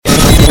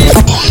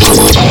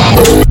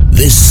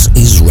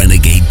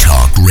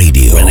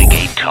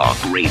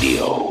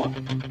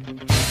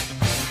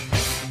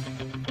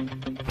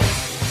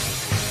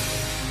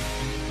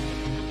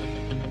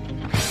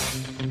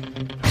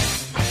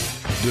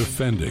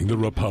defending the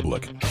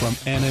Republic from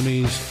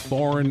enemies,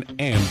 foreign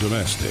and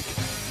domestic.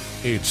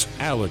 It's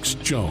Alex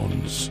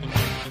Jones.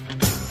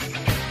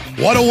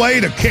 What a way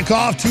to kick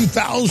off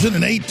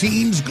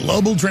 2018's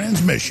global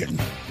transmission.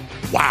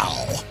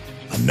 Wow.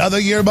 Another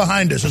year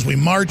behind us as we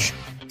march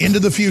into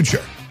the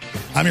future.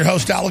 I'm your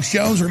host, Alex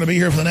Jones. We're going to be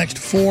here for the next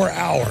 4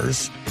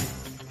 hours.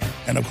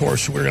 And, of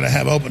course, we're going to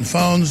have open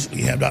phones.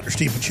 We have Dr.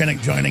 Steve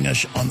Pieczenik joining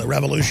us on the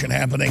revolution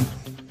happening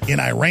in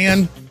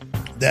Iran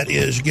that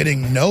is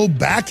getting no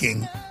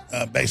backing,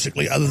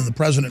 basically, other than the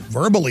president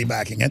verbally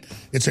backing it.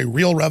 It's a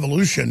real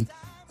revolution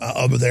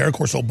over there. Of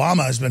course,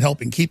 Obama has been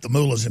helping keep the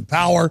mullahs in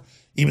power,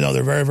 even though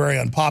they're very, very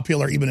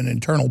unpopular, even in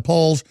internal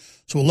polls.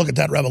 So we'll look at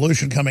that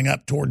revolution coming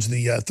up towards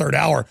the third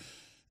hour.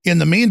 In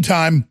the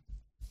meantime,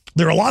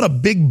 there are a lot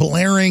of big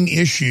blaring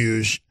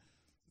issues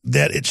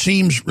that it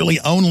seems really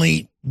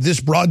only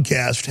this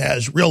broadcast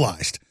has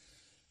realized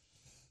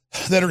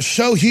that are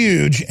so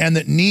huge and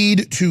that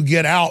need to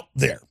get out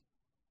there.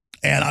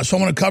 And so I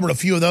want to cover a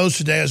few of those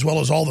today, as well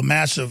as all the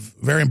massive,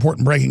 very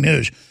important breaking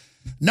news.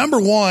 Number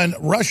one,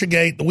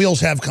 Russiagate, the wheels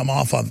have come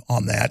off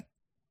on that,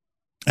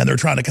 and they're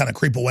trying to kind of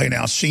creep away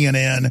now.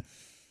 CNN,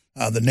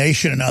 The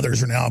Nation, and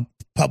others are now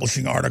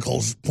publishing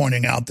articles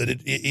pointing out that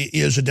it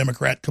is a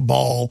Democrat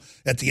cabal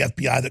at the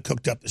FBI that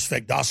cooked up this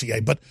fake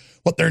dossier. But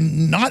what they're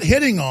not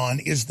hitting on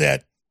is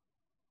that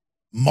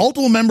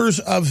multiple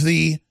members of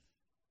the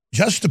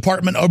Justice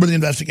Department over the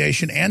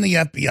investigation and the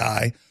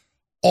FBI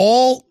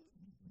all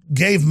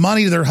gave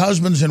money to their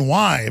husbands and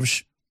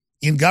wives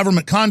in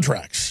government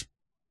contracts.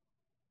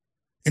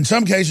 In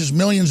some cases,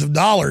 millions of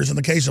dollars, in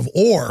the case of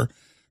Orr,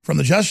 from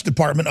the Justice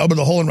Department over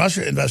the whole in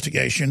Russia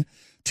investigation,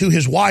 to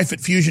his wife at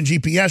Fusion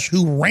GPS,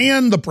 who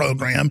ran the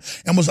program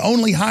and was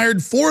only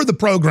hired for the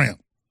program.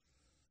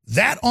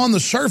 That on the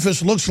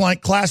surface looks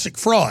like classic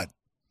fraud.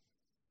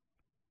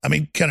 I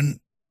mean, can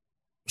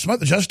somebody at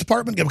the Justice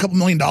Department give a couple $1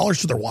 million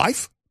to their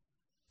wife?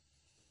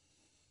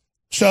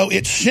 So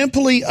it's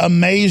simply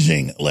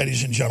amazing,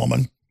 ladies and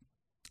gentlemen,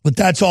 that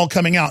that's all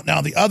coming out. Now,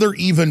 the other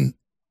even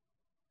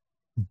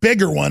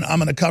bigger one I'm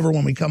going to cover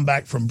when we come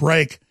back from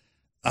break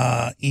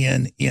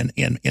in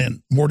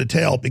more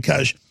detail,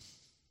 because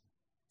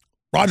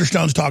Roger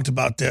Stone's talked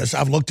about this.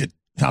 I've looked at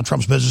how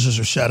Trump's businesses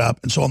are set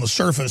up. And so on the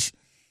surface,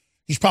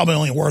 he's probably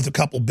only worth a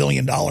couple $1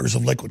 billion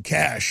of liquid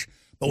cash.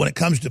 But when it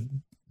comes to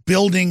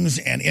buildings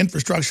and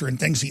infrastructure and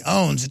things he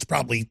owns, it's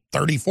probably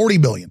 30, 40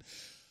 billion.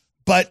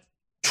 But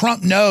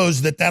Trump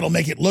knows that that'll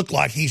make it look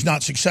like he's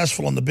not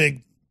successful in the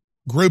big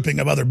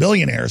grouping of other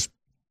billionaires.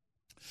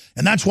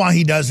 And that's why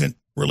he doesn't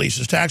release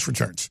his tax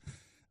returns.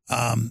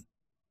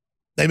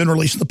 They've been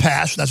released in the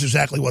past. That's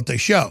exactly what they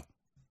show.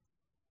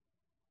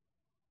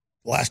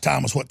 The last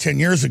time was, 10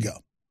 years ago.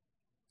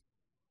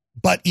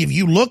 But if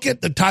you look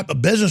at the type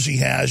of business he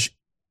has,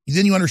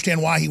 then you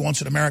understand why he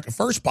wants an America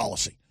First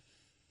policy.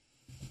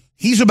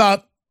 He's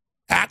about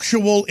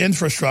actual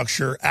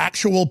infrastructure,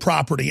 actual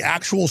property,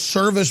 actual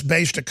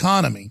service-based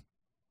economy.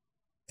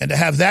 And to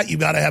have that, you've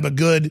got to have a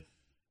good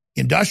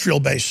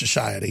industrial-based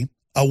society,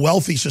 a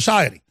wealthy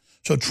society.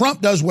 So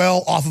Trump does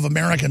well off of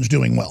Americans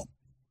doing well.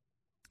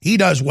 He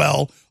does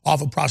well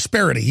off of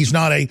prosperity. He's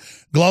not a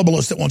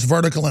globalist that wants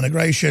vertical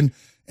integration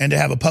and to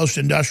have a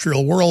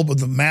post-industrial world with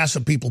the mass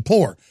of people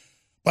poor.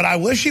 But I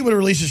wish he would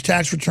release his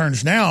tax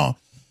returns now,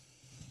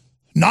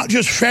 not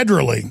just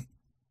federally,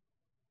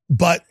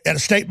 but at a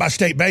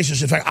state-by-state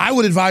basis. In fact, I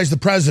would advise the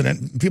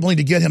president, people need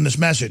to get him this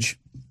message.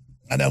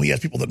 I know he has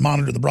people that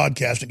monitor the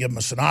broadcast and give him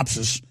a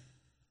synopsis.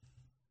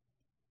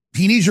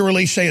 He needs to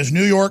release, say, his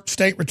New York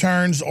state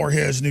returns or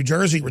his New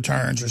Jersey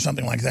returns or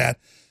something like that,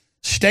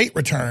 state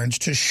returns,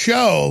 to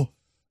show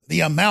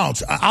the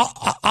amounts.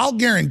 I'll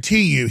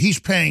guarantee you he's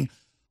paying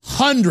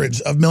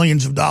hundreds of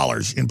millions of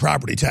dollars in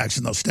property tax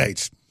in those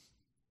states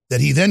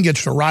that he then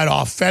gets to write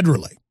off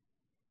federally.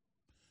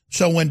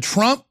 So when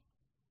Trump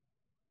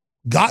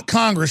got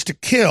Congress to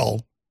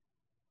kill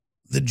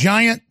the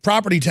giant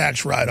property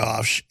tax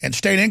write-offs and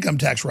state income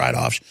tax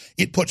write-offs,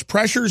 it puts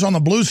pressures on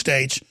the blue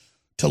states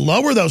to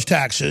lower those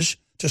taxes,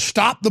 to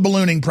stop the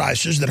ballooning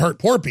prices that hurt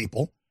poor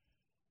people,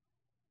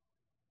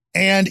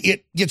 and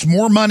it gets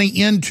more money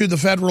into the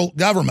federal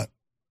government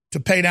to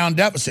pay down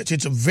deficits.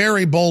 It's a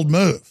very bold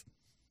move.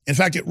 In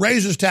fact, it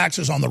raises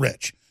taxes on the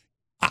rich.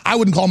 I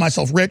wouldn't call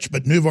myself rich,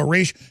 but nouveau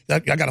riche. I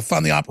got to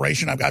fund the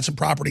operation. I've got some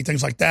property,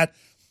 things like that.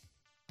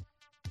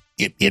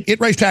 It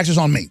raised taxes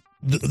on me.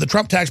 The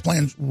Trump tax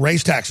plan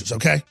raised taxes,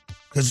 okay?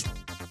 Because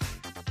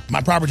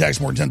my property tax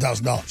is more than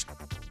 $10,000.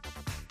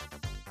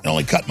 It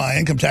only cut my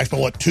income tax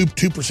by,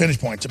 two percentage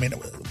points. I mean,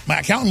 my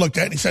accountant looked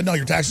at it and he said, no,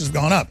 your taxes have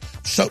gone up.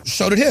 So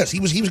did his. He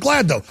was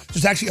glad, though.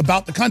 It's actually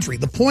about the country.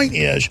 The point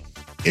is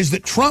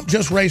that Trump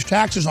just raised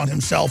taxes on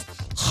himself,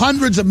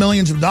 hundreds of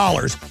millions of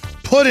dollars,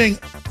 putting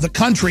the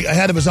country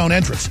ahead of his own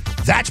interests.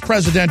 That's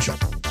presidential.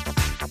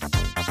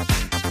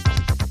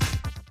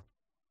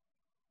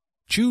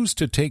 Choose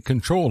to take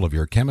control of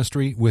your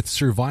chemistry with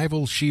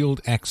Survival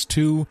Shield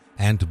X2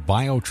 and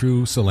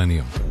BioTrue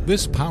Selenium.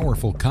 This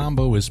powerful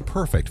combo is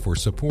perfect for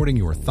supporting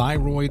your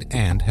thyroid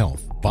and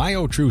health.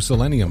 BioTrue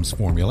Selenium's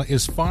formula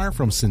is far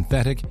from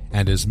synthetic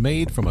and is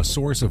made from a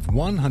source of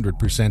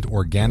 100%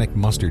 organic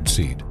mustard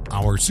seed.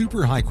 Our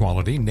super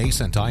high-quality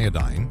nascent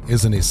iodine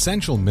is an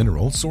essential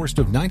mineral sourced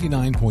of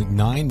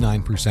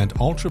 99.99%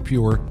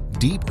 ultra-pure,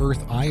 deep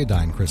earth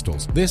iodine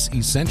crystals. This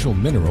essential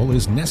mineral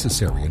is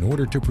necessary in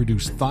order to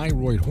produce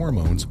thyroid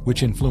hormones,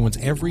 which influence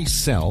every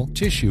cell,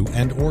 tissue,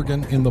 and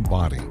organ in the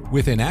body.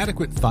 With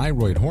inadequate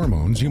thyroid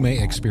hormones, you may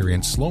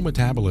experience slow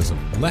metabolism,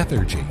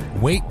 lethargy,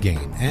 weight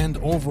gain, and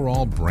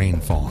overall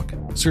brain fog.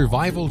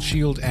 Survival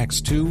Shield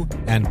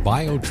X2 and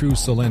BioTrue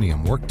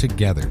Selenium work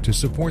together to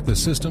support the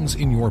systems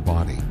in your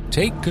body.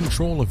 Take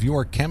control of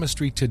your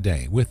chemistry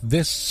today with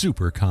this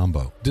super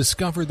combo.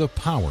 Discover the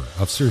power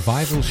of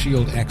Survival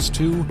Shield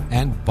X2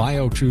 and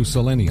BioTrue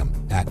Selenium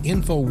at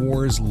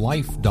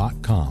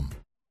InfoWarsLife.com.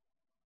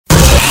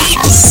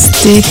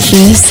 Stick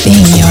this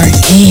in your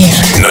ear.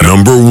 The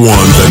number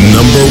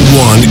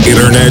one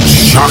internet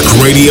shock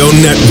radio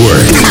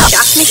network.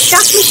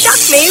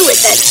 Shock me with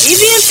that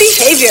deviant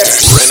behavior.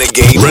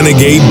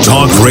 Renegade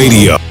Talk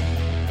Radio.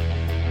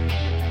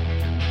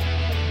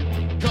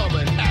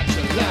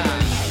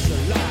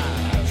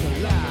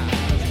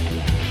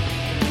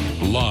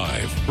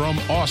 Live from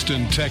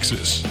Austin,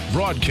 Texas,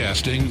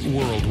 broadcasting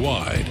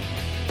worldwide,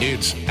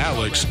 it's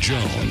Alex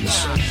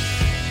Jones.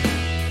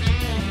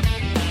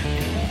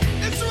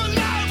 It's a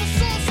reliable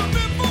source of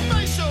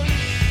information.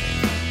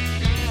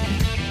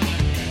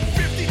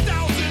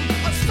 50,000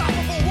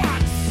 unstoppable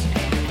watts.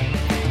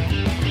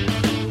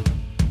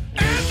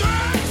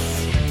 Anthrax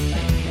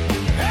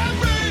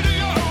and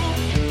radio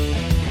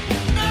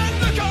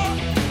and liquor.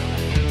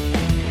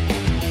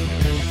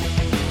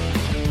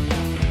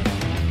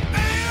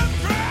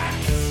 Anthrax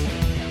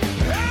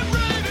and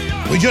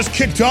radio. We just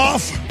kicked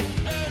off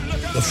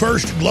the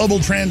first global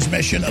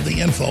transmission of the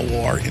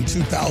InfoWar in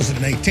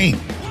 2018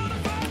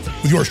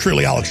 with yours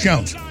truly, Alex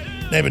Jones.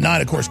 David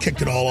Knight, of course,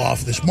 kicked it all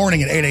off this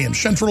morning at 8 a.m.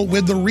 Central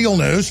with the real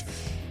news.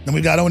 Then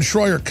we've got Owen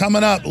Schroyer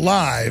coming up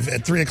live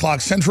at 3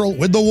 o'clock Central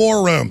with the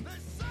War Room.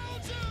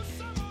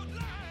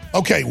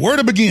 Okay, where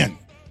to begin?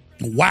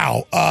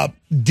 Wow.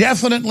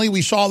 Definitely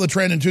we saw the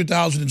trend in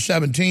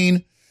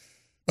 2017.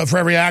 But for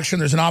every action,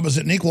 there's an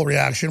opposite and equal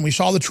reaction. We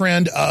saw the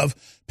trend of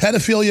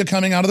pedophilia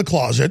coming out of the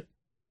closet,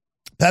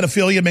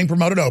 pedophilia being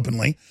promoted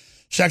openly,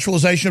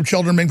 sexualization of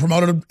children being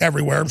promoted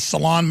everywhere,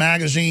 Salon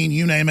Magazine,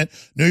 you name it,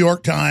 New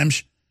York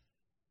Times.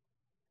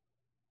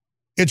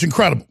 It's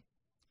incredible.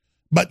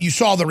 But you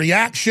saw the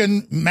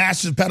reaction,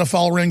 massive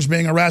pedophile rings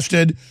being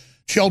arrested,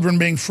 children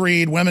being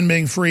freed, women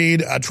being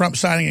freed, Trump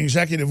signing an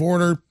executive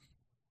order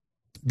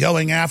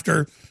going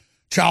after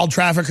child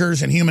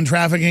traffickers and human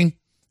trafficking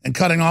and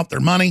cutting off their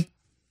money.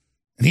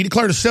 And he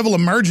declared a civil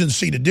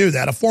emergency to do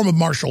that, a form of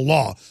martial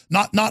law,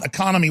 not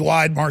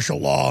economy-wide martial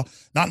law,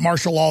 not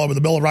martial law over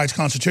the Bill of Rights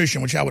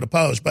Constitution, which I would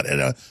oppose, but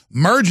an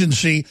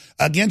emergency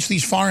against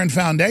these foreign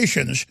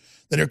foundations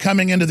that are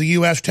coming into the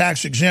U.S.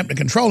 tax-exempt and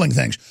controlling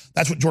things.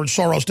 That's what George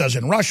Soros does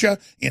in Russia,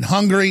 in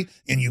Hungary,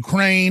 in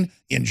Ukraine,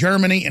 in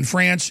Germany, in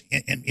France,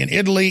 in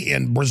Italy,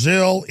 in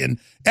Brazil, in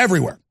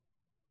everywhere,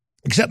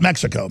 except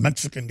Mexico.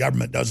 Mexican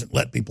government doesn't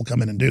let people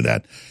come in and do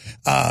that.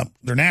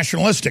 They're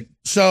nationalistic.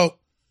 So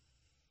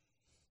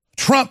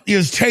Trump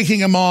is taking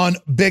him on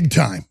big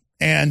time,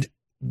 and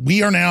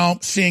we are now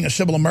seeing a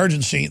civil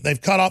emergency.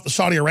 They've cut off the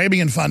Saudi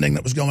Arabian funding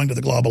that was going to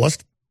the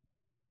globalists.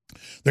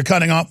 They're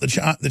cutting off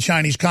the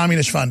Chinese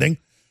communist funding.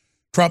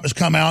 Trump has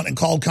come out and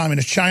called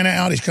communist China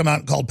out. He's come out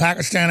and called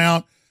Pakistan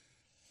out.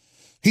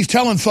 He's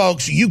telling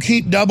folks, you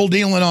keep double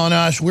dealing on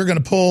us, we're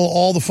going to pull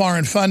all the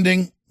foreign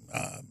funding.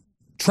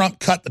 Trump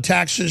cut the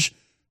taxes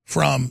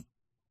from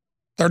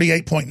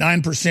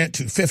 38.9%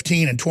 to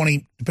 15 and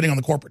 20, depending on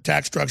the corporate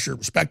tax structure,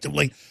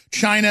 respectively.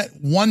 China,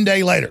 1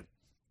 day later,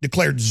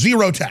 declared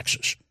zero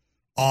taxes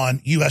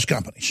on U.S.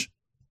 companies.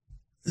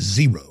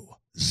 Zero.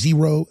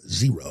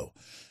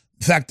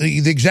 In fact,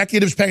 the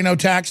executives pay no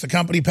tax, the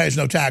company pays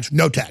no tax,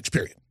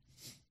 period.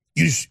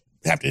 You just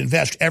have to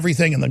invest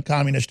everything in the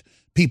Communist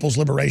People's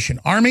Liberation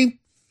Army,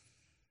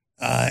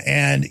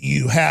 and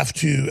you have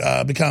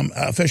to become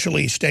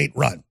officially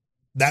state-run.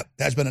 That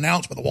has been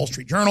announced by the Wall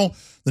Street Journal,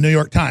 the New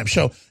York Times.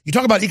 So you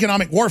talk about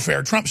economic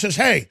warfare. Trump says,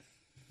 hey,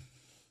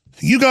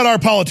 you got our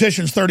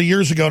politicians 30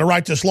 years ago to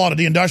write this law to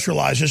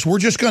deindustrialize us. We're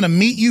just going to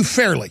meet you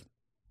fairly.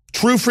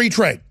 True free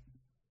trade.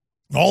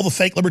 And all the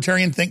fake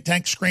libertarian think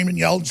tanks screamed and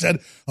yelled and said,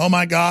 oh,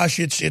 my gosh,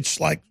 it's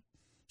like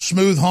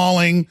smooth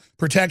hauling,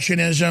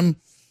 protectionism.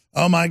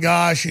 Oh, my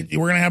gosh, we're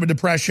going to have a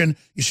depression.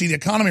 You see the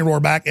economy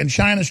roar back, and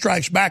China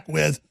strikes back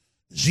with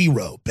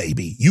zero,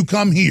 baby. You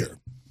come here.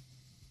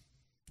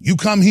 You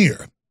come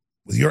here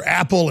with your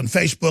Apple and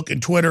Facebook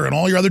and Twitter and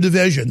all your other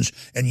divisions,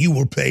 and you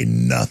will pay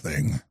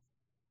nothing.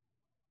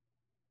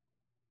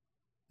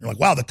 You're like,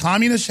 wow, the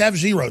communists have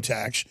zero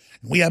tax,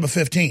 and we have a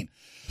 15.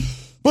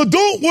 But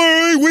don't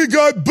worry, we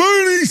got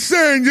Bernie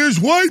Sanders.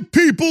 White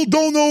people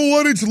don't know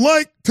what it's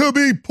like to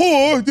be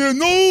poor. They're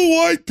no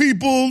white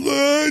people.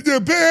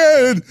 They're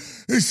bad.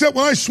 except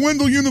when I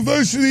swindle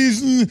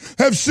universities and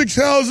have 6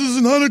 houses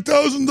and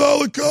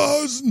 $100,000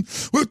 cars and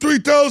with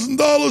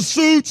 $3,000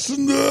 suits,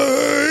 and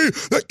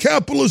that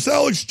capitalist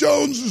Alex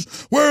Jones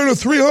is wearing a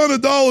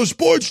 $300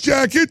 sports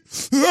jacket.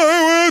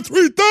 I wear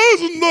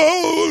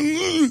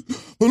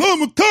 $3,000, but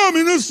I'm a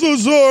communist, so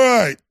it's all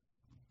right.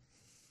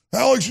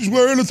 Alex is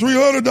wearing a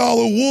 $300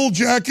 wool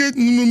jacket,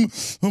 and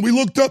when we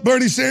looked up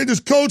Bernie Sanders'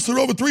 coats, they're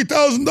over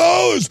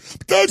 $3,000.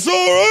 But that's all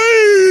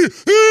right.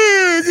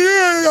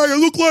 Yeah, I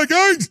look like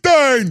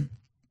Einstein.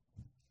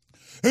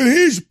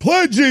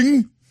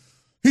 And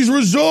he's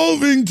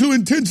resolving to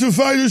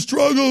intensify the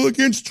struggle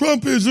against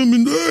Trumpism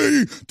in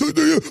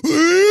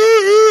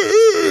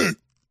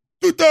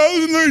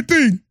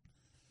 2018.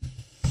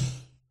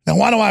 Now,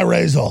 why do I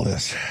raise all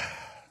this?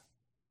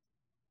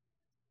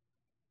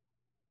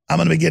 I'm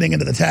going to be getting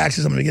into the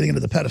taxes. I'm going to be getting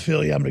into the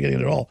pedophilia. I'm going to be getting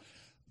into it all.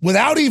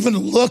 Without even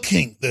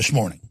looking this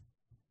morning,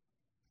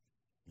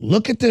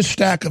 look at this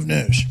stack of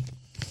news.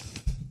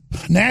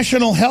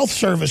 National Health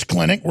Service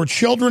clinic where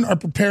children are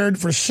prepared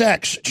for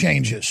sex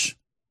changes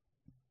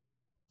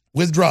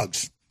with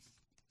drugs.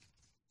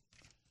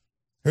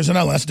 Here's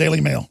another one. That's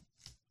Daily Mail.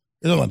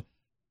 Here's another one.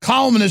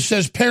 Columnist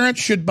says parents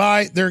should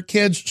buy their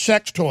kids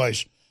sex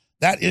toys.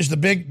 That is the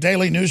big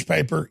daily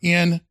newspaper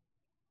in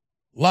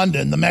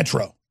London, the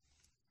Metro.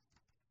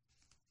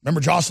 Remember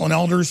Jocelyn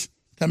Elders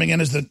coming in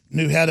as the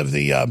new head of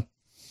the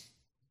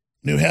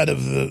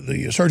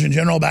Surgeon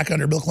General back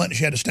under Bill Clinton?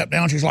 She had to step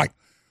down. She's like,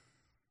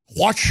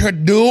 what you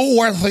do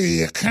with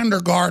the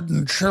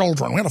kindergarten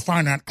children? We got to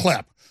find that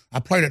clip. I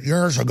played it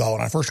years ago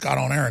when I first got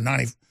on air in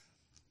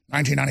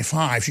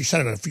 1995. She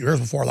said it a few years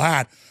before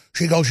that.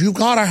 She goes, you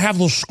got to have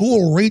the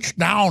school reach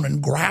down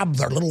and grab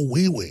their little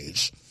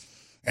wee-wees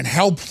and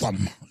help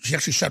them. She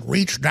actually said,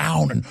 reach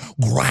down and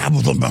grab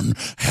them and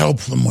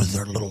help them with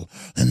their little,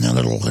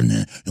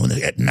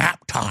 at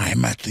nap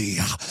time at the,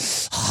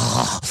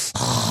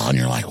 and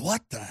you're like,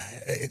 what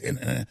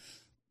the,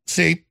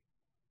 see?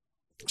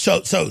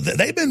 So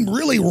they've been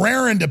really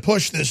raring to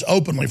push this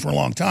openly for a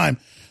long time.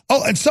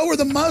 Oh, and so are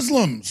the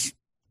Muslims.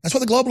 That's why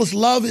the globalists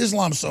love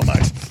Islam so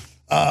much.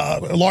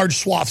 Large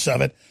swaths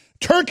of it.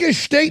 Turkish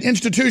state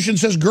institution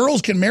says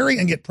girls can marry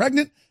and get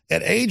pregnant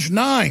at age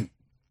 9.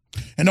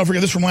 And don't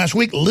forget this from last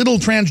week. Little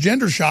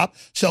transgender shop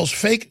sells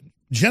fake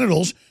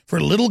genitals for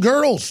little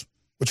girls,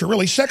 which are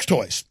really sex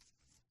toys.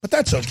 But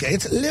that's okay.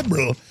 It's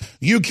liberal.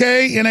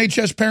 UK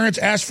NHS parents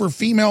ask for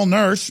female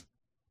nurse.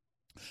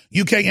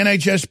 UK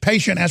NHS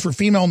patient asked for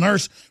female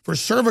nurse for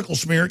cervical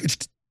smear. It's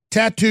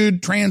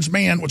tattooed trans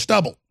man with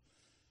stubble.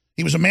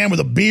 He was a man with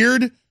a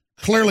beard,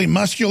 clearly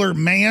muscular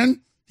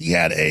man. He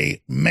had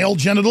a male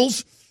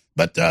genitals,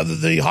 but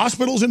the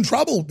hospital's in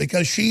trouble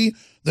because the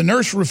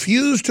nurse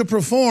refused to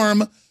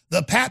perform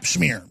the pap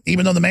smear,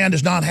 even though the man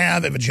does not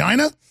have a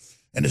vagina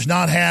and does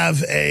not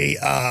have a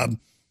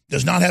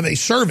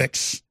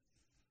cervix.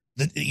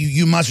 That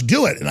you must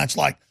do it, and that's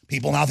like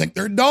people now think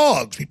they're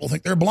dogs. People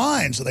think they're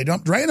blind, so they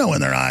dump Drano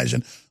in their eyes.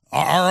 And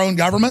our own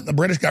government, the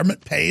British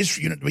government, pays for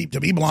you to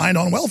be blind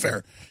on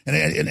welfare,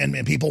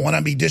 and people want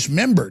to be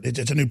dismembered.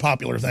 It's a new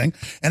popular thing.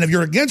 And if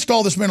you're against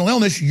all this mental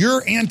illness,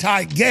 you're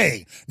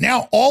anti-gay.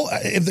 Now,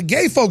 if the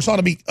gay folks ought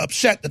to be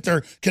upset that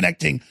they're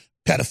connecting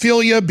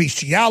pedophilia,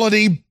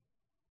 bestiality,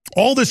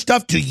 all this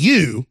stuff to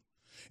you,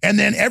 and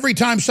then every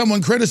time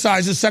someone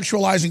criticizes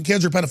sexualizing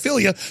kids or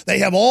pedophilia, they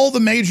have all the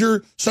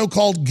major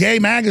so-called gay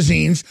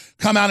magazines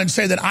come out and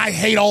say that I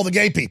hate all the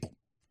gay people.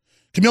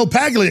 Camille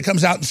Paglia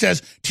comes out and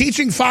says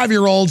teaching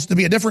 5-year-olds to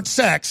be a different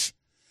sex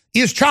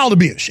is child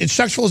abuse. It's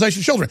sexualization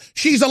of children.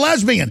 She's a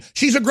lesbian.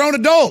 She's a grown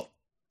adult.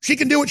 She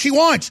can do what she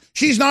wants.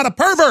 She's not a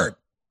pervert.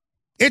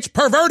 It's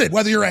perverted,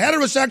 whether you're a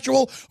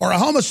heterosexual or a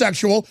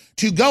homosexual,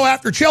 to go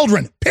after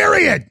children,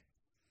 period.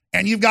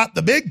 And you've got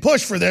the big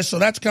push for this, so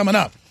that's coming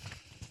up.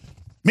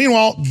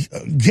 Meanwhile,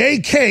 gay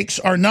cakes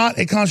are not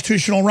a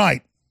constitutional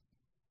right.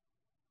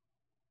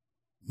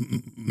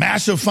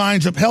 Massive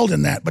fines upheld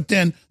in that. But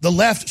then the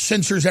left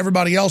censors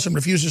everybody else and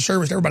refuses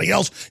service to everybody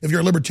else if you're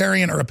a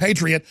libertarian or a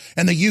patriot.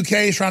 And the UK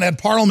is trying to have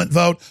Parliament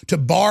vote to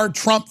bar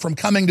Trump from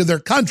coming to their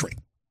country.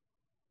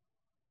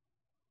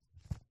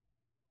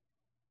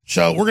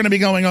 So we're going to be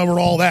going over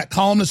all that.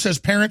 Columnist says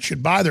parents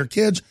should buy their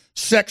kids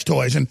sex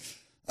toys. And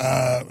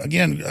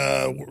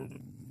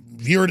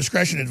viewer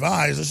discretion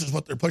advised. This is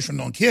what they're pushing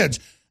on kids.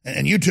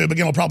 And YouTube,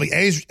 again, will probably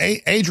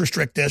age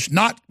restrict this,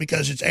 not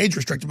because it's age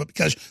restricted, but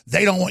because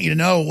they don't want you to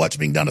know what's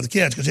being done to the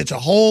kids, because it's a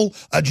whole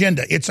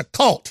agenda. It's a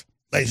cult,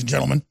 ladies and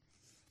gentlemen.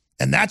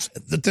 And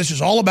this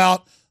is all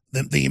about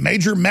the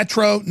major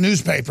metro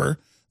newspaper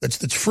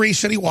that's free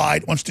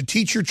citywide wants to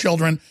teach your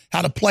children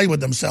how to play with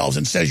themselves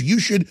and says you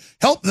should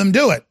help them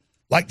do it,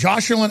 like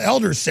Jocelyn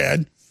Elders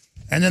said,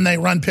 and then they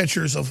run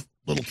pictures of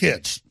little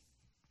kids.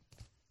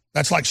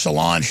 That's like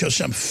Solange shows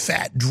some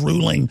fat,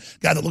 drooling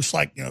guy that looks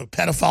like, a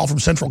pedophile from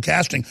Central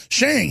Casting,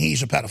 saying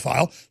he's a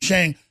pedophile,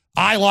 saying,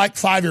 I like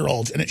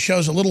 5-year-olds. And it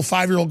shows a little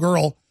 5-year-old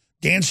girl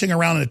dancing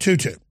around in a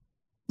tutu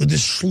with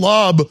this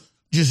slobber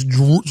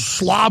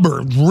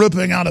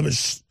dripping out of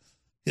his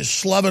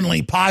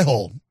slovenly pie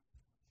hole.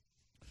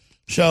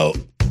 So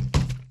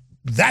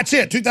That's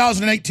it.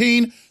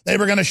 2018, they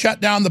were going to shut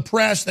down the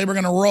press. They were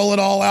going to roll it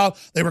all out.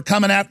 They were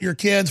coming after your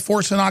kids,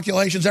 forced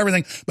inoculations,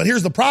 everything. But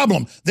here's the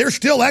problem. They're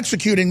still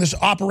executing this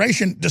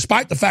operation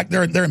despite the fact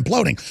they're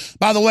imploding.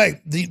 By the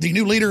way, the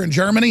new leader in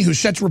Germany who's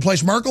set to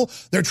replace Merkel,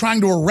 they're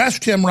trying to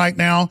arrest him right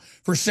now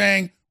for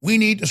saying we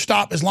need to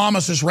stop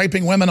Islamists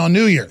raping women on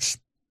New Year's.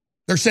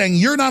 They're saying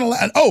you're not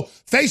allowed. Oh,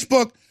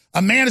 Facebook,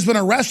 a man has been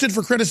arrested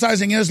for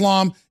criticizing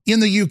Islam in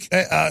the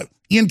UK,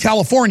 in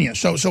California.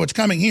 So it's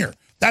coming here.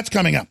 That's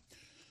coming up.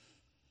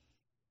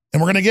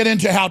 And we're going to get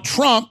into how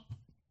Trump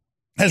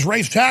has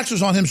raised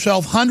taxes on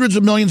himself hundreds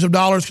of millions of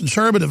dollars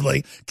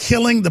conservatively,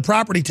 killing the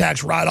property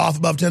tax write-off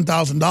above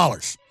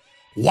 $10,000.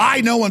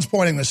 Why no one's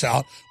pointing this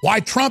out,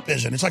 why Trump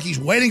isn't. It's like he's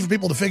waiting for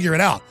people to figure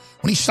it out.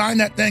 When he signed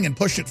that thing and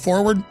pushed it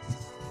forward,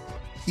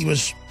 he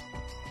was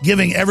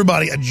giving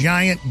everybody a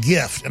giant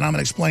gift, and I'm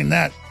going to explain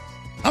that.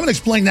 I'm going to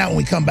explain that when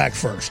we come back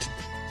first.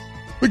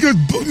 Because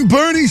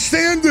Bernie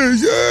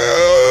Sanders,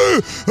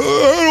 I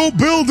don't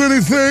build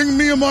anything.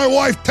 Me and my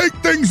wife take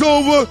things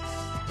over,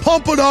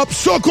 pump it up,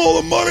 suck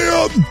all the money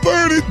out, and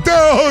burn it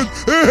down.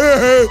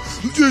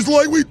 Just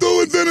like we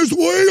do in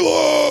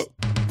Venezuela.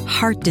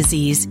 Heart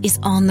disease is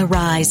on the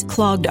rise.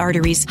 Clogged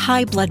arteries,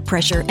 high blood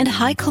pressure, and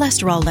high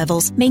cholesterol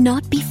levels may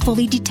not be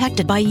fully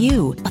detected by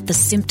you, but the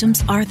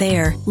symptoms are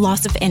there.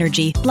 Loss of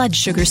energy, blood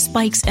sugar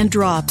spikes and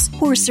drops,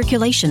 poor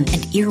circulation,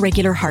 and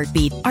irregular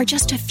heartbeat are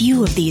just a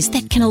few of these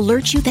that can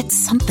alert you that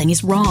something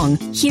is wrong.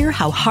 Hear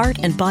how Heart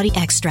and Body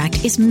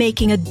Extract is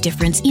making a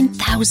difference in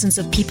thousands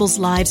of people's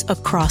lives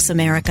across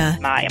America.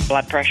 My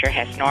blood pressure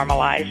has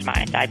normalized.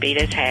 My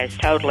diabetes has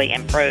totally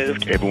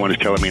improved. Everyone is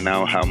telling me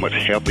now how much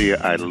healthier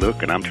I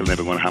look, and I'm telling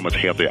everyone how much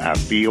healthier I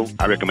feel.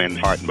 I recommend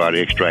Heart and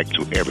Body Extract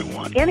to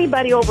everyone.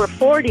 Anybody over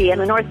 40 in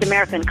the North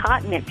American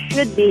continent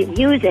should be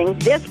using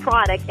this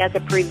product as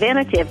a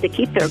preventative to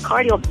keep their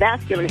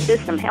cardiovascular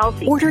system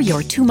healthy. Order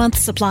your 2-month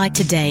supply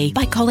today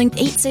by calling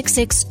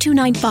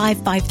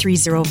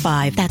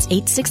 866-295-5305. That's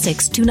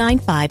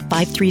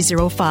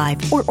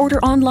 866-295-5305. Or order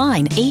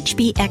online,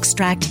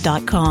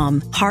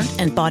 hbextract.com. Heart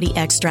and Body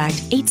Extract,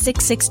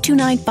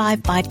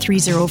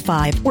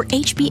 866-295-5305 or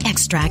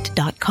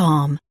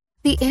hbextract.com.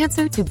 The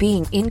answer to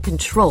being in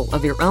control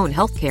of your own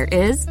healthcare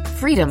is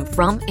freedom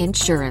from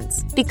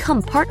insurance.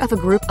 Become part of a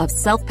group of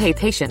self-pay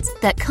patients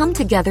that come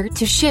together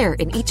to share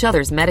in each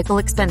other's medical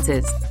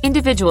expenses.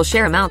 Individual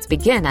share amounts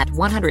begin at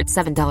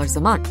 $107 a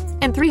month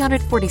and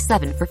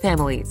 $347 for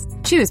families.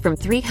 Choose from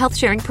 3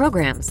 health-sharing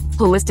programs.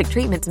 Holistic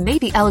treatments may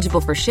be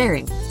eligible for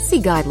sharing.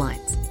 See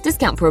guidelines.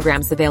 Discount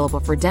programs available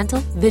for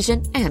dental,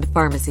 vision, and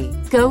pharmacy.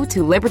 Go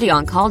to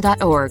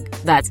libertyoncall.org.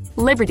 That's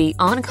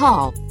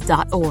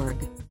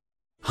libertyoncall.org.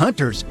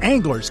 Hunters,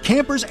 anglers,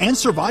 campers, and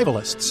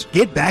survivalists.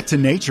 Get back to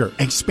nature.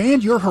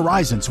 Expand your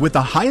horizons with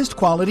the highest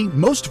quality,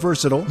 most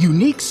versatile,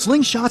 unique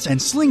slingshots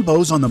and sling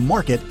bows on the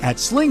market at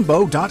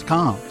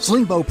slingbow.com.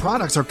 Slingbow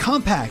products are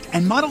compact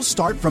and models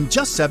start from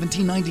just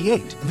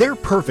 $17.98. They're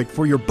perfect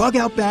for your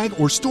bug-out bag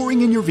or storing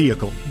in your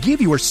vehicle.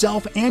 Give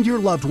yourself and your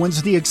loved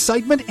ones the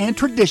excitement and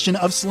tradition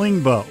of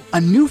Slingbow,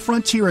 a new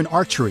frontier in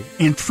archery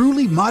and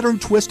truly modern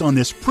twist on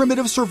this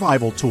primitive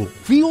survival tool.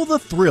 Feel the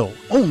thrill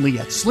only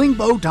at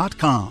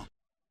slingbow.com.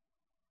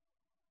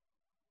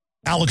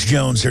 Alex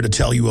Jones here to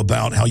tell you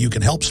about how you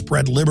can help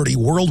spread liberty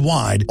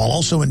worldwide while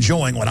also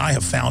enjoying what I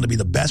have found to be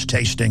the best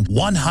tasting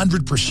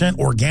 100%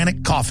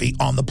 organic coffee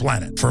on the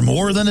planet. For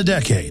more than a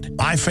decade,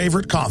 my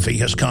favorite coffee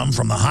has come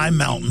from the high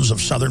mountains of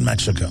southern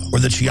Mexico,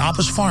 where the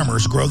Chiapas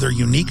farmers grow their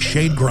unique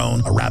shade-grown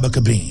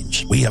Arabica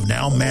beans. We have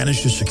now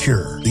managed to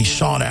secure these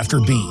sought-after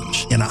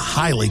beans in a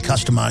highly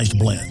customized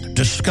blend.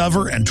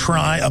 Discover and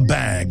try a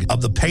bag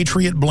of the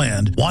Patriot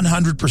Blend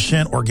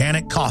 100%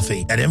 organic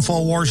coffee at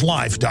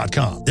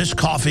InfoWarsLife.com. This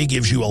coffee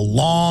gives you a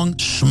long,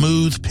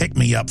 smooth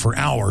pick-me-up for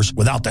hours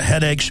without the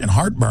headaches and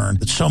heartburn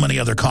that so many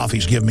other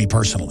coffees give me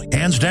personally.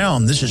 Hands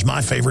down, this is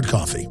my favorite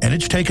coffee, and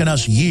it's taken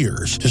us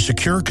years to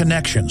secure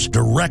connections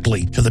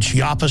directly to the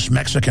Chiapas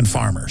Mexican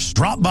farmers.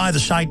 Drop by the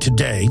site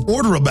today,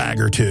 order a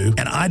bag or two,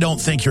 and I don't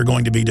think you're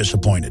going to be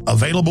disappointed.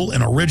 Available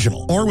in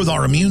original or with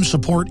our immune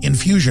support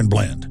infusion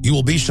blend. You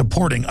will be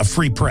supporting a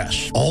free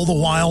press, all the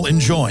while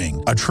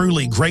enjoying a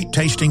truly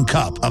great-tasting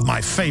cup of my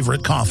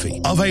favorite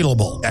coffee.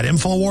 Available at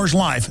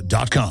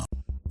InfoWarsLife.com.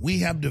 We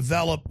have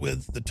developed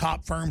with the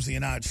top firms in the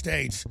United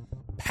States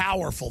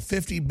powerful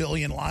 50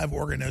 billion live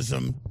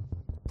organism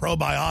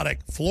probiotic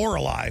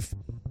Floralife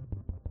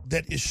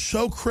that is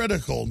so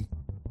critical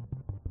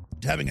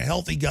to having a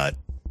healthy gut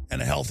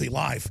and a healthy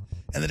life,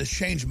 and that has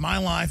changed my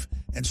life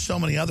and so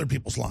many other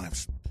people's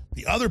lives.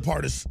 The other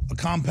part is a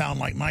compound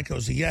like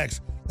MycoZX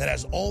that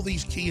has all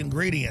these key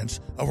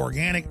ingredients of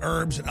organic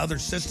herbs and other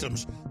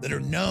systems that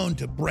are known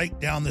to break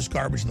down this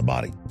garbage in the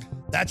body.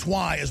 That's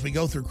why, as we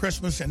go through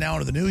Christmas and now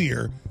into the new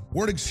year,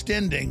 we're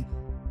extending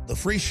the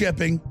free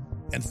shipping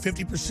and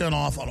 50%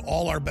 off on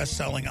all our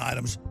best-selling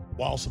items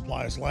while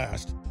supplies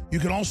last. You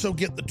can also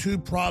get the two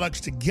products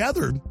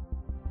together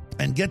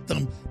and get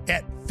them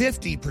at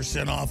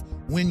 50% off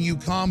when you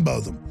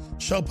combo them.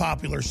 So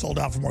popular, sold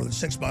out for more than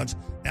 6 months.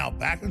 Now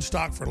back in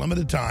stock for a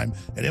limited time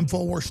at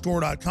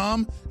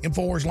InfoWarsStore.com,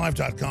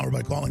 InfoWarsLife.com, or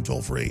by calling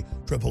toll-free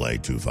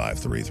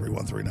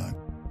 888-253-3139.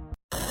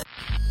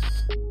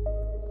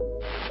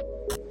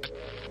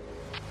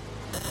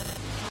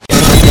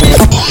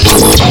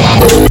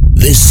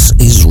 This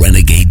is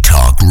Renegade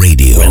Talk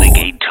Radio.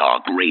 Renegade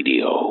Talk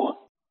Radio.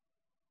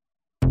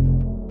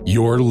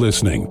 You're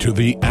listening to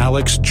The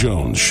Alex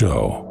Jones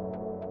Show.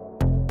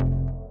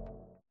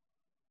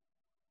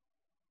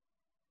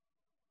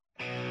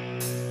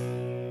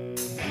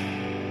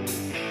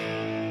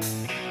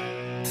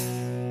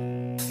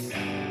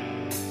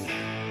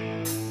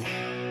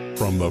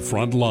 From the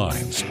front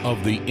lines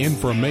of the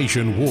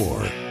information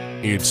war,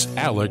 it's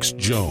Alex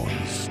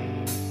Jones.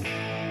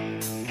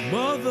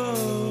 Mother,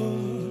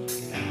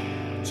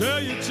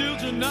 tell your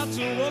children not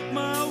to walk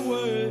my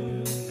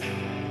way.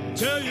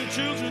 Tell your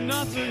children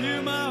not to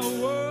hear my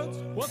words,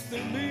 what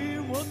they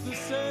mean, what they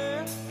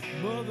say.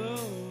 Mother.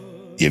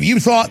 If you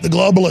thought the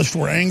globalists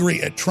were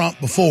angry at Trump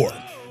before,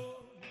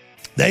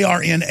 they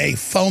are in a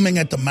foaming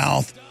at the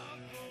mouth,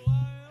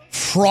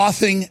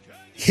 frothing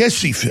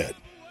hissy fit.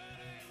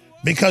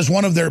 Because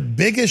one of their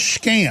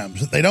biggest scams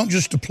that they don't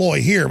just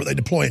deploy here, but they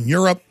deploy in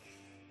Europe,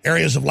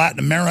 areas of Latin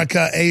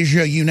America,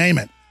 Asia, you name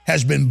it,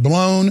 has been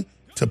blown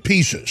to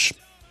pieces.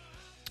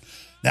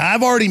 Now,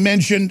 I've already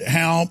mentioned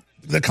how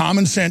the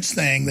common sense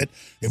thing that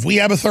if we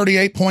have a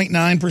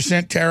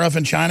 38.9% tariff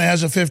and China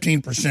has a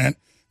 15%,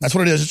 that's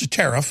what it is. It's a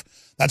tariff.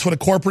 That's what a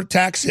corporate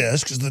tax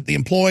is, because the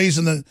employees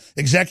and the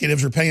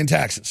executives are paying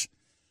taxes.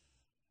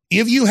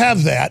 If you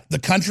have that, the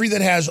country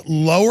that has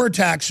lower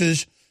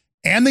taxes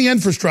and the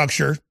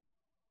infrastructure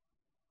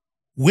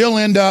will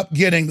end up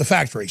getting the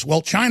factories.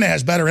 Well, China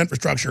has better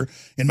infrastructure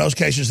in most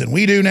cases than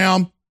we do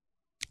now.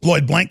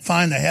 Lloyd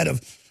Blankfein, the head of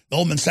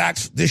Goldman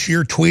Sachs this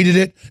year, tweeted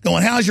it,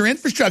 going, how's your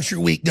infrastructure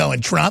week going,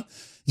 Trump?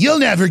 You'll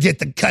never get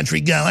the country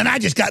going. I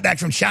just got back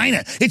from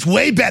China. It's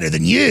way better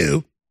than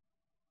you.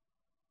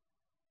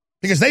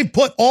 Because they've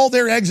put all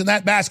their eggs in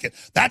that basket.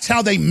 That's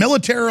how they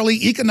militarily,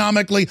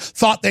 economically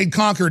thought they'd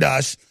conquered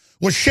us,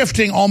 was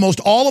shifting almost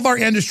all of our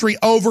industry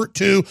over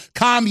to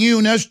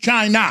communist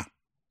China.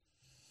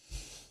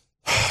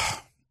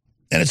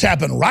 And it's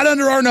happened right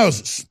under our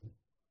noses.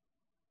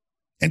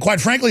 And quite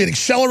frankly, it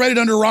accelerated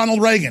under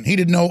Ronald Reagan. He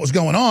didn't know what was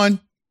going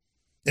on.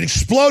 It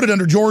exploded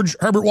under George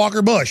Herbert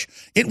Walker Bush.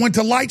 It went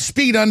to light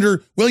speed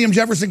under William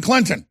Jefferson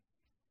Clinton.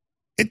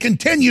 It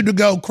continued to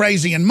go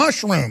crazy and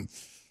mushroom,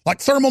 like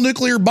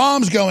thermonuclear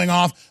bombs going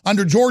off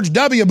under George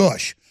W.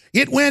 Bush.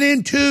 It went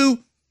into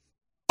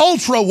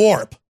ultra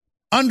warp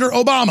under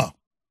Obama.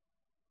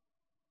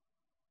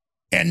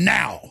 And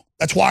now,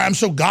 that's why I'm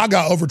so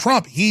gaga over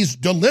Trump. He's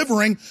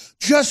delivering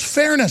just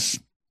fairness.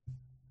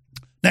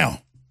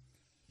 Now,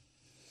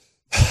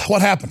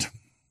 what happened?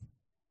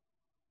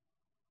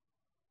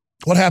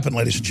 What happened,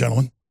 ladies and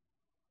gentlemen?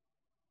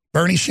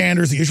 Bernie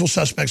Sanders, the usual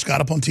suspects, got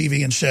up on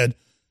TV and said,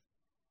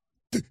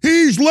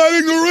 he's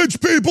letting the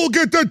rich people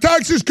get their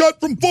taxes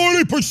cut from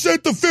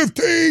 40% to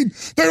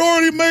 15%. They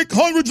already make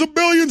hundreds of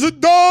billions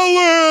of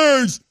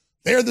dollars.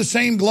 They're the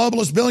same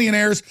globalist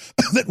billionaires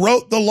that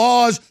wrote the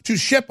laws to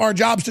ship our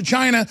jobs to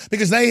China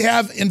because they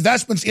have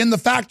investments in the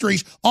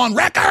factories on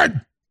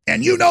record.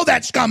 And you know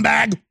that,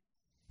 scumbag.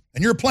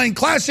 And you're playing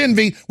class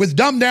envy with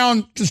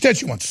dumbed-down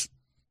constituents.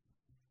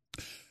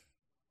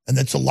 And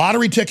that's a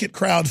lottery ticket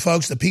crowd,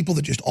 folks, the people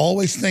that just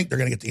always think they're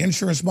going to get the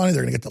insurance money,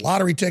 they're going to get the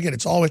lottery ticket.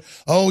 It's always,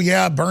 oh,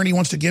 yeah, Bernie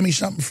wants to give me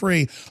something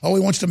free. Oh,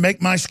 he wants to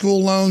make my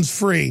school loans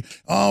free.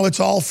 Oh, it's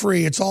all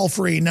free. It's all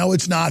free. No,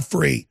 it's not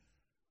free.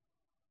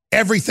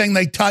 Everything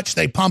they touch,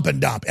 they pump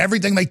and dump.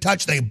 Everything they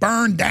touch, they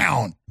burn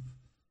down.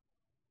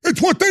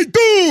 It's what they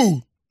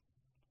do.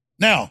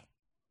 Now,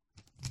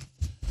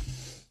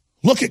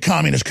 look at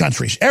communist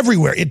countries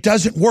everywhere. It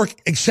doesn't work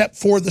except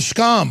for the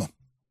scum.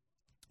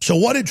 So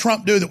what did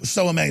Trump do that was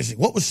so amazing?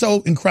 What was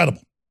so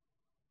incredible?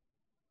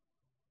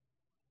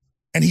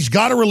 And he's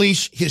got to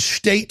release his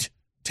state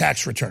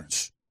tax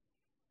returns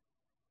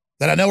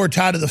that I know are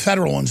tied to the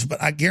federal ones,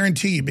 but I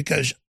guarantee you,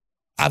 because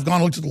I've gone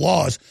and looked at the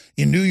laws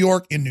in New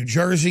York, in New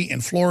Jersey, in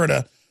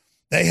Florida,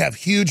 they have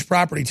huge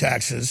property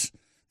taxes.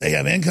 They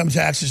have income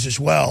taxes as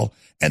well.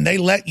 And they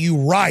let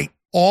you write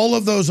all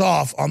of those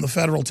off on the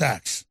federal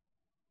tax.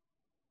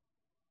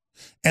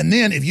 And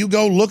then if you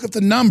go look at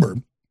the number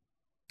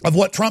of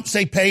what Trump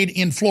say paid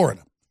in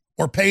Florida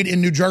or paid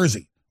in New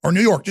Jersey or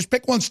New York, just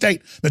pick one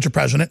state, Mr.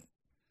 President.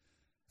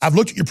 I've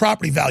looked at your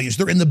property values.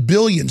 They're in the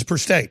billions per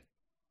state.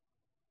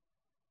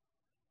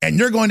 And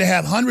you're going to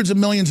have hundreds of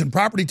millions in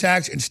property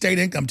tax and state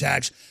income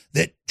tax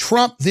that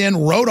Trump then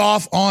wrote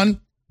off on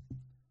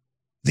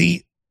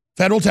the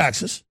federal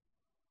taxes.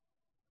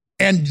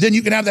 And then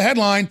you can have the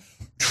headline,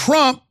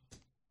 Trump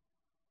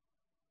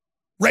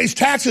raised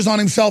taxes on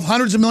himself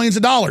hundreds of millions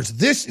of dollars.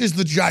 This is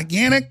the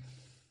gigantic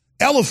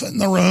elephant in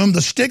the room, the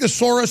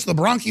Stegosaurus, the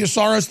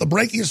Bronchiosaurus, the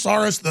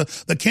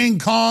Brachiosaurus, the King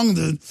Kong,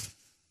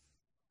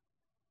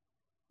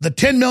 the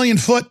 10 million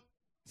foot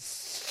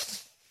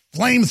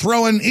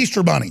flame-throwing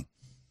Easter bunny.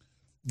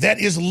 that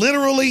is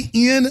literally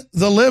in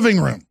the living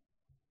room.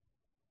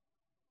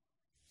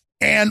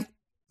 And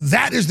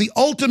that is the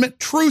ultimate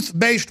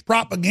truth-based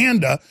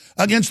propaganda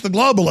against the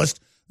globalists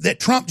that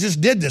Trump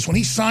just did this. When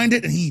he signed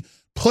it and he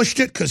pushed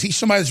it, because he's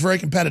somebody that's very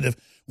competitive,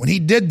 when he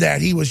did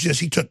that,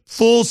 he took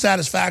full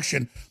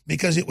satisfaction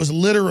because it was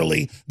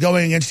literally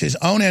going against his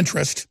own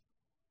interest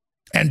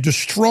and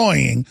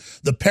destroying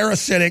the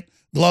parasitic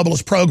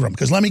globalist program.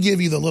 Because let me give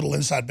you the little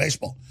inside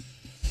baseball.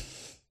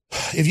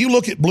 If you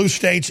look at blue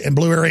states and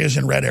blue areas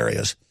and red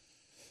areas,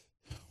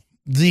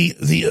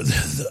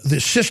 the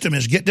system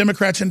is get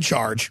Democrats in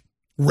charge,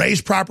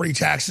 raise property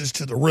taxes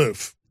to the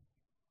roof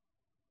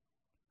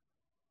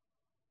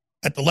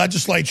at the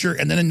legislature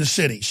and then in the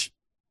cities.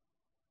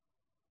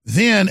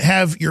 Then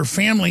have your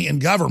family in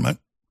government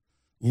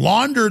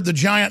launder the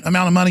giant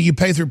amount of money you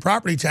pay through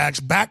property tax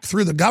back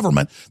through the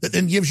government that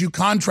then gives you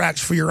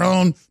contracts for your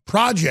own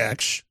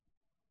projects.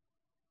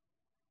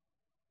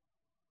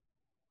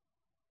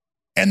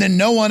 And then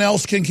no one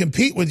else can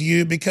compete with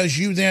you because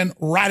you then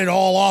write it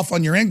all off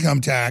on your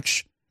income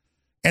tax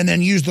and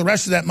then use the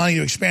rest of that money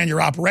to expand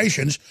your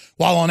operations,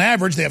 while on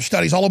average they have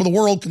studies all over the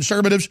world.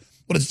 Conservatives,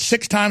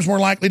 6 times more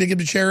likely to give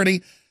to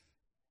charity?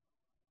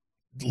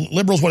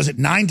 Liberals,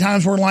 9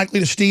 times more likely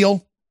to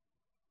steal?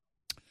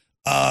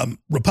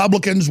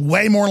 Republicans,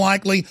 way more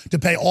likely to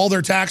pay all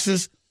their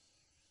taxes.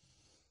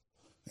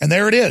 And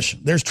there it is.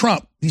 There's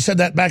Trump. He said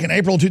that back in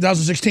April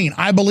 2016.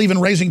 I believe in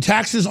raising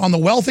taxes on the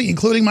wealthy,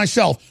 including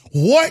myself.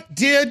 What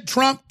did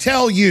Trump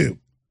tell you?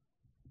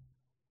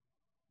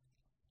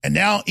 And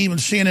now even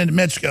CNN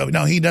admits,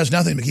 no, he does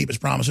nothing to keep his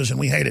promises, and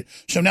we hate it.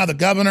 So now the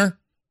governor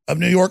of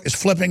New York is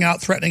flipping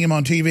out, threatening him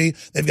on TV.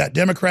 They've got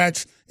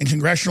Democrats in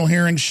congressional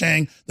hearings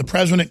saying the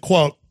president,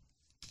 quote,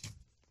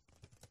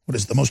 what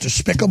is the most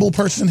despicable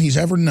person he's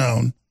ever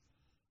known?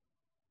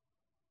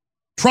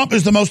 Trump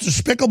is the most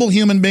despicable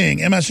human being,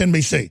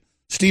 MSNBC,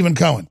 Stephen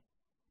Cohen.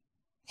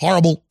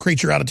 Horrible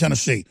creature out of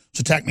Tennessee. It's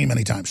attacked me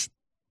many times.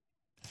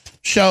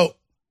 So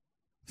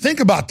think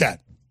about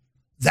that.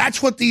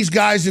 That's what these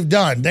guys have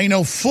done. They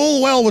know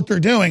full well what they're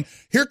doing.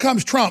 Here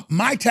comes Trump,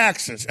 my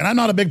taxes, and I'm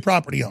not a big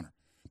property owner,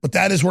 but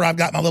that is where I've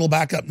got my little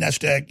backup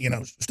nest egg,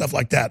 stuff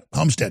like that,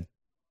 homestead,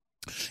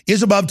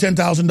 is above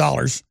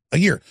 $10,000 a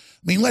year.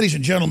 I mean, ladies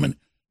and gentlemen,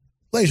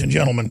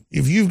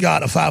 if you've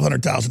got a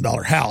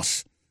 $500,000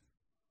 house,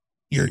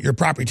 your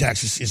property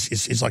tax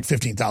is like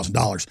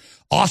 $15,000.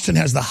 Austin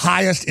has the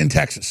highest in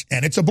Texas,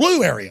 and it's a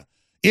blue area.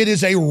 It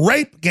is a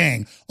rape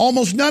gang.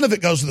 Almost none of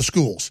it goes to the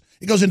schools.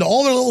 It goes into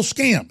all their little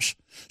scams.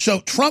 So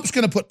Trump's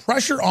going to put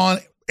pressure on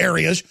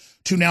areas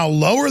to now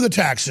lower the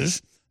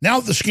taxes.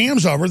 Now that the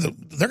scam's over,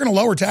 they're going to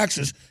lower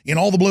taxes in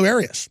all the blue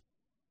areas.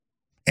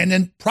 And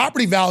then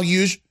property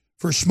values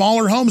for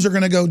smaller homes are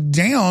going to go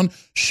down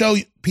so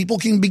people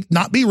can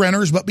not be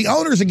renters, but be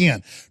owners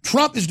again.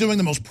 Trump is doing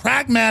the most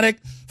pragmatic,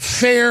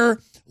 fair,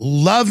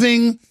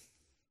 loving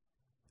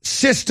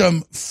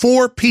system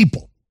for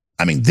people.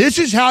 I mean, this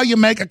is how you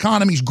make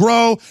economies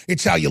grow.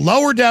 It's how you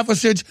lower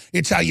deficits.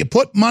 It's how you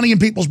put money in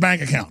people's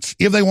bank accounts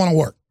if they want to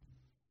work.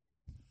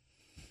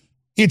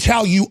 It's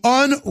how you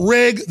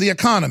unrig the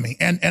economy.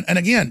 And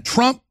again,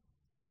 Trump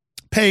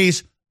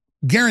pays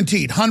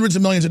guaranteed hundreds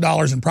of millions of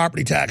dollars in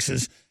property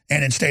taxes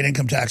and in state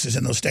income taxes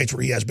in those states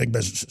where he has big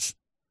businesses.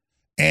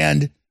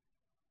 And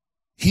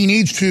he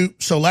needs to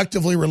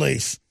selectively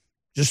release,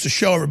 just to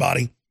show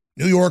everybody,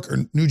 New York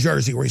or New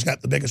Jersey, where he's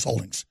got the biggest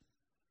holdings.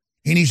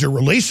 He needs to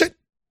release it,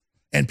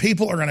 and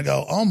people are going to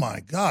go, oh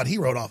my God, he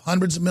wrote off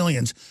hundreds of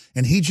millions,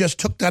 and he just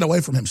took that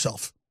away from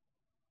himself.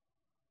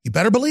 You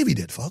better believe he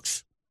did,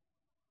 folks.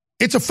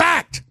 It's a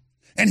fact.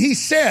 And he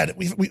said,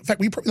 in fact,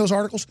 we put those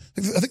articles,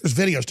 I think there's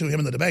videos to him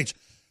in the debates.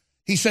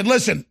 He said,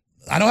 listen,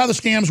 I know how the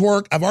scams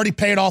work. I've already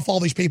paid off all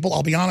these people.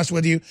 I'll be honest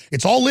with you.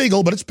 It's all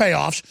legal, but it's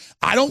payoffs.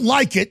 I don't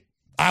like it.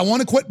 I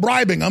want to quit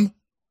bribing them.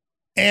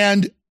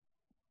 And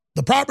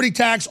the property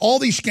tax, all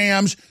these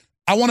scams,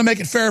 I want to make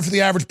it fair for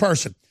the average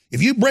person.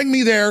 If you bring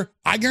me there,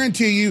 I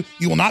guarantee you,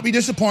 you will not be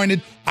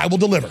disappointed. I will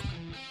deliver.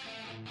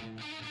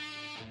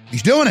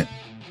 He's doing it.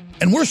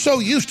 And we're so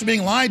used to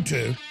being lied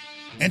to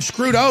and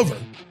screwed over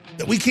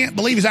that we can't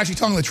believe he's actually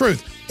telling the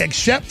truth,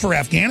 except for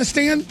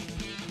Afghanistan,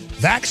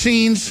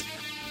 vaccines,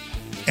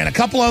 and a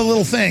couple other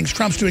little things.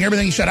 Trump's doing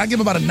everything he said. I give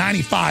him about a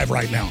 95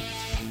 right now.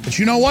 But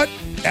you know what?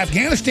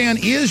 Afghanistan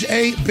is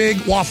a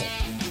big waffle.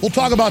 We'll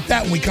talk about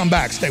that when we come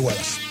back. Stay with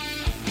us.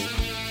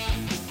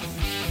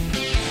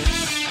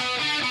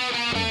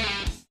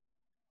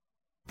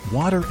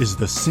 Water is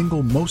the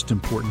single most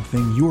important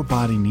thing your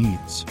body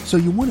needs, so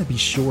you want to be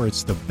sure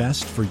it's the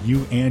best for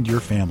you and your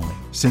family.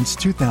 Since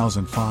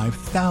 2005,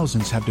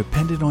 thousands have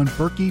depended on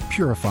Berkey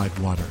purified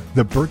water.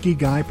 The Berkey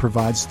Guy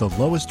provides the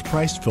lowest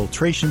priced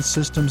filtration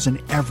systems in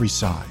every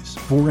size.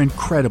 For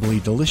incredibly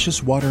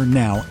delicious water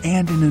now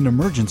and in an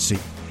emergency,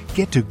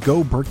 get to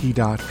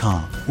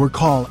GoBerkey.com or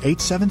call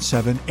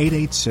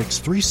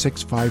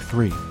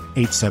 877-886-3653.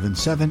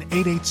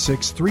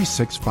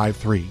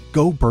 877-886-3653.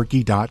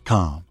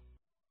 GoBerkey.com.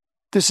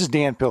 This is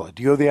Dan Pilla.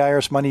 Do you owe the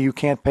IRS money you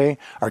can't pay?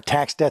 Are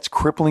tax debts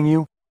crippling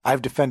you?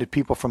 I've defended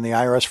people from the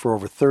IRS for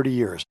over 30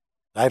 years.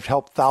 I've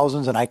helped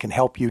thousands, and I can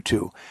help you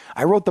too.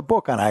 I wrote the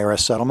book on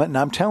IRS settlement, and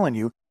I'm telling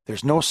you,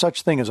 there's no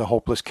such thing as a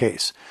hopeless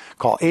case.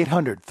 Call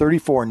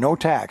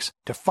 800-34-NO-TAX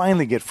to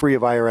finally get free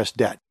of IRS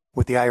debt.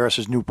 With the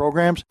IRS's new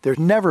programs, there's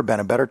never been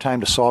a better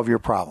time to solve your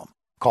problem.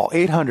 Call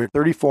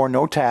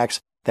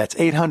 800-34-NO-TAX. That's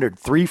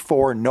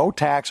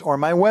 800-34-NO-TAX, or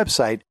my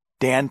website,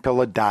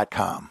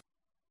 danpilla.com.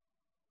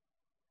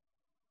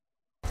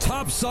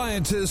 Top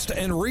scientists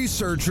and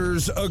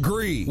researchers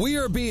agree. We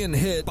are being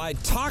hit by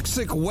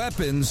toxic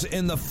weapons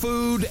in the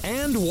food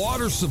and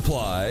water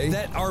supply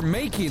that are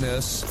making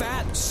us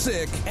fat,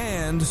 sick,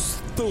 and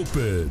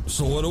stupid.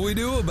 So what do we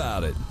do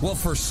about it? Well,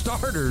 for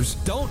starters,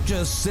 don't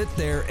just sit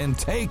there and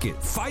take it.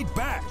 Fight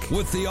back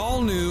with the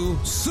all-new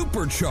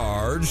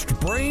supercharged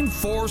Brain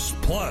Force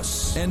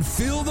Plus and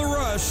feel the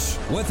rush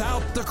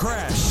without the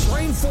crash.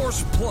 Brain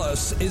Force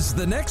Plus is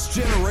the next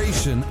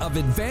generation of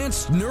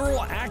advanced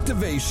neural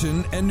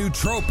activation and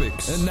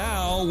nootropics. And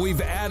now we've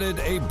added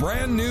a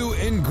brand new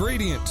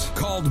ingredient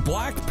called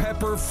black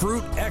pepper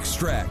fruit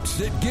extract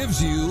that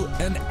gives you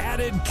an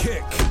added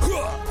kick.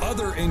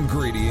 Other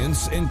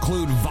ingredients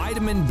include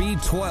vitamin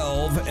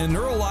B12 and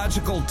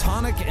neurological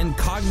tonic and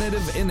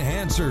cognitive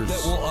enhancers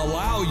that will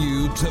allow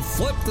you to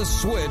flip the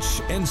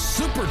switch and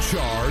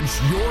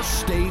supercharge your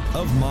state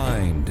of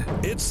mind.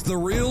 It's the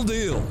real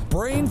deal.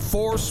 Brain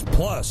Force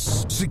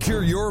Plus.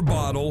 Secure your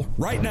bottle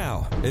right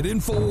now at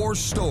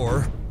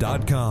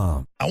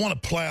InfoWarsStore.com. I want to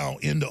plow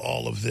into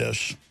all of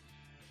this,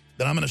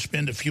 but I'm going to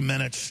spend a few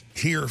minutes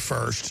here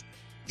first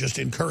just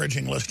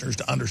encouraging listeners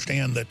to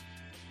understand that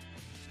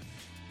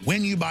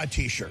when you buy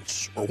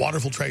T-shirts or water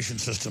filtration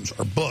systems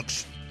or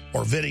books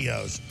or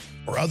videos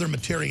or other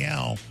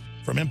material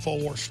from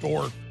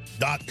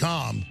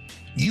InfoWarsStore.com,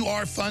 you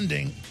are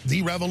funding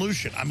the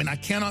revolution. I mean, I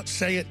cannot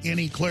say it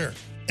any clearer.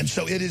 And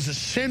so it is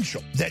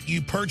essential that you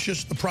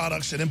purchase the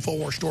products at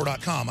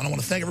InfoWarsStore.com. And I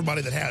want to thank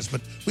everybody that has,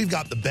 but we've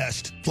got the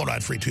best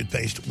fluoride-free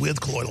toothpaste with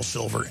colloidal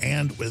silver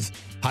and with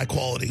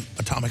high-quality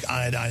atomic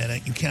iodine in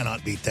it. You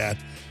cannot beat that.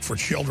 For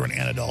children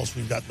and adults,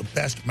 we've got the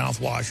best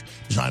mouthwash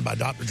designed by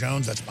Dr.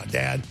 Jones. That's my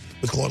dad,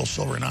 with colloidal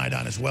silver and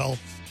iodine as well.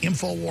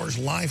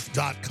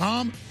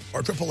 InfoWarsLife.com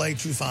or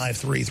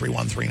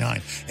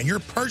 888-253-3139. And your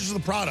purchase of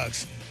the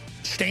products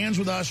stands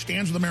with us,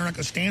 stands with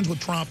America, stands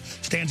with Trump,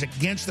 stands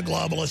against the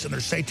globalists and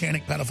their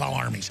satanic pedophile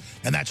armies.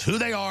 And that's who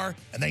they are,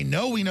 and they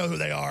know we know who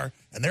they are,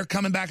 and they're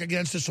coming back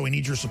against us, so we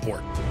need your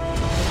support.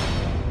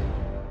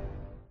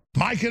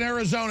 Mike in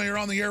Arizona, you're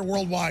on the air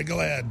worldwide. Go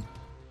ahead.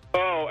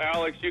 Oh,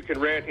 Alex, you can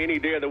rant any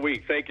day of the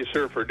week. Thank you,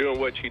 sir, for doing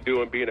what you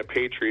do and being a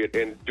patriot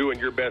and doing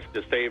your best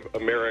to save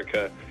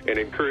America and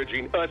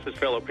encouraging us as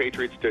fellow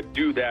patriots to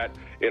do that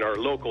in our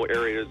local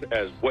areas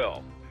as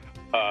well.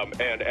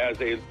 And as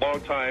a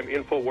longtime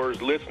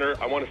InfoWars listener,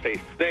 I want to say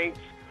thanks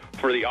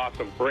for the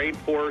awesome Brain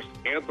Force,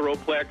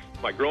 Anthroplex.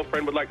 My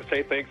girlfriend would like to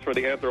say thanks for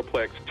the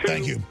Anthroplex, too.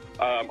 Thank you.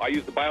 I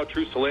use the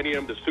BioTrue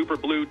Selenium, the Super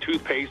Blue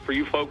toothpaste. For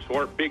you folks who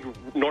aren't big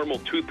normal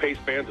toothpaste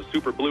fans, the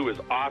Super Blue is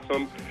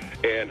awesome.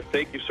 And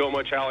thank you so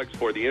much, Alex,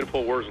 for the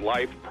InfoWars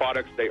Life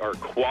products. They are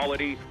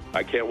quality.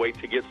 I can't wait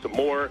to get some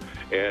more.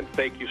 And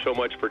thank you so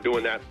much for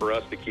doing that for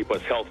us to keep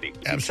us healthy.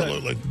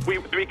 Absolutely.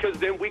 Because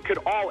then we could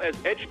all, as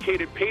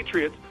educated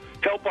patriots,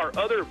 help our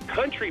other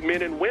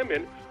countrymen and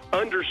women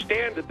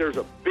understand that there's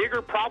a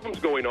bigger problems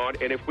going on,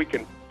 and if we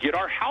can get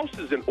our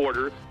houses in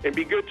order and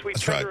be good to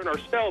each other and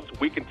ourselves,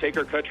 we can take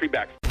our country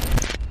back.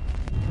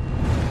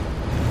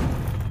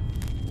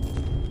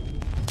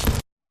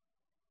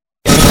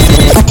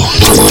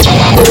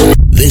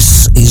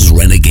 This is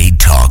Renegade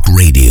Talk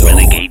Radio.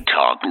 Renegade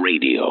Talk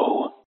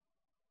Radio.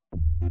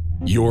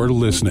 You're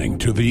listening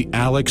to The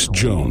Alex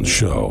Jones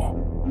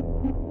Show.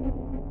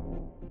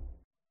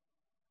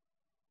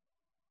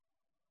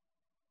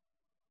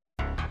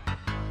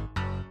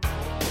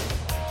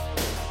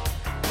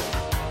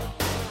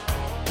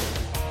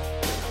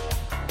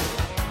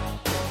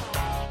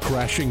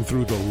 Crashing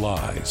through the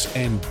lies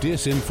and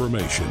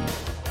disinformation.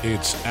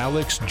 It's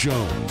Alex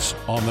Jones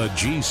on the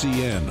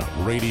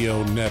GCN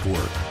Radio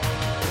Network.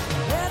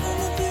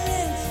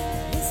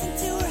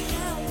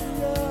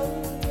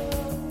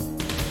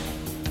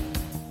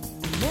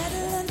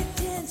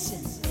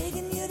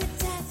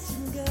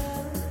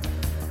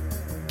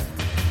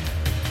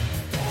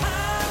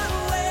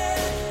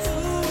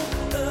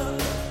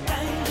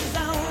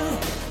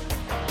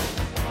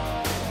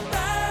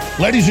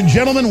 Ladies and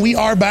gentlemen, we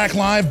are back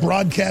live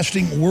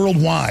broadcasting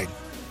worldwide.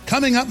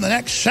 Coming up in the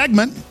next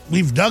segment,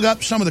 we've dug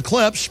up some of the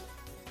clips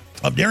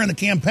of during the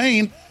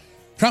campaign.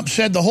 Trump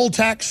said the whole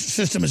tax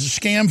system is a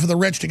scam for the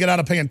rich to get out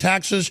of paying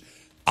taxes.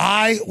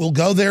 I will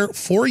go there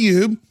for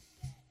you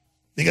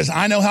because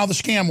I know how the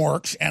scam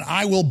works, and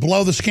I will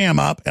blow the scam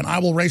up, and I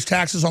will raise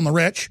taxes on the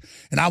rich,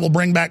 and I will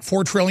bring back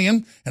 $4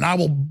 trillion, and I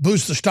will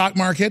boost the stock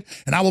market,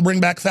 and I will bring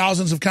back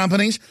thousands of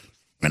companies.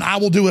 And I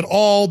will do it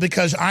all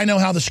because I know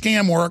how the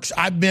scam works.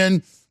 I've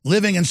been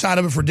living inside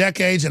of it for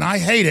decades, and I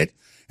hate it.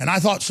 And I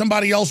thought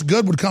somebody else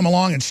good would come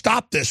along and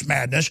stop this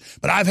madness,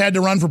 but I've had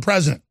to run for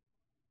president.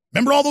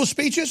 Remember all those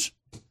speeches?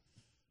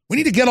 We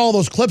need to get all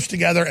those clips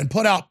together and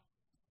put out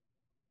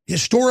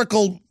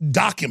historical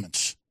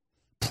documents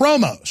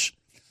promos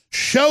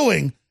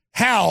showing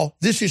how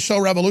this is so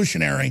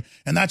revolutionary,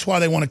 and that's why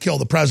they want to kill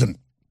the president.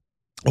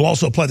 We'll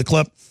also play the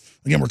clip,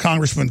 again, where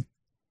Congressman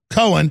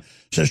Cohen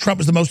says Trump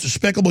is the most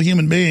despicable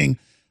human being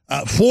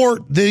for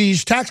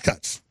these tax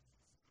cuts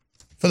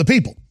for the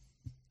people.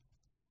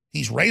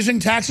 He's raising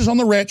taxes on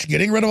the rich,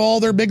 getting rid of all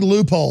their big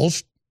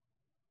loopholes,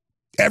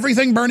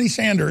 everything Bernie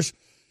Sanders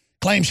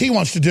claims he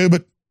wants to do,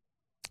 but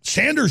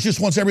Sanders just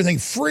wants everything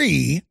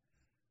free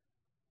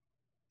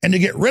and to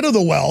get rid of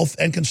the wealth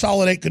and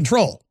consolidate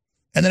control,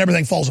 and then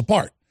everything falls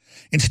apart.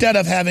 Instead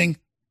of having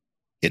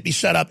it be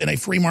set up in a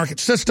free market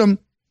system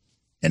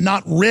and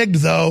not rigged,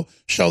 though,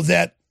 so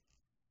that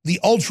the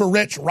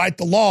ultra-rich write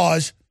the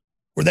laws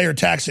where they are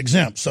tax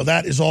exempt. So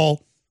that is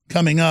all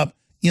coming up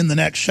in the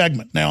next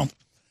segment. Now,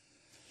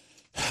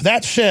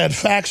 that said,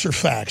 facts are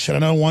facts. And I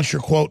know once you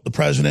quote the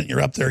president,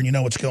 you're up there and you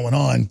know what's going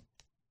on,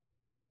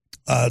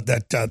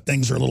 that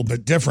things are a little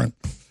bit different.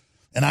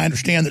 And I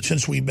understand that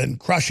since we've been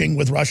crushing,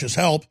 with Russia's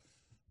help,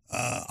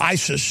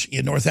 ISIS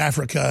in North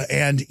Africa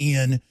and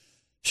in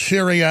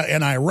Syria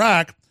and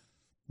Iraq,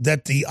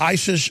 that the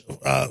ISIS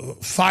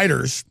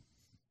fighters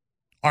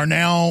are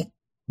now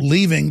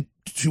leaving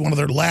to one of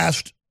their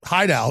last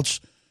hideouts,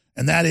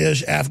 and that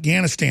is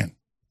Afghanistan.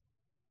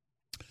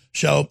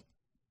 So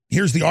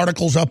here's the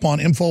articles up on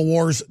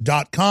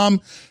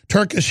Infowars.com.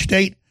 Turkish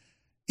State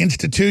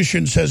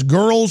Institution says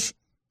girls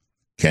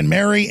can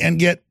marry and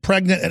get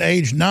pregnant at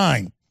age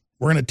 9.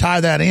 We're going to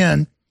tie that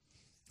in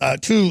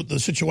to the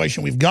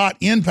situation we've got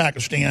in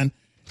Pakistan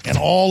and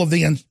all of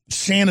the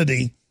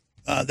insanity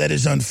that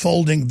is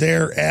unfolding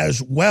there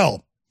as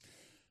well.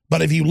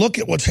 But if you look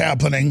at what's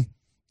happening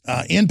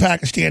in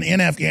Pakistan,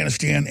 in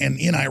Afghanistan, and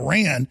in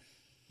Iran,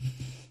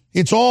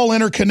 it's all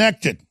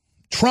interconnected.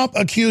 Trump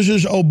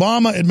accuses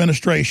Obama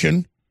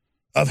administration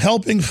of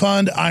helping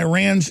fund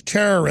Iran's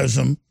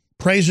terrorism,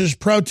 praises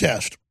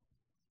protest.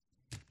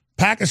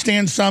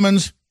 Pakistan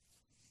summons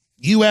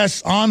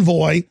U.S.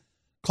 envoy,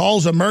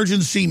 calls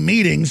emergency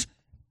meetings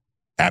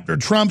after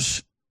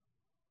Trump's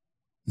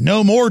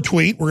no more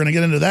tweet. We're going to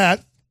get into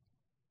that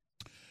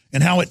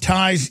and how it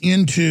ties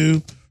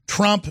into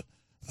Trump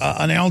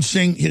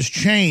announcing his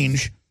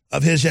change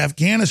of his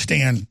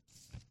Afghanistan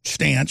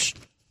stance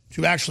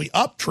to actually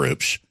up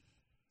troops.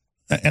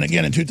 And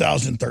again, in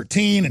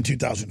 2013 and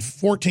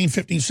 2014,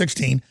 15,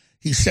 16,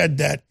 he said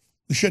that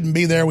we shouldn't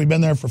be there. We've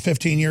been there for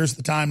 15 years at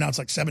the time. Now it's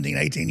like 17,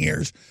 18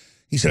 years.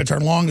 He said it's our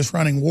longest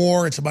running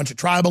war. It's a bunch of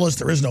tribalists.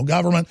 There is no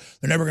government.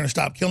 They're never going to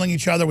stop killing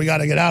each other. We got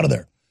to get out of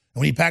there.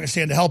 And we need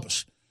Pakistan to help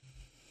us.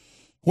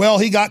 Well,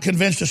 he got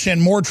convinced to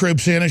send more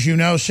troops in, as you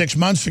know, 6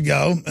 months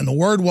ago. And the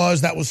word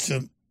was that was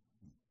to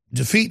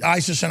defeat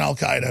ISIS and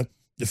al-Qaeda,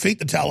 defeat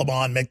the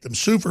Taliban, make them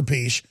sue for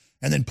peace,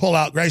 and then pull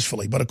out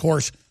gracefully. But, of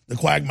course, the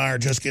quagmire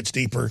just gets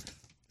deeper,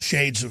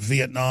 shades of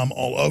Vietnam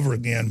all over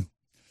again.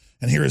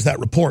 And here is that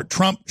report.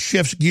 Trump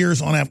shifts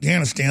gears on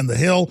Afghanistan. The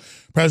Hill,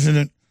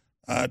 President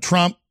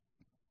Trump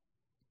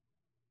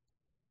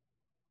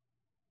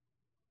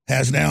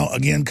has now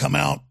again come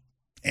out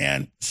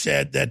and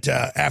said that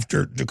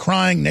after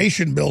decrying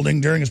nation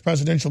building during his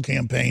presidential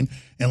campaign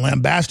and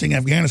lambasting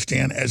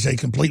Afghanistan as a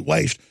complete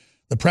waste,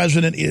 the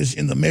president is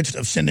in the midst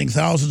of sending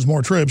thousands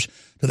more troops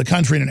to the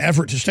country in an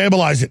effort to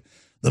stabilize it.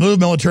 The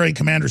move, military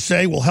commanders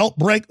say, will help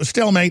break the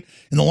stalemate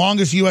in the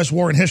longest U.S.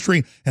 war in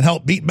history and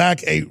help beat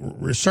back a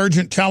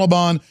resurgent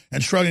Taliban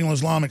and struggling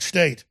Islamic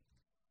State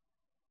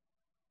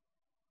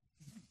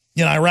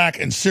in Iraq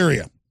and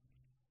Syria.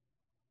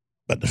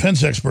 But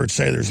defense experts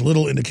say there's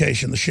little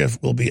indication the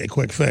shift will be a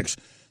quick fix.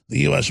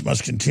 The U.S.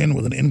 must contend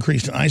with an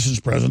increased ISIS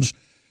presence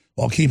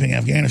while keeping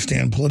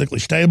Afghanistan politically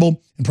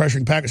stable and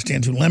pressuring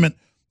Pakistan to limit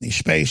the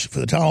space for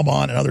the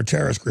Taliban and other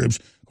terrorist groups,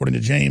 according to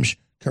James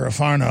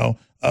Carafarno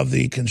of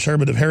the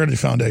Conservative Heritage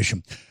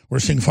Foundation. We're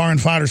seeing foreign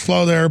fighters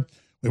flow there.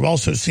 We've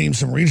also seen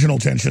some regional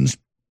tensions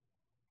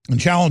and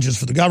challenges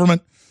for the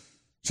government,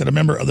 said a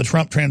member of the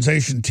Trump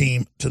transition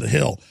team to The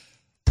Hill.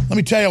 Let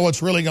me tell you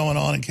what's really going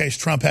on in case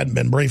Trump hadn't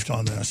been briefed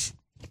on this.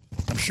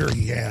 I'm sure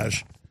he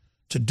has.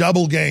 It's a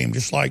double game,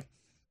 just like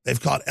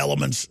they've caught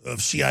elements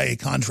of CIA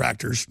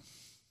contractors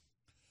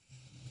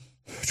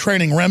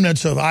training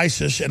remnants of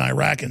ISIS in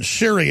Iraq and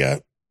Syria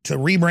to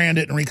rebrand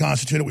it and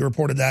reconstitute it. We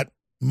reported that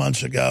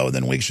months ago,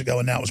 then weeks ago,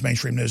 and now it was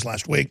mainstream news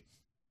last week.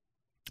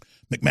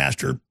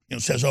 McMaster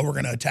says, we're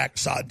going to attack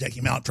Assad, take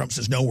him out. Trump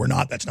says, no, we're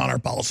not. That's not our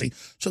policy.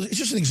 So it's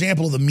just an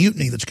example of the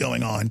mutiny that's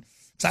going on.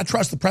 So I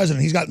trust the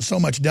president. He's gotten so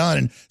much done,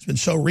 and it's been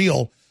so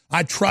real.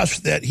 I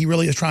trust that he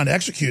really is trying to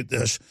execute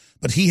this,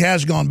 but he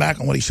has gone back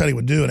on what he said he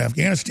would do in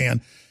Afghanistan.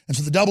 And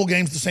so the double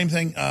game's the same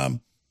thing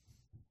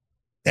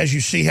as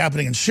you see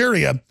happening in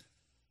Syria.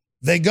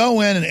 They go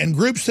in and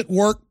groups that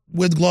work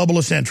with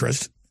globalist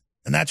interests,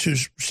 and that's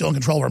who's still in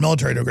control of our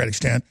military to a great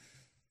extent,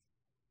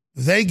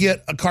 they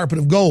get a carpet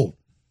of gold.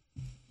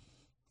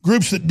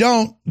 Groups that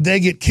don't, they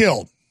get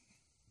killed.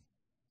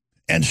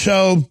 And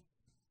so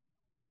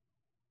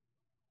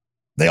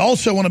they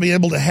also want to be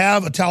able to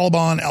have a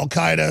Taliban,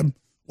 al-Qaeda,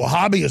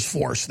 Wahhabist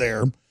force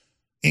there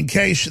in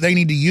case they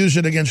need to use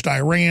it against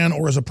Iran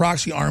or as a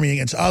proxy army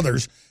against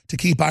others to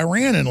keep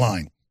Iran in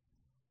line.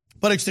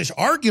 But it's this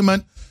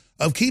argument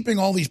of keeping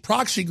all these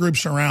proxy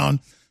groups around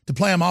to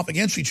play them off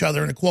against each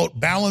other in a, quote,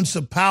 balance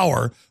of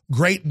power,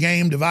 great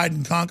game, divide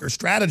and conquer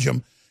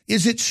stratagem.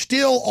 Is it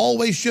still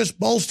always just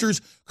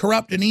bolsters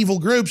corrupt and evil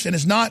groups, and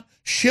it's not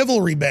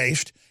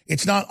chivalry-based,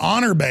 it's not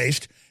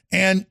honor-based,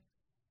 and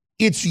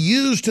it's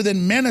used to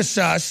then menace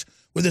us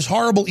with this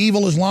horrible,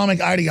 evil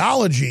Islamic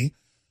ideology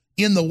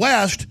in the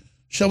West,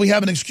 so we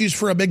have an excuse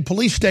for a big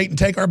police state and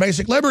take our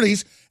basic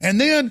liberties. And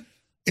then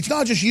it's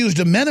not just used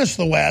to menace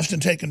the West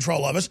and take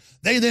control of us.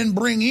 They then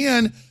bring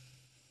in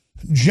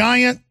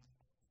giant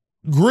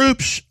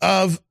groups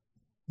of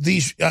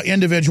these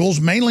individuals,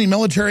 mainly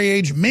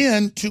military-age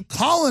men, to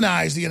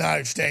colonize the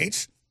United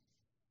States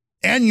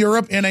and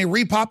Europe in a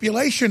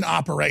repopulation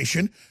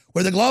operation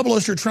where the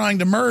globalists are trying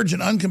to merge an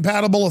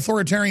uncompatible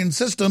authoritarian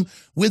system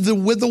with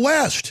the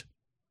West.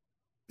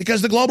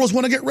 Because the globalists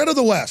want to get rid of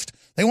the West.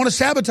 They want to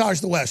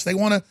sabotage the West. They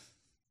want to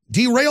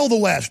derail the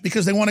West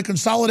because they want to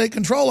consolidate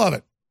control of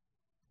it.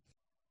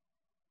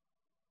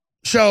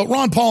 So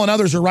Ron Paul and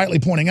others are rightly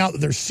pointing out that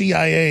there's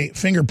CIA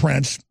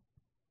fingerprints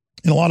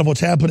in a lot of what's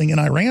happening in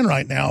Iran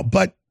right now.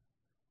 But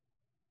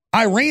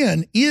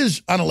Iran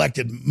is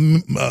unelected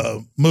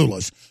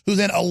mullahs who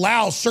then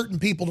allow certain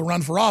people to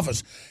run for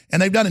office.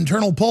 And they've done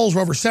internal polls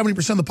where over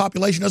 70% of the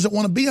population doesn't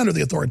want to be under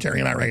the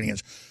authoritarian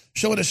Iranians.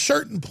 So at a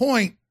certain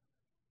point,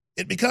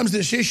 it becomes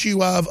this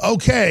issue of,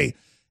 okay,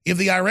 if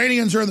the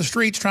Iranians are in the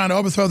streets trying to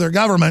overthrow their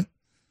government,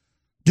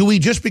 do we,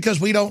 just because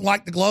we don't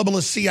like the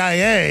globalist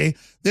CIA,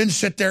 then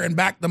sit there and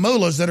back the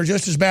mullahs that are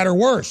just as bad or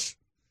worse?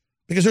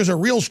 Because there's a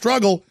real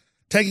struggle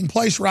taking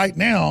place right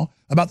now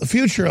about the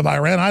future of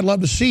Iran. I'd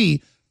love to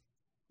see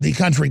the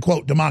country,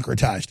 quote,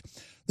 democratized.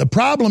 The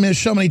problem is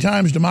so many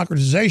times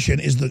democratization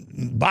is the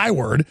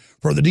byword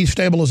for the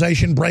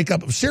destabilization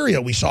breakup of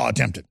Syria we saw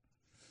attempted.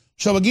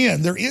 So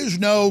again, there is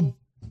no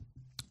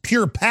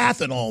pure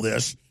path in all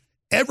this.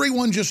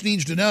 Everyone just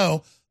needs to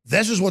know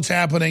this is what's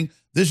happening,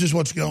 this is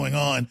what's going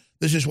on,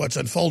 this is what's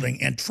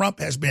unfolding. And Trump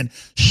has been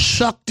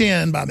sucked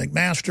in by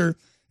McMaster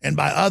and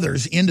by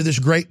others into this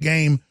great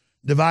game,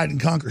 divide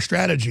and conquer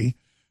strategy.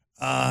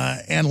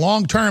 And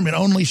long term, it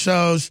only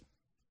sows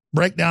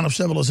breakdown of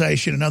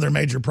civilization and other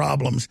major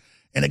problems.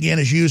 And again,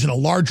 is used in a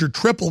larger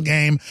triple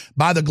game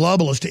by the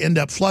globalists to end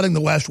up flooding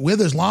the West with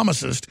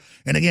Islamicists.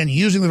 And again,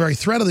 using the very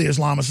threat of the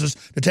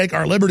Islamicists to take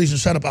our liberties and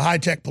set up a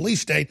high-tech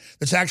police state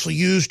that's actually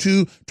used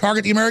to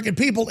target the American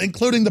people,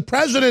 including the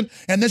president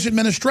and this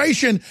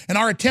administration and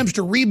our attempts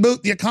to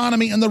reboot the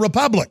economy and the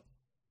republic.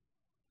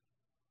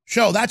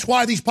 So that's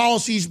why these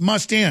policies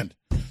must end.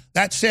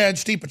 That said,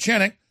 Steve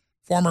Pieczenik,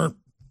 former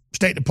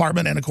State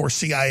Department and, of course,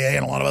 CIA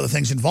and a lot of other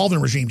things involved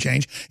in regime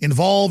change,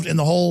 involved in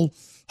the whole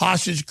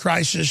hostage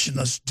crisis and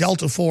the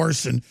Delta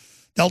Force, and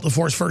Delta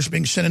Force first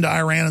being sent into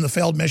Iran and the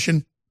failed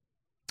mission,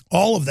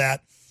 all of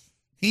that.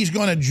 He's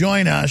going to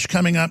join us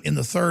coming up in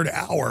the third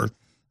hour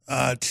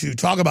to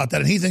talk about that.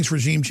 And he thinks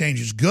regime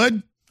change is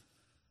good.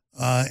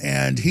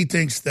 And he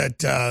thinks that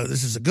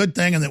this is a good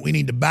thing and that we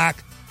need to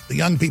back the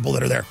young people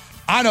that are there.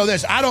 I know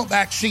this. I don't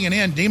back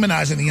CNN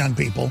demonizing the young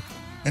people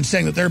and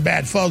saying that they're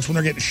bad folks when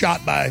they're getting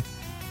shot by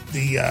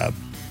the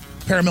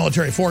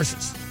paramilitary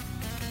forces.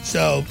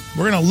 So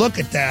we're going to look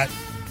at that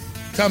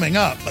coming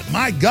up. But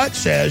my gut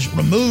says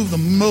remove the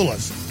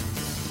mullahs.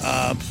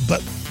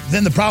 But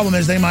then the problem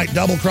is they might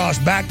double-cross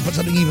back and put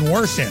something even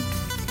worse in.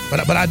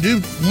 But I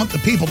do want the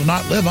people to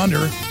not live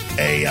under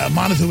a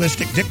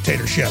monotheistic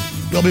dictatorship.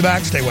 We'll be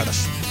back. Stay with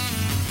us.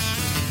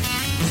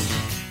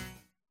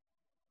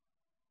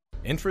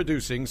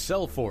 Introducing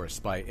Cellforce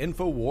by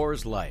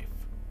InfoWars Life.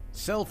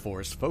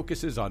 Cellforce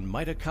focuses on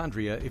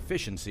mitochondria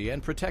efficiency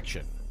and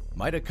protection.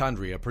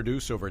 Mitochondria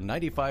produce over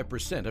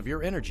 95% of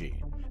your energy.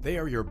 They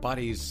are your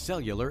body's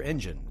cellular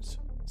engines.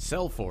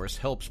 Cellforce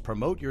helps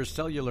promote your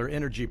cellular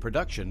energy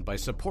production by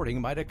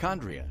supporting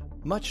mitochondria,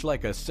 much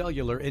like a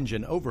cellular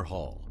engine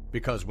overhaul,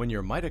 because when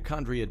your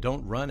mitochondria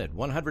don't run at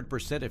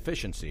 100%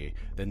 efficiency,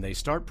 then they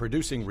start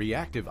producing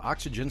reactive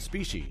oxygen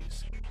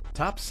species.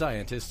 Top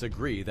scientists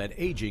agree that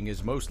aging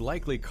is most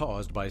likely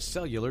caused by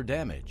cellular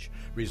damage,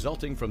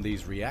 resulting from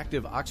these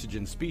reactive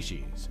oxygen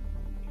species.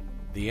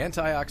 The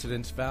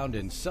antioxidants found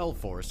in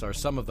Cellforce are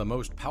some of the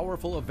most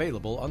powerful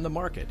available on the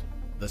market.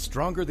 The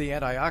stronger the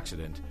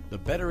antioxidant, the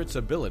better its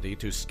ability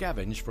to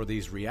scavenge for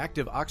these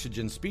reactive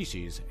oxygen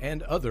species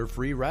and other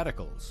free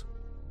radicals.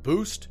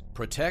 Boost,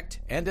 protect,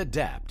 and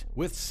adapt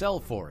with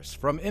Cellforce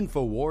from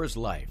InfoWars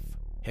Life.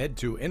 Head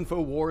to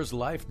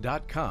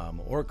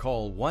InfoWarsLife.com or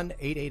call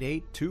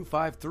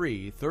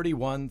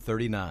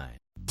 1-888-253-3139.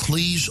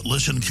 Please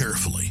listen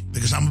carefully,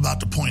 because I'm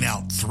about to point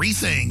out 3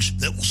 things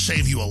that will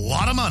save you a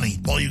lot of money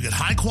while you get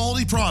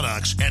high-quality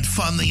products and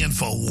fund the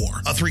info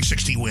war. A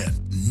 360 win.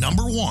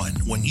 Number 1,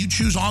 when you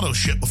choose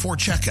AutoShip before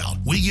checkout,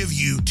 we give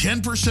you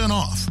 10%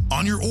 off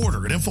on your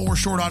order at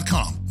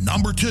InfoWarsStore.com.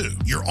 Number 2,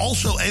 you're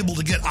also able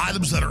to get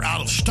items that are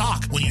out of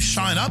stock when you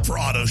sign up for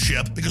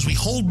AutoShip, because we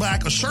hold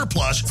back a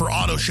surplus for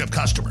AutoShip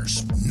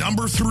customers.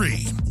 Number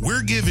 3,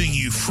 we're giving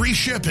you free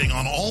shipping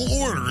on all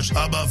orders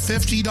above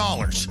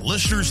 $50.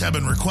 Listeners have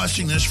been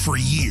requesting this for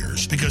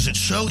years because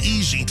it's so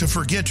easy to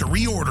forget to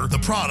reorder the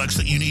products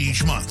that you need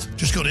each month.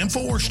 Just go to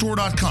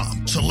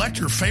InfoWarsStore.com, select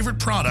your favorite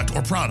product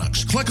or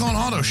products, click on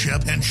Auto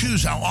Ship, and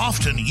choose how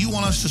often you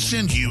want us to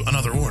send you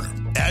another order.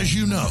 As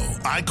you know,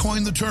 I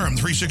coined the term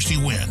 360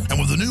 win, and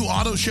with the new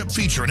Auto Ship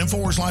feature at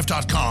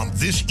InfoWarsLife.com,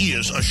 this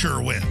is a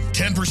sure win.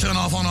 10%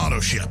 off on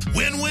Auto Ship.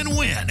 Win, win,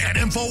 win at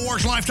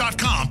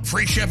InfoWarsLife.com.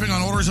 Free shipping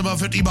on orders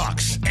above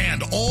 $50.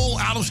 And all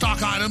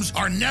out-of-stock items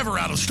are never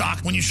out of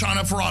stock when you sign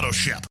up for Auto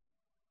Ship.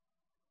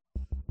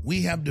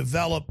 We have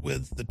developed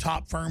with the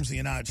top firms in the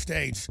United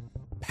States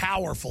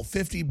powerful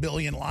 50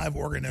 billion live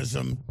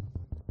organism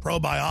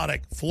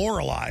probiotic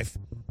Floralife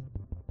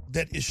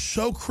that is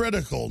so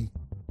critical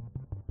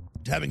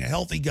to having a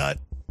healthy gut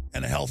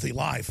and a healthy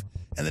life,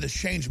 and that has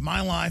changed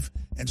my life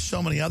and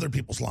so many other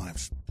people's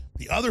lives.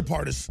 The other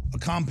part is a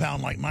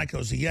compound like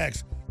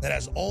MycoZX that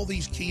has all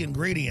these key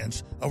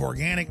ingredients of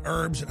organic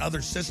herbs and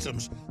other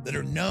systems that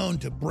are known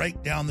to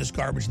break down this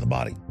garbage in the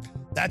body.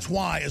 That's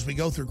why, as we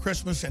go through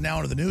Christmas and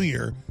now into the new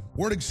year,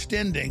 we're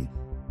extending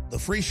the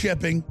free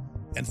shipping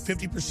and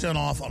 50%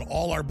 off on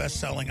all our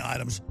best-selling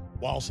items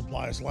while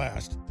supplies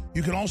last.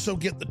 You can also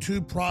get the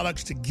two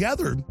products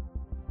together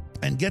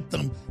and get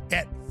them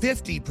at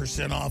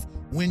 50% off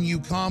when you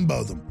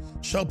combo them.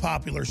 So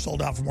popular,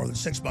 sold out for more than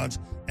 6 months.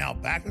 Now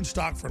back in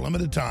stock for a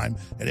limited time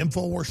at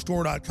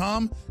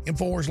InfoWarsStore.com,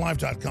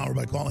 InfoWarsLife.com, or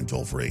by calling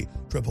toll-free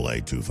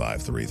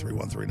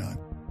 888-253-3139.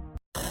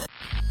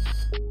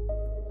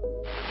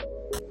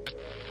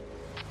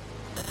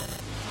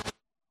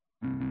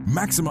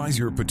 Maximize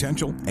your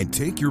potential and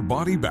take your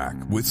body back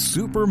with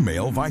Super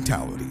Male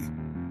Vitality.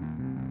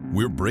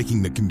 We're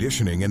breaking the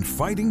conditioning and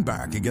fighting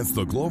back against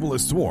the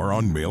globalist war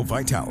on male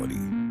vitality.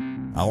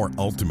 Our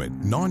ultimate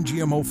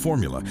non-GMO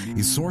formula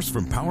is sourced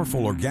from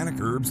powerful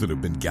organic herbs that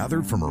have been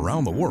gathered from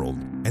around the world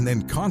and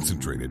then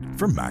concentrated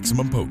for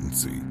maximum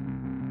potency.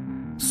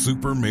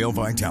 Super Male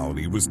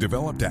Vitality was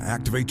developed to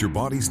activate your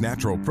body's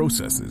natural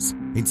processes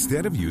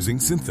instead of using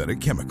synthetic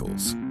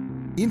chemicals.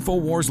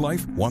 InfoWars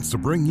Life wants to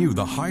bring you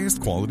the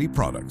highest quality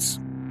products.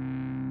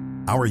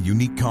 Our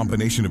unique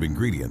combination of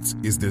ingredients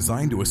is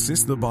designed to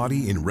assist the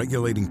body in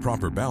regulating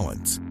proper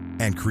balance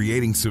and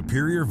creating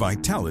superior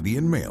vitality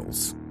in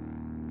males.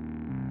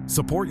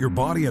 Support your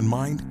body and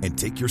mind and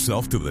take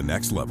yourself to the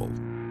next level.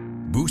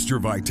 Boost your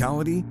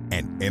vitality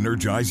and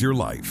energize your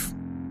life.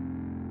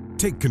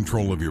 Take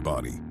control of your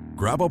body.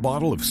 Grab a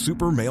bottle of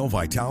Super Male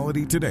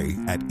Vitality today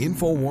at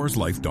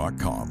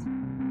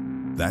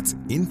InfoWarsLife.com. That's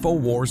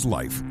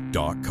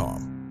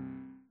InfoWarsLife.com.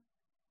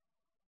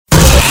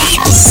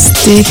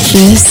 Stick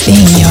this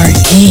in your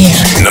ear.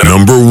 The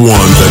number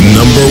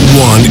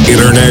one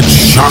internet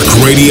shock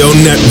radio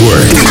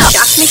network.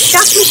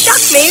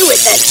 Shock me with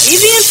that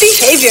deviant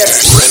behavior.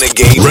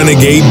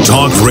 Renegade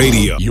Talk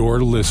Radio.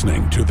 You're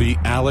listening to The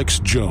Alex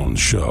Jones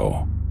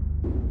Show.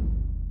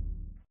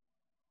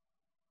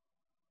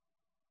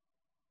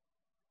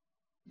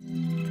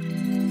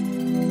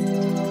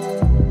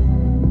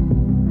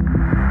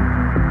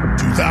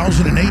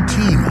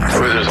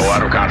 There's a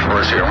lot of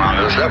controversy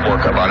around this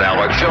network about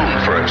Alex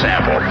Jones, for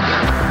example.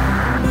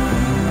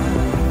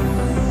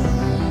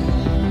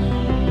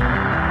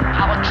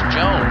 Alex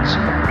Jones,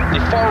 the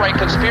far-right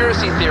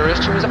conspiracy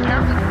theorist who is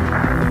apparently...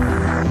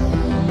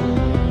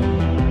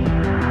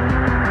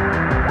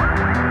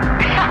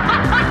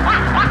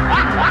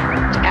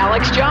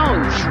 Alex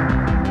Jones.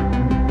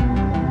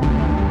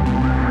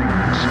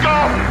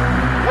 Scum!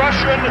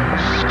 Russian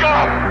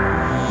scum!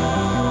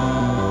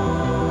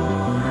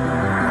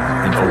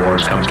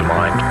 InfoWars comes to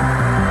mind.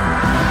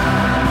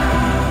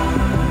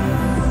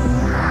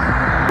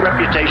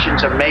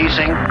 Reputation's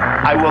amazing.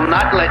 I will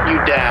not let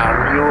you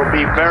down. You will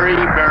be very,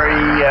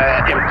 very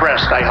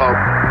impressed, I hope.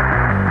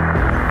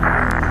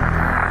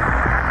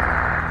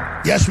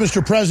 Yes,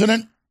 Mr.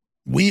 President,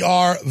 we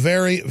are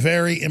very,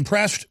 very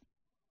impressed.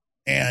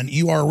 And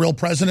you are a real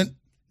president,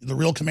 the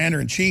real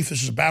commander-in-chief.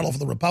 This is a battle for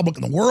the Republic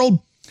and the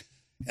world.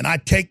 And I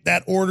take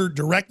that order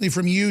directly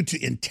from you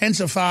to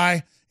intensify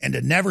and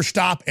to never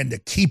stop and to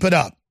keep it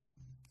up.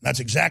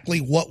 That's exactly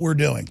what we're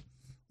doing.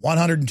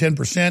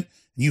 110%.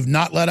 You've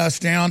not let us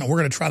down, and we're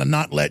going to try to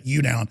not let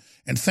you down.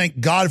 And thank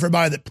God for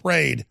everybody that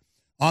prayed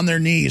on their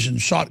knees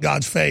and sought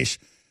God's face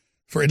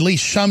for at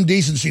least some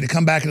decency to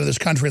come back into this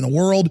country and the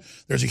world.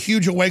 There's a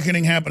huge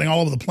awakening happening all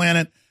over the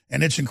planet,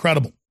 and it's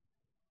incredible.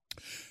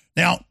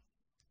 Now,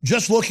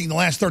 just looking the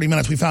last 30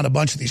 minutes, we found a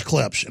bunch of these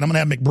clips, and I'm going to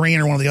have McBreen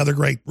or one of the other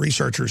great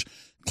researchers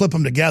clip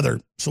them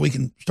together so we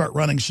can start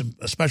running some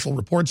special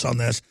reports on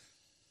this.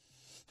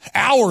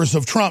 Hours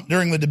of Trump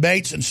during the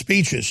debates and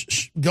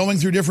speeches, going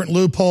through different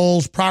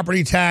loopholes,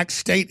 property tax,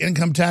 state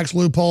income tax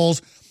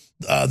loopholes,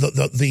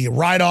 the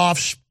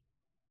write-offs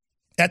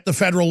at the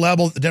federal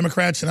level that the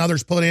Democrats and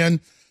others put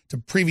in to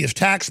previous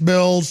tax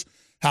bills,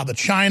 how the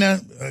China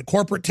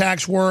corporate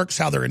tax works,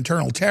 how their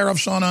internal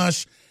tariffs on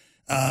us,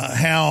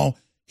 how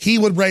he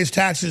would raise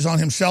taxes on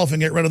himself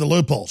and get rid of the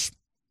loopholes.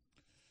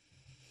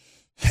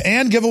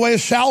 And give away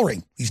his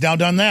salary. He's now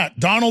done that.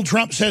 Donald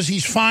Trump says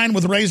he's fine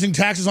with raising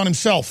taxes on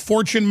himself.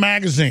 Fortune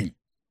magazine,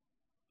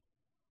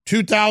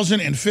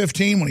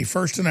 2015, when he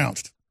first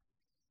announced.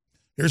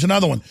 Here's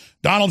another one.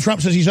 Donald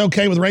Trump says he's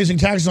okay with raising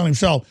taxes on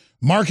himself.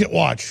 Market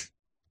Watch.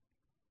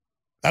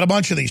 Got a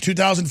bunch of these,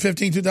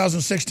 2015,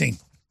 2016.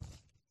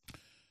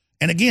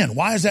 And again,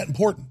 why is that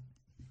important?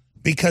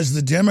 Because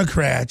the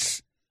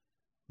Democrats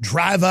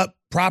drive up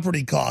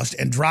property costs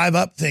and drive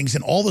up things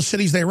in all the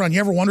cities they run. You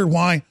ever wondered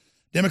why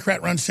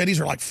Democrat-run cities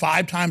are like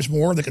 5 times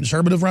more than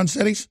conservative-run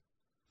cities?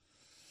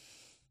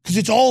 Because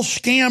it's all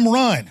scam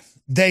run.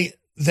 They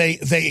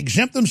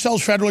exempt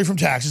themselves federally from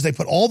taxes. They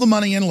put all the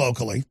money in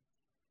locally.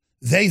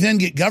 They then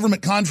get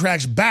government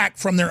contracts back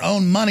from their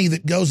own money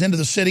that goes into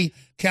the city,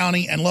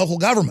 county, and local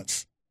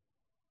governments.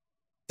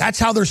 That's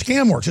how their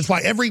scam works. It's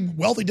why every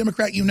wealthy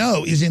Democrat you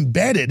know is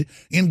embedded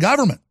in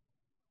government,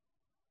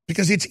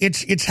 because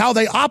it's how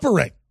they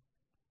operate.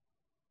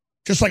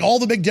 Just like all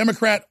the big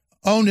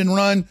Democrat-owned and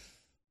run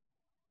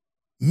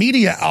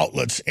media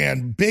outlets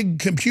and big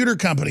computer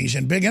companies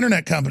and big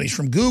internet companies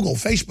from Google,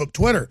 Facebook,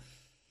 Twitter,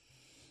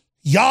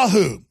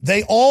 Yahoo,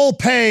 they all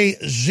pay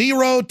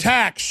zero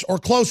tax or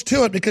close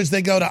to it because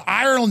they go to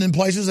Ireland and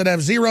places that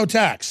have zero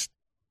tax.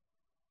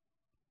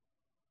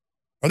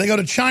 Or they go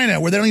to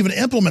China where they don't even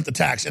implement the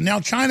tax. And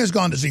now China's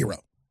gone to zero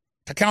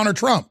to counter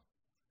Trump.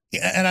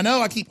 And I know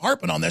I keep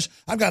harping on this.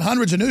 I've got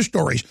hundreds of news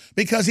stories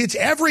because it's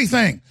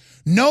everything.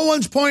 No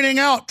one's pointing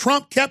out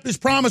Trump kept his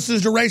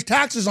promises to raise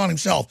taxes on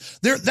himself.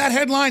 That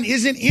headline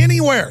isn't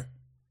anywhere.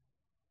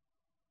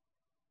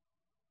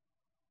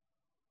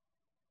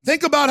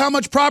 Think about how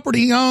much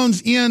property he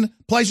owns in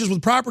places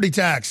with property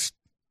tax.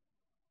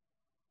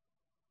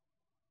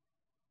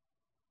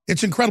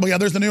 It's incredible. Yeah,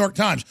 there's the New York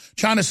Times.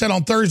 China said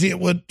on Thursday it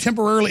would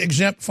temporarily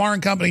exempt foreign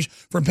companies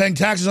from paying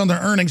taxes on their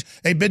earnings,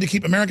 a bid to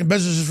keep American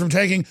businesses from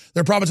taking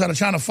their profits out of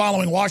China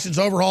following Washington's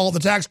overhaul of the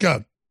tax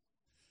code.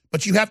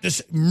 But you have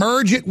to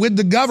merge it with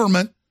the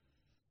government.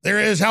 There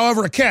is,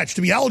 however, a catch.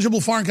 To be eligible,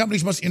 foreign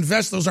companies must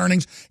invest those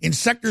earnings in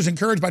sectors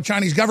encouraged by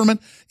Chinese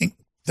government,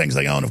 things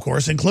they own, of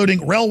course,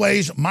 including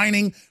railways,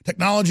 mining,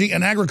 technology,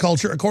 and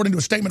agriculture, according to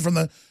a statement from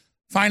the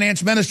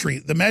finance ministry.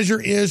 The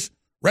measure is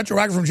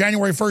retroactive from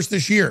January 1st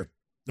this year.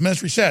 The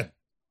ministry said,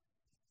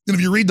 and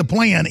if you read the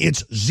plan,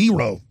 it's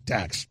zero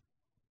tax.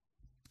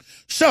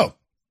 So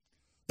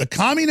the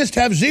communists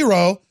have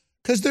zero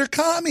because they're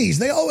commies.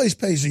 They always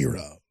pay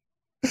zero.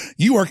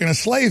 You work in a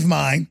slave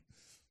mine,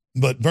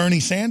 but Bernie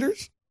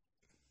Sanders,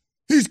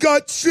 he's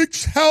got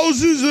 6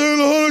 houses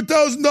and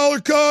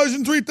 $100,000 cars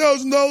and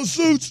 $3,000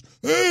 suits.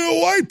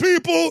 Hey, white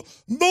people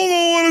don't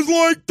know what it's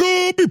like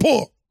to be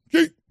poor.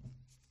 Okay?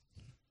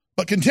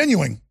 But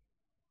continuing.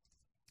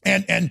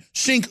 And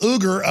Cenk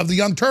Uygur of the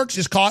Young Turks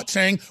is caught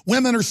saying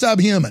women are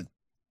subhuman.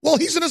 Well,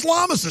 he's an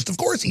Islamicist. Of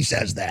course he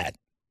says that.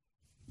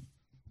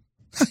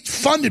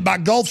 He's funded by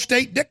Gulf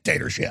state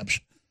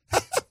dictatorships.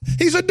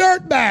 He's a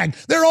dirtbag.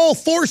 They're all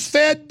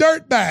force-fed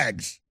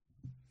dirtbags.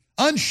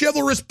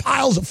 Unchivalrous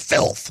piles of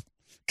filth.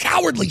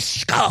 Cowardly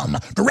scum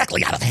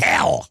directly out of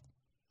hell.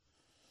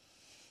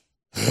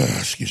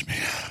 Excuse me.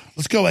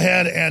 Let's go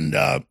ahead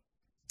and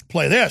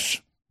play this.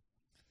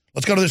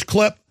 Let's go to this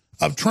clip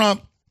of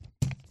Trump.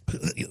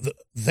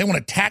 They want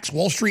to tax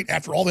Wall Street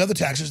after all the other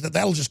taxes.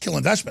 That'll just kill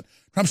investment.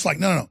 Trump's like,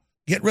 no.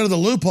 Get rid of the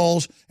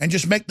loopholes and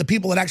just make the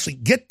people that actually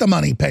get the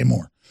money pay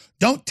more.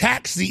 Don't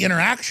tax the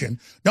interaction.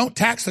 Don't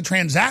tax the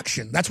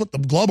transaction. That's what the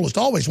globalists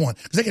always want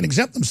because they can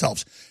exempt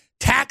themselves.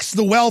 Tax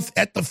the wealth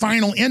at the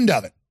final end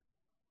of it.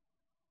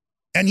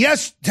 And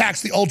yes,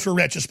 tax the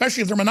ultra-rich,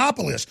 especially if they're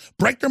monopolists.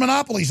 Break their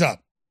monopolies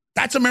up.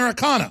 That's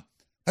Americana.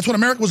 That's what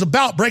America was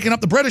about, breaking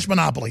up the British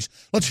monopolies.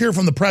 Let's hear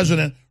from the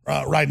president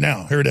right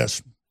now. Here it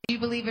is. Do you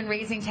believe in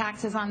raising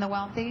taxes on the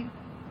wealthy?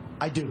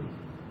 I do,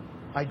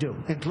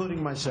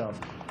 including myself.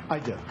 I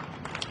do.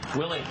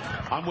 Willie,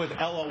 I'm with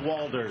Ella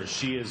Walder.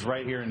 She is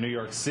right here in New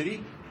York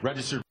City,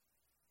 registered.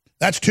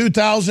 That's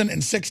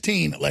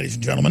 2016, ladies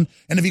and gentlemen.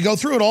 And if you go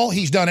through it all,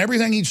 he's done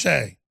everything he'd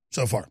say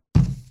so far.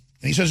 And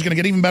he says it's going to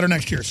get even better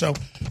next year. So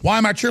why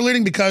am I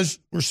cheerleading? Because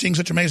we're seeing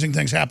such amazing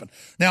things happen.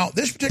 Now,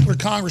 this particular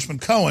Congressman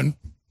Cohen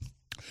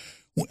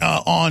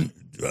on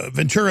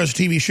Ventura's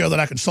TV show that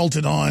I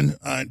consulted on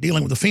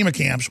dealing with the FEMA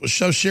camps was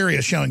so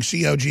serious, showing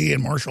COG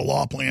and martial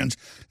law plans,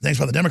 things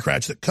by the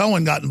Democrats, that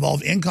Cohen got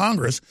involved in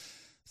Congress,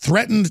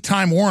 threatened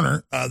Time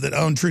Warner that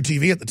owned True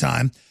TV at the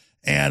time,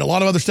 and a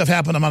lot of other stuff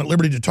happened I'm not at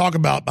liberty to talk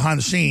about behind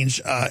the scenes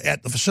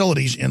at the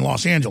facilities in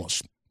Los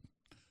Angeles.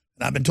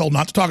 And I've been told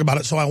not to talk about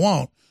it, so I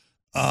won't.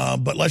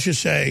 But let's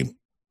just say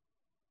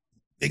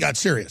it got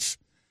serious.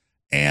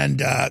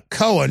 And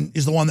Cohen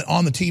is the one that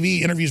on the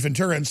TV interviews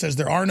Ventura and says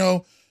there are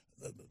no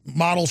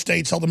model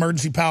states Health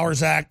Emergency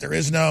Powers Act. There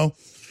is no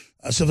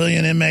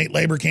civilian inmate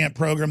labor camp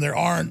program.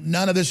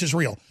 None of this is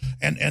real.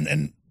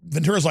 And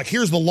Ventura's like,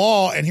 here's the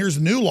law and here's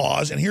the new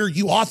laws and here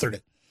you authored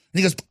it. And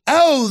he goes,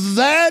 oh,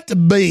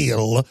 that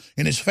bill,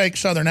 in his fake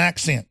Southern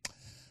accent.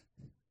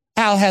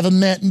 I'll have a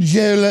mint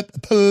julep,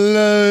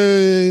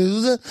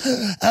 please.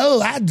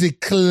 Oh, I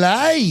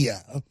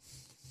declare.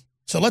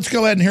 So let's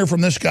go ahead and hear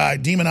from this guy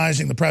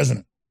demonizing the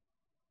president.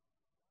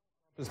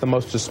 is the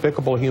most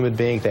despicable human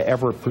being to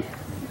ever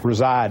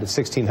reside at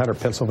 1600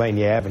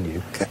 Pennsylvania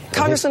Avenue.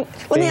 Congressman,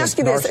 let me ask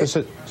you this.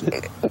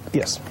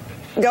 Yes.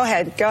 Go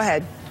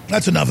ahead.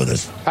 That's enough of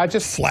this.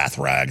 Flath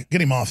rag.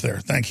 Get him off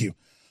there. Thank you.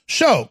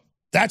 So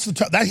that's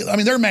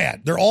they're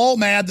mad. They're all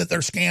mad that their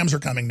scams are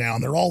coming down.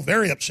 They're all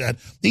very upset.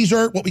 These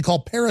are what we call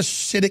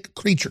parasitic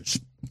creatures.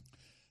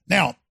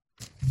 Now,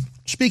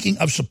 speaking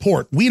of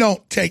support, we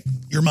don't take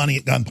your money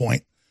at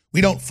gunpoint.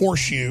 We don't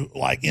force you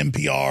like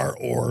NPR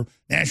or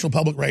National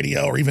Public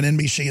Radio or even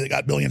NBC that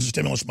got billions of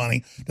stimulus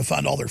money to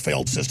fund all their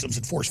failed systems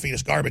and force feed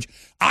us garbage.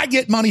 I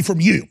get money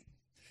from you.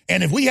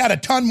 And if we had a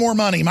ton more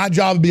money, my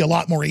job would be a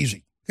lot more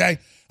easy. Okay?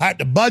 I have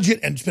to budget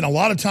and spend a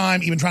lot of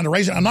time even trying to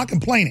raise it. I'm not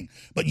complaining,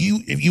 but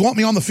if you want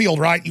me on the field,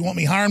 right? You want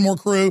me hiring more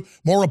crew,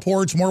 more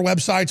reports, more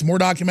websites, more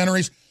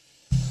documentaries.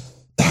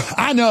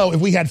 I know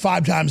if we had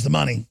 5 times the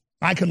money,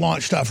 I could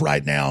launch stuff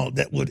right now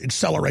that would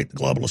accelerate the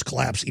globalist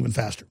collapse even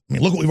faster. I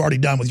mean, look what we've already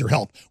done with your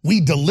help.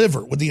 We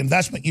deliver with the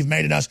investment you've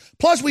made in us.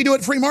 Plus, we do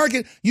it free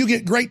market. You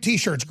get great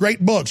T-shirts,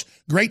 great books,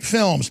 great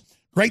films,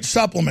 great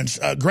supplements,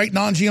 great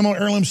non-GMO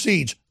heirloom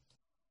seeds,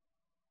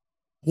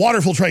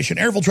 water filtration,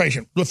 air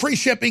filtration. The free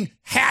shipping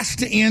has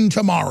to end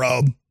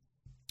tomorrow.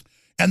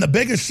 And the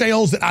biggest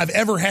sales that I've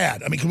ever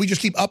had, I mean, can we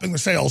just keep upping the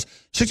sales?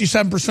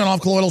 67%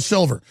 off colloidal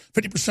silver,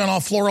 50%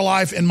 off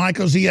Floralife and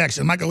Myco ZX.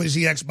 And Myco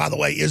ZX, by the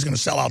way, is going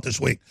to sell out this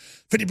week.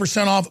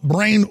 50% off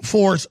Brain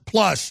Force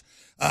Plus.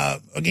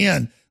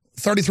 Again,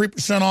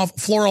 33% off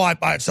Floralife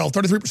by itself,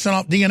 33%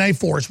 off DNA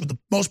Force with the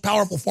most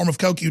powerful form of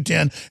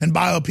CoQ10 and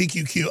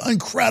BioPQQ.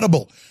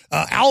 Incredible.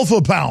 Alpha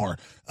Power.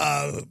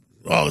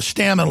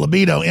 Stamina,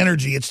 libido,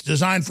 energy. It's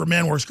designed for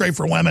men, works great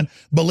for women.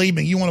 Believe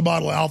me, you want a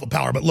bottle of Alpha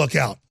Power, but look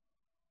out.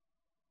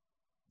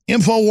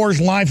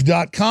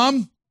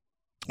 InfoWarsLife.com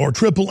or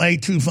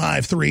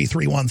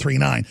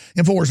 888-253-3139.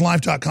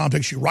 InfoWarsLife.com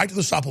takes you right to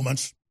the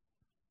supplements,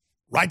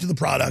 right to the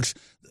products,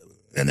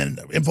 and then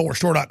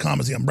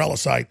InfoWarsStore.com is the umbrella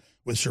site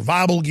with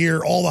survival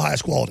gear, all the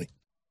highest quality.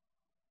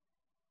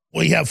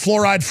 We have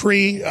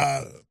fluoride-free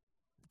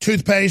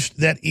toothpaste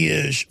that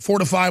is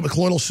fortified with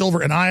colloidal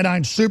silver and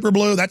iodine, super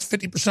blue. That's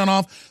 50%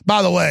 off.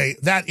 By the way,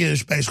 that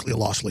is basically a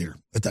loss leader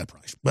at that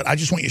price. But I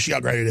just want you to see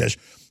how great it is.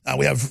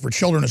 We have for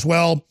children as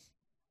well.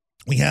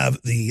 We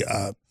have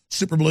the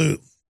super blue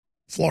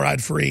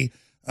fluoride-free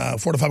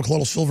fortified with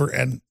colloidal silver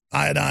and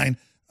iodine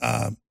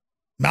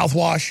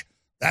mouthwash.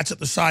 That's at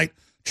the site.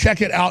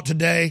 Check it out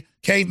today.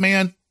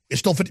 Caveman is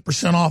still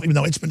 50% off, even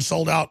though it's been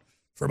sold out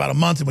for about a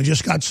month, and we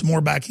just got some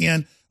more back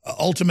in.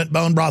 Ultimate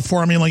bone broth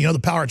formula, the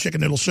power of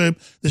chicken noodle soup.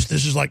 This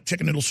is like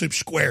chicken noodle soup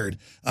squared.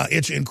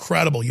 It's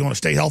incredible. You want to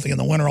stay healthy in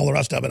the winter, all the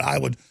rest of it. I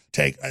would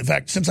take, in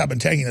fact, since I've been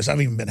taking this,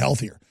 I've even been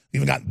healthier. I've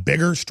even gotten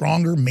bigger,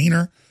 stronger,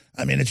 meaner.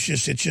 I mean, it's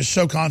just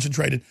so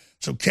concentrated.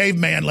 So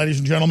Caveman, ladies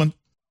and gentlemen,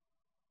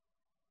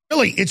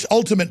 really, it's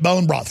ultimate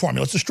bone broth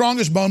formula. It's the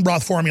strongest bone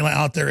broth formula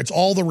out there. It's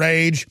all the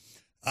rage.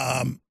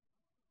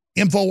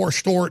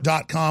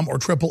 InfoWarsStore.com or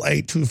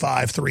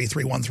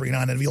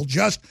 888-253-3139. And if you'll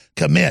just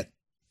commit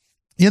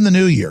in the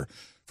new year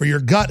for your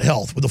gut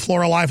health with the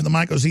Floralife and the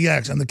Myco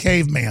ZX and the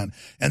Caveman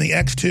and the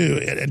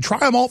X2, and try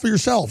them all for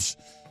yourselves.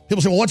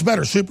 People say, well, what's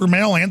better, Super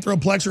Male,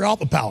 Anthroplex, or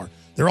Alpha Power?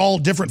 They're all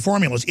different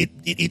formulas.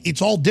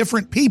 It's all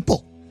different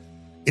people.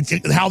 It's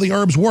how the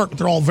herbs work.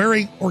 They're all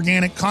very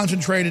organic,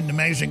 concentrated, and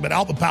amazing. But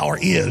Alpha Power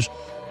is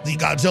the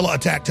Godzilla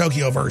Attack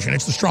Tokyo version.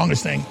 It's the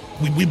strongest thing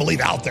we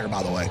believe out there,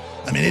 by the way.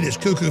 I mean, it is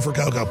cuckoo for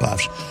Cocoa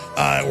Puffs.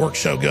 It works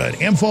so good.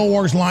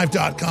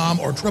 InfoWarsLife.com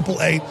or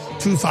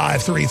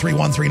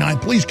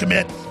 888-253-3139. Please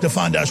commit to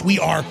fund us. We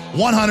are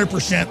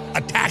 100%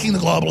 attacking the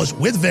globalists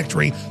with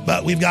victory,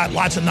 but we've got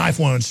lots of knife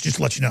wounds, just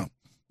to let you know.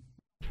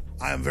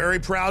 I am very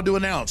proud to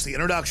announce the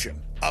introduction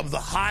of the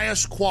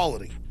highest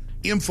quality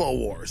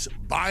InfoWars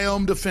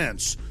Biome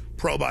Defense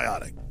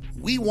Probiotic.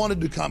 We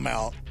wanted to come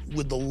out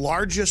with the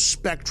largest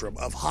spectrum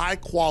of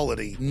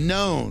high-quality,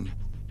 known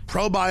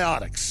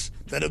probiotics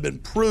that have been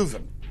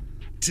proven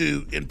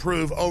to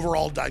improve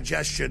overall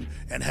digestion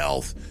and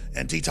health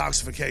and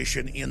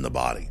detoxification in the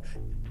body.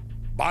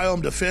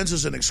 Biome Defense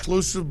is an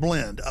exclusive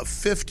blend of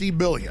 50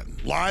 billion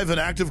live and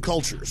active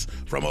cultures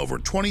from over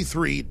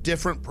 23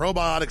 different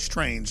probiotic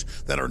strains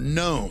that are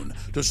known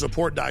to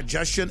support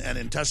digestion and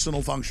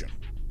intestinal function.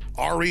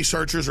 Our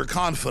researchers are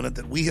confident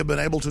that we have been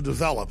able to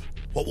develop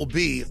what will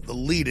be the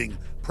leading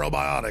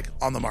probiotic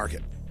on the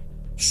market.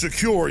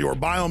 Secure your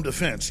Biome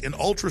Defense in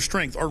ultra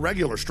strength or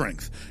regular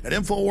strength at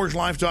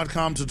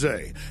InfoWarsLife.com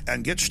today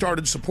and get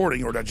started supporting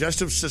your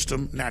digestive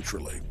system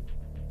naturally.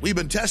 We've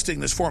been testing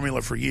this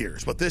formula for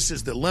years, but this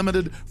is the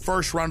limited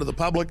first run to the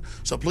public,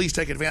 so please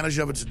take advantage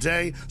of it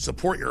today.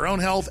 Support your own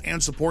health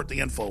and support the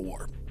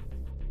InfoWar.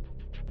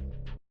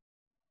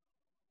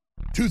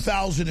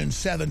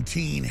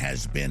 2017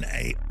 has been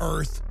a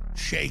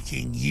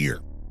earth-shaking year.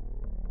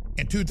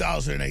 And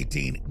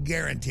 2018,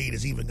 guaranteed,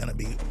 is even going to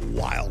be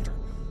wilder.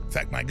 In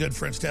fact, my good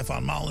friend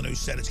Stefan Molyneux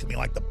said it's going to be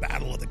like the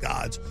battle of the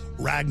gods,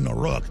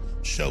 Ragnarok.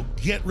 So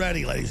get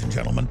ready, ladies and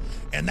gentlemen.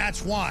 And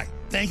that's why,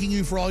 thanking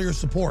you for all your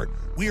support,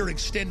 we are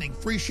extending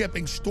free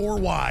shipping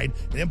store-wide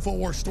at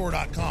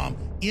InfoWarsStore.com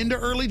into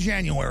early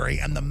January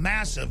and the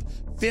massive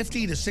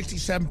 50 to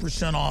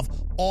 67% off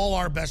all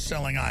our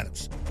best-selling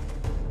items.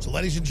 So,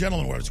 ladies and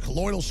gentlemen, whether it's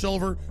Colloidal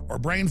Silver or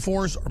Brain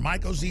Force or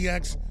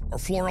MycoZX or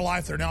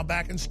Floralife, they're now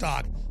back in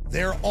stock.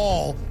 They're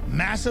all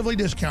massively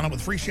discounted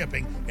with free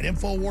shipping at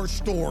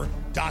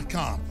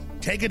InfoWarsStore.com.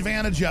 Take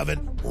advantage of it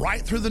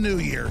right through the new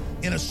year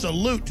in a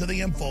salute to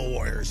the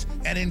InfoWarriors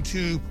and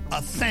into a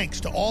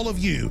thanks to all of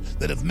you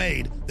that have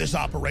made this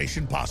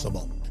operation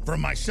possible. From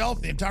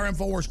myself, the entire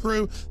InfoWars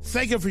crew,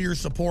 thank you for your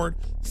support.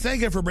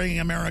 Thank you for bringing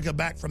America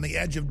back from the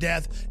edge of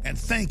death. And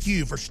thank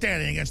you for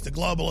standing against the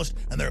globalists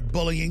and their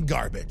bullying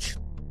garbage.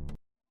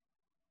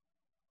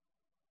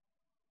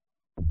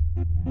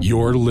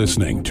 You're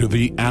listening to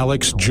The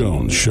Alex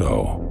Jones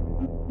Show.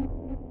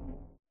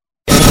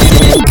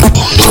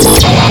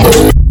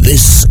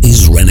 This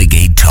is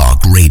Renegade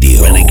Talk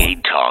Radio.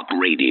 Renegade Talk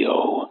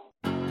Radio.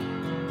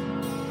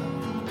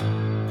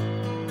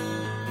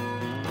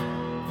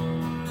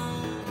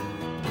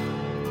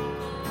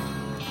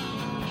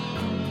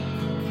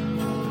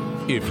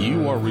 If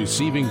you are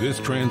receiving this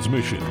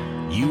transmission,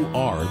 you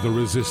are the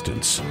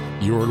resistance.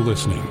 You're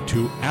listening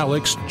to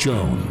Alex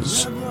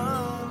Jones.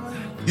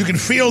 You can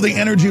feel the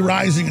energy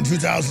rising in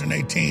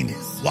 2018.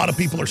 A lot of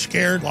people are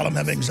scared. A lot of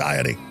them have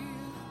anxiety.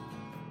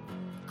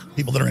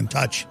 People that are in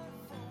touch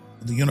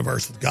with the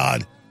universe, with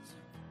God.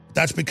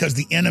 That's because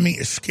the enemy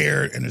is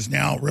scared and is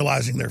now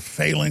realizing they're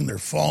failing, they're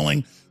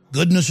falling.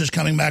 Goodness is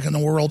coming back in the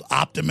world,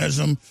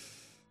 optimism,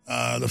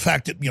 the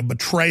fact that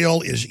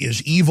betrayal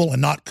is evil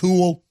and not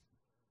cool.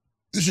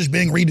 This is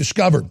being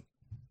rediscovered.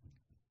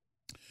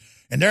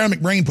 And Darren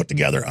McBreen put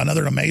together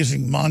another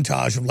amazing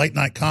montage of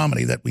late-night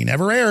comedy that we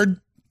never aired.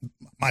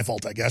 My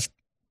fault, I guess.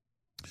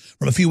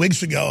 From a few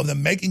weeks ago of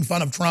them making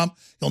fun of Trump.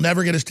 He'll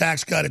never get his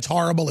tax cut. It's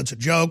horrible. It's a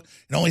joke.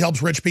 It only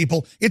helps rich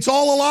people. It's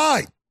all a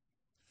lie.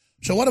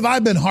 So what have I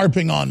been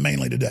harping on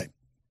mainly today?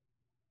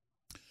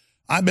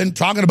 I've been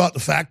talking about the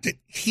fact that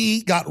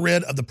he got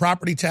rid of the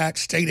property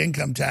tax, state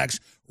income tax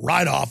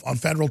write-off on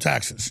federal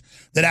taxes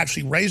that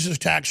actually raises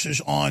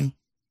taxes on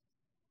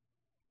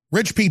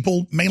rich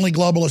people, mainly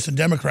globalists and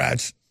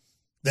Democrats,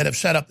 that have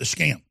set up the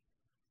scam.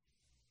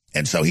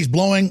 And so he's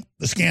blowing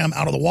the scam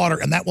out of the water,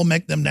 and that will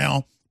make them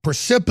now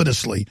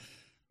precipitously.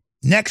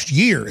 Next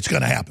year, it's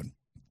going to happen.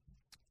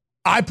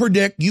 I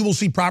predict you will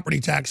see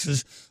property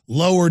taxes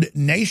lowered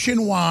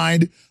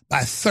nationwide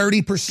by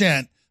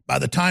 30% by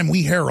the time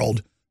we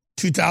herald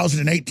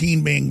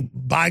 2018 being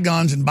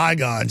bygones and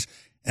bygones,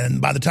 and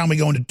by the time we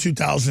go into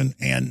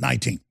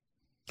 2019.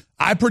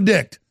 I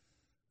predict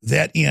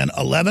that in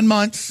 11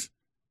 months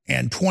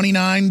and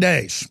 29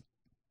 days,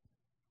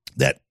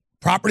 that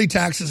property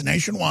taxes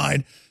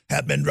nationwide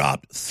have been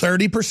dropped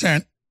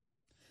 30%,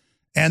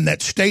 and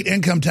that state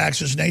income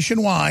taxes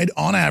nationwide,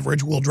 on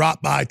average, will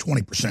drop by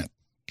 20%.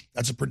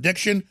 That's a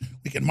prediction.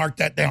 We can mark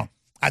that down.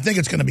 I think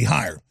it's going to be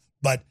higher,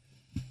 but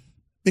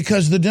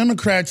because the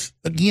Democrats,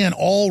 again,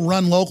 all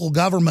run local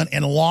government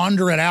and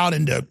launder it out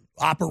into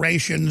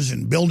operations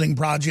and building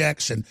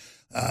projects and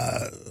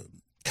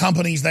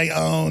companies they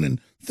own and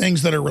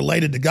things that are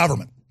related to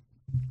government.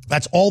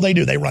 That's all they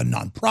do. They run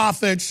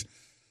nonprofits.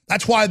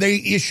 That's why they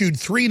issued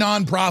 3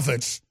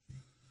 nonprofits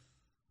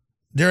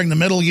during the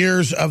middle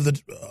years of the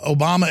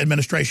Obama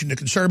administration to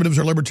conservatives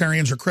or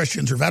libertarians or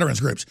Christians or veterans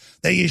groups.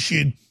 They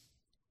issued,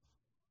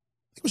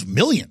 it was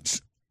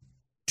millions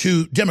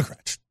to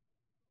Democrats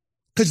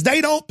because they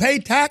don't pay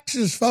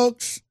taxes,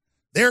 folks.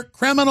 They're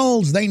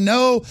criminals. They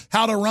know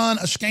how to run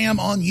a scam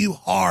on you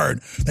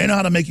hard. They know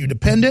how to make you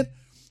dependent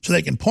so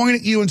they can point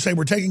at you and say,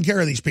 we're taking care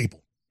of these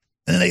people.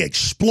 And then they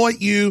exploit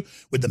you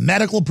with the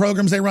medical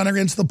programs they run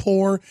against the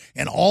poor.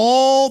 And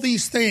all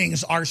these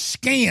things are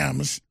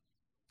scams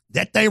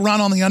that they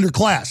run on the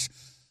underclass.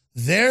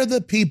 They're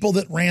the people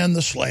that ran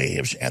the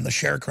slaves and the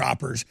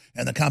sharecroppers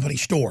and the company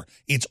store.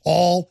 It's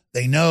all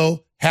they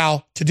know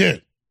how to do.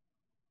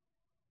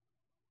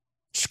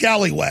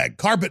 Scallywag,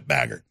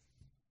 carpetbagger.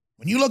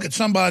 When you look at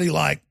somebody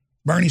like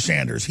Bernie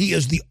Sanders, he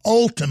is the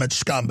ultimate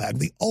scumbag,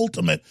 the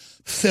ultimate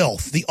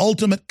filth, the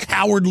ultimate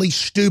cowardly,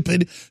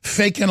 stupid,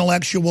 fake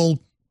intellectual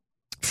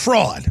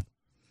fraud.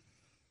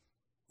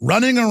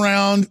 Running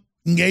around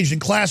engaged in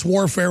class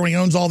warfare when he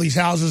owns all these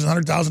houses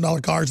and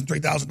 $100,000 cars and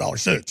 $3,000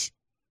 suits.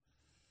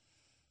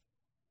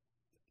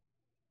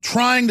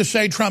 Trying to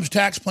say Trump's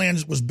tax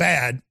plans was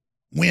bad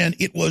when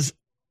it was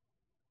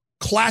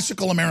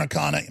classical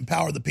Americana,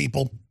 empower the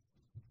people,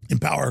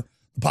 empower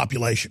the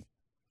population.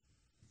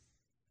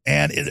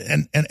 And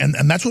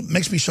that's what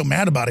makes me so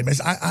mad about him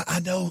is I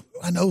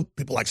know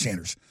people like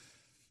Sanders.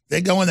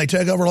 They go in, they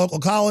take over local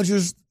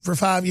colleges for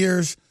 5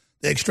 years,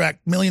 they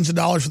extract millions of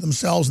dollars for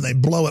themselves, and they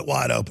blow it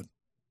wide open.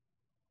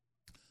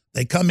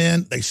 They come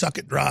in, they suck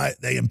it dry,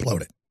 they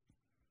implode it.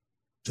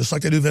 Just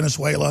like they do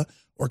Venezuela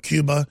or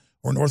Cuba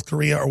or North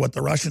Korea or what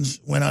the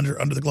Russians went under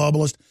the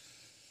globalists.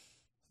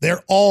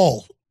 They're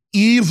all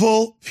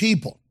evil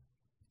people.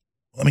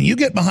 I mean, you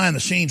get behind the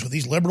scenes with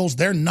these liberals,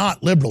 they're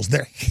not liberals.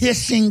 They're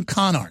hissing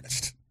con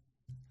artists.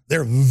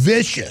 They're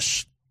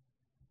vicious.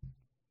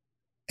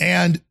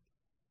 And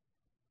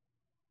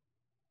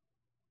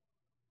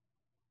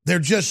they're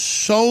just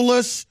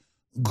soulless,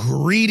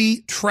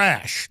 greedy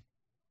trash.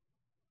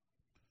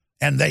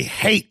 And they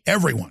hate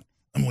everyone.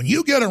 And when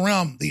you get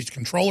around these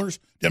controllers,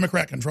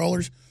 Democrat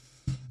controllers,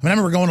 I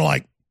remember going to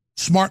like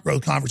smart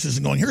growth conferences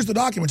and going, here's the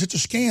documents, it's a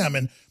scam,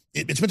 and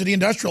it's meant to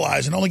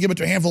de-industrialize and only give it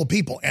to a handful of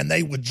people. And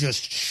they would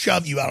just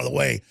shove you out of the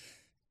way.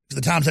 To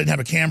the times I didn't have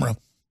a camera.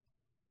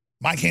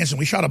 Mike Hansen,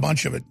 we shot a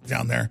bunch of it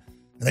down there.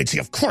 And they'd say,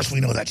 of course we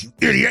know that, you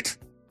idiot.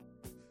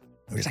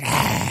 And we're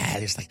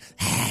just like,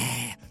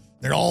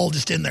 They're all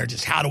just in there,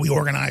 just how do we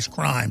organize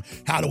crime?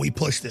 How do we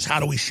push this? How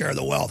do we share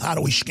the wealth? How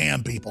do we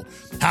scam people?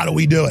 How do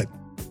we do it?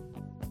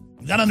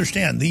 You got to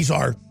understand, these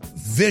are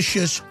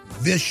vicious,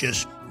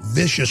 vicious,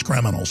 vicious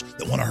criminals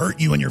that want to hurt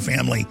you and your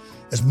family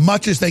as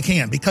much as they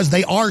can because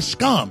they are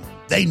scum.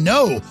 They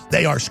know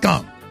they are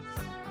scum.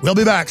 We'll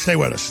be back. Stay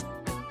with us.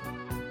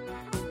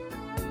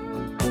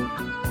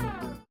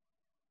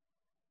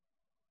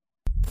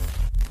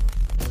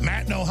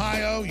 Matt in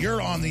Ohio,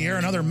 you're on the air.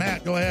 Another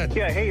Matt, go ahead.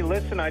 Yeah, hey,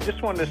 listen, I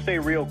just wanted to say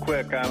real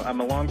quick,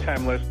 I'm a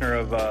longtime listener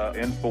of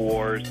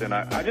InfoWars, and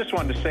I just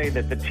wanted to say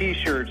that the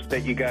T-shirts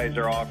that you guys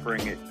are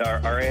offering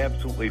are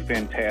absolutely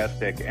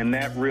fantastic, and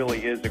that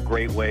really is a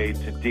great way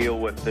to deal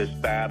with this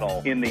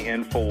battle in the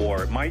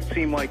InfoWar. It might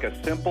seem like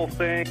a simple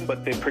thing,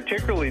 but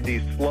particularly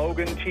these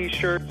slogan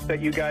T-shirts that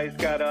you guys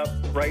got up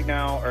right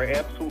now are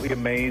absolutely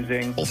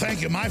amazing. Well,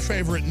 thank you. My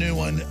favorite new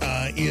one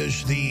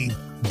is the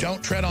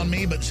Don't Tread on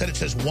Me, but instead it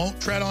says Won't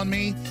Tread on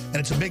Me, and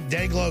it's a big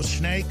Dayglow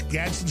snake,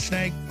 Gadsden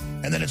snake,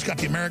 and then it's got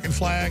the American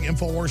flag,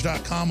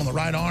 Infowars.com on the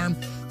right arm.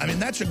 I mean,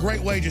 that's a great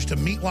way just to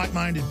meet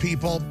like-minded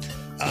people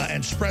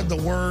and spread the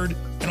word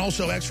and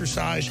also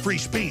exercise free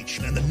speech.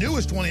 And the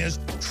newest one is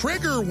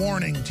Trigger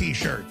Warning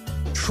T-shirt.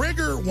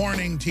 Trigger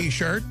Warning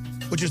T-shirt,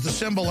 which is the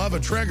symbol of a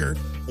trigger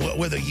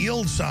with a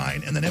yield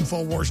sign and then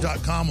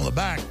Infowars.com on the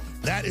back.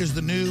 That is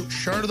the new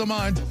shirt of the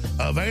month,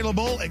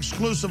 available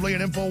exclusively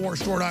at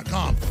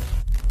InfoWarsStore.com.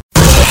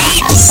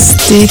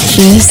 Stick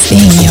this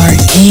in your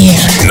ear.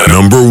 The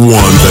number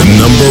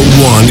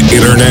one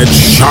internet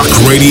shock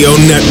radio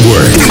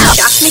network.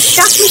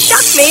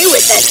 Shock me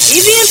with that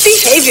deviant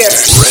behavior.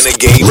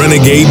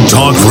 Renegade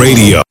Talk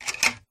Radio.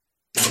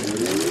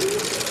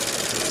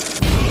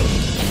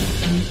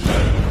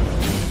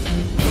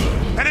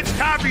 And it's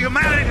time for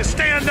humanity to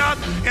stand up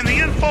in the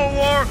info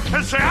war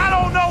and say, I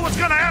don't know what's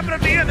going to happen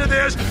at the end of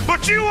this,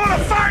 but you want to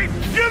fight,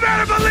 you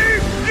better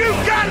believe you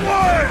got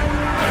one.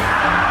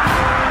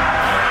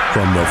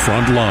 From the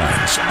front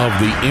lines of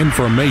the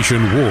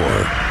information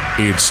war,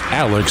 it's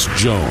Alex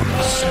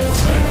Jones.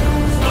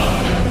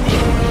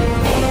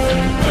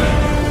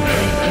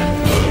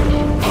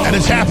 And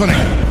it's happening.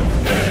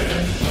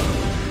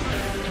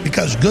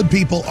 Because good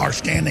people are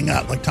standing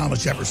up, like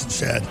Thomas Jefferson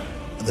said.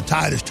 And the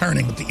tide is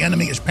turning, but the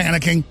enemy is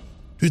panicking.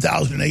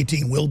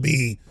 2018 will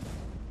be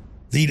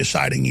the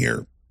deciding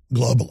year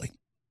globally.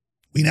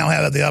 We now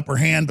have the upper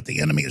hand, but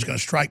the enemy is going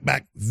to strike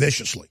back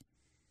viciously.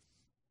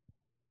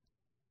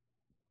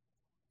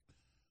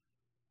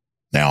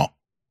 Now,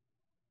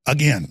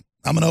 again,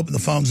 I'm going to open the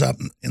phones up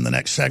in the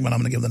next segment.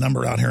 I'm going to give the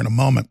number out here in a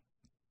moment.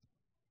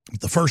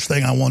 But the first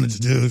thing I wanted to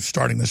do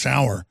starting this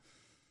hour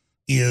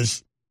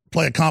is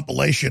play a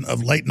compilation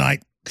of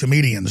late-night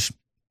comedians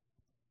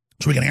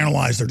so we can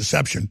analyze their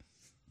deception,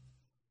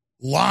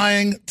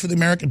 lying to the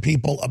American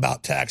people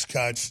about tax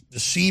cuts,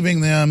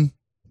 deceiving them,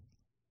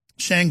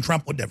 saying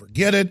Trump would never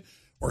get it,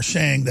 or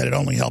saying that it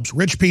only helps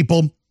rich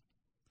people,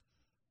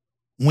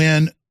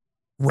 when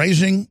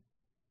raising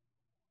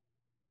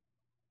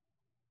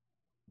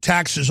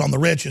taxes on the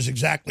rich is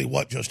exactly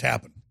what just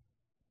happened,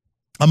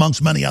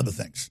 amongst many other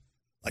things,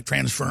 like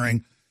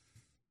transferring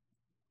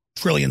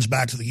trillions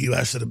back to the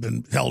U.S. that have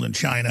been held in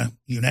China,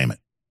 you name it,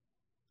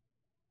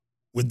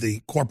 with the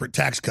corporate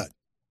tax cut.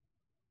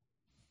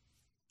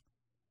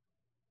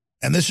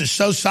 And this is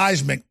so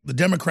seismic, the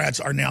Democrats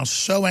are now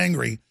so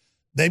angry,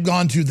 they've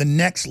gone to the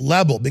next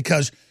level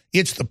because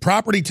it's the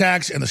property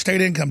tax and the state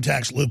income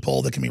tax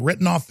loophole that can be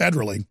written off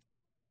federally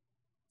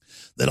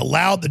that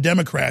allowed the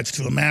Democrats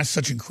to amass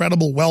such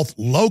incredible wealth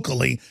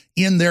locally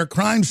in their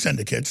crime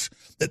syndicates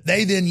that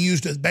they then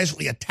used to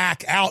basically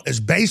attack out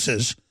as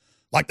bases,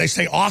 like they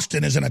say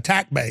Austin is an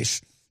attack base,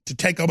 to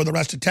take over the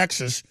rest of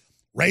Texas,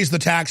 raise the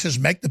taxes,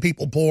 make the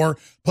people poor,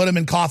 put them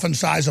in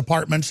coffin-size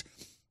apartments,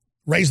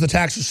 raise the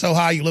taxes so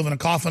high you live in a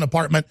coffin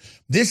apartment.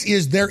 This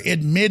is their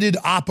admitted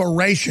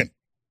operation.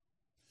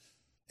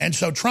 And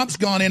so Trump's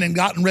gone in and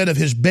gotten rid of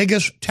his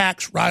biggest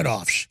tax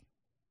write-offs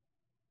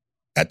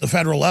at the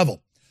federal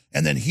level.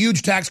 And then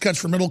huge tax cuts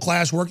for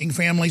middle-class working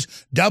families,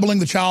 doubling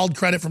the child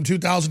credit from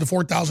 $2,000 to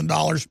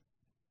 $4,000,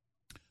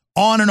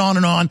 on and on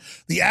and on.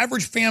 The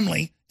average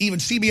family, even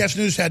CBS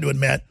News had to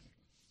admit,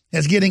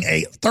 is getting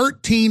a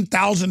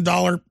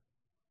 $13,000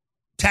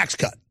 tax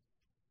cut.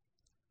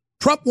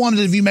 Trump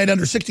wanted it if you made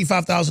under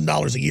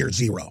 $65,000 a year,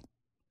 zero.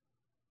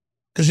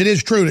 Because it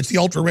is true, it's the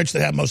ultra-rich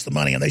that have most of the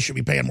money, and they should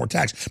be paying more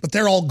tax. But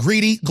they're all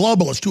greedy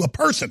globalists to a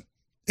person,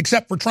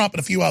 except for Trump and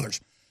a few others.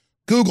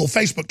 Google,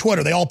 Facebook,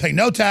 Twitter, they all pay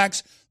no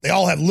tax. They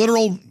all have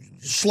literal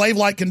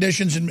slave-like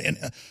conditions in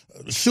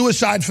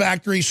suicide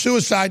factories,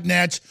 suicide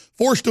nets,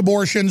 forced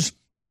abortions,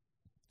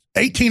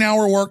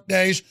 18-hour work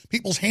days,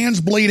 people's hands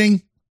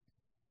bleeding,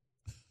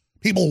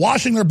 people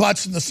washing their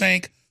butts in the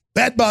sink,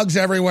 bed bugs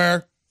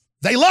everywhere.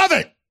 They love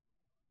it.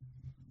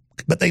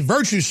 But they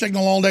virtue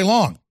signal all day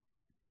long.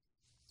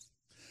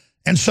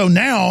 And so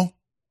now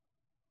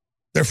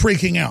they're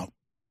freaking out.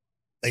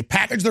 They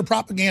package their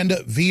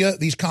propaganda via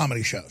these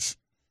comedy shows.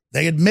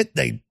 They admit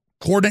they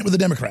coordinate with the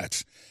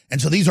Democrats. And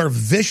so these are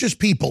vicious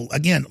people,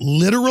 again,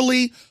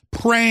 literally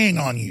preying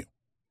on you.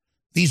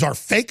 These are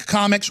fake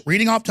comics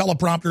reading off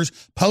teleprompters,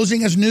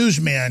 posing as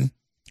newsmen,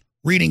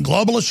 reading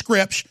globalist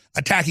scripts,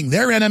 attacking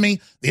their enemy,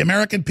 the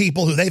American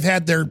people who they've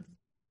had their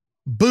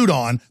boot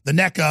on the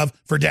neck of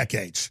for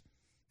decades.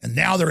 And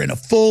now they're in a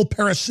full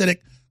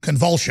parasitic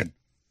convulsion.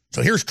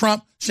 So here's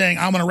Trump saying,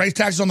 I'm going to raise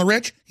taxes on the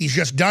rich. He's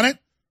just done it.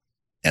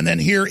 And then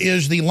here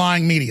is the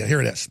lying media.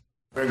 Here it is.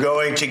 We're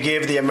going to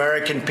give the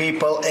American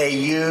people a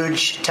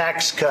huge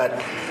tax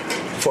cut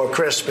for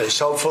Christmas.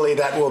 Hopefully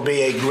that will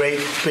be a great,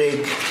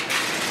 big,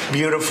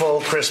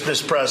 beautiful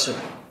Christmas present.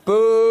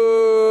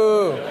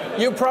 Boo!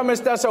 You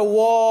promised us a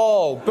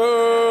wall. Boo!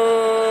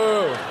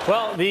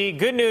 Well, the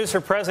good news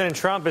for President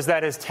Trump is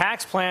that his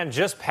tax plan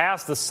just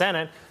passed the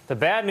Senate. The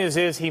bad news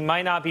is he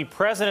might not be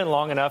president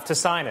long enough to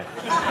sign it.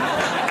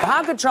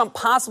 How could Trump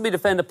possibly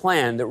defend a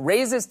plan that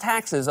raises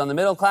taxes on the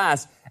middle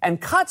class and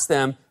cuts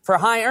them for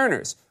high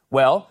earners?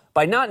 Well,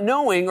 by not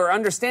knowing or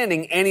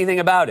understanding anything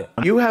about it.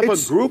 You have a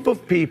group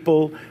of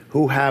people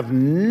who have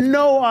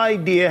no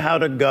idea how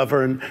to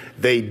govern.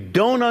 They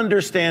don't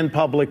understand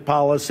public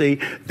policy.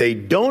 They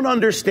don't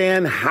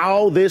understand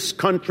how this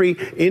country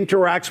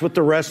interacts with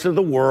the rest of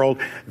the world.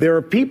 There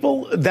are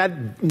people that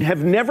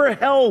have never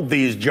held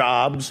these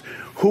jobs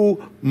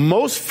who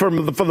for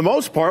the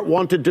most part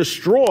want to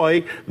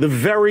destroy the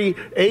very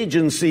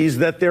agencies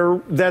that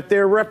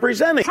they're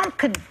representing. Trump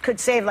could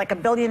save like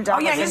 $1 billion in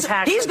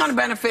taxes. He's going to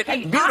benefit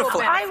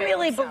beautifully. I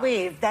really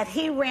believe that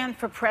he ran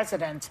for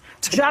president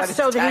just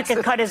so that he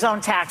could cut his own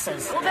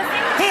taxes. He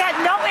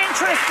had no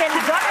interest in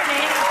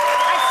governing.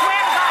 I swear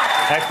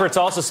to God. Experts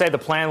also say the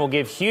plan will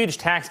give huge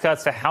tax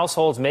cuts to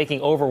households making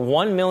over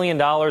 $1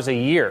 million a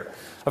year.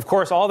 Of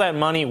course, all that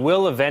money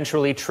will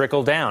eventually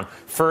trickle down,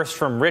 first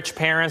from rich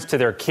parents to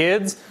their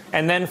kids,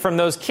 and then from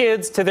those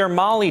kids to their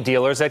Molly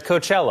dealers at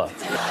Coachella.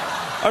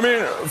 I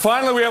mean,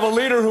 finally, we have a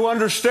leader who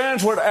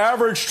understands what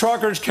average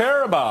truckers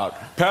care about,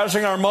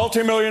 passing our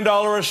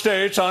multi-million-dollar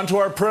estates onto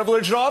our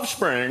privileged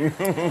offspring.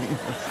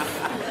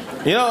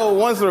 You know,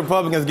 once the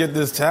Republicans get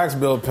this tax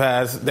bill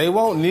passed, they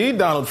won't need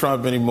Donald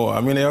Trump anymore. I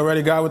mean, they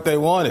already got what they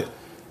wanted.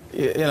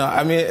 You know,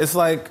 I mean, it's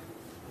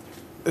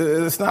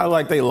not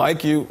like they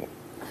like you.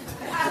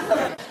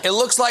 It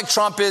looks like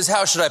Trump is,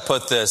 how should I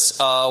put this?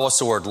 What's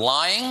the word?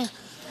 Lying?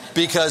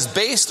 Because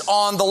based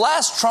on the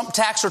last Trump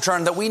tax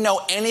return that we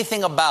know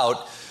anything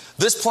about,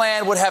 this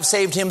plan would have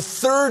saved him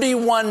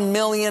 $31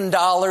 million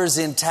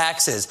in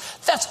taxes.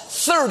 That's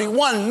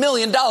 $31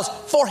 million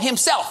for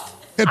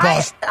himself. Hit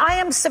pause. I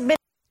am submitting.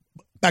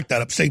 Back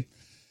that up. See,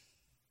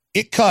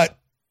 it cut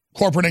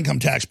corporate income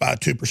tax by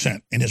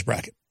 2% in his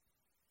bracket.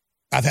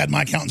 I've had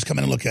my accountants come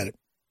in and look at it.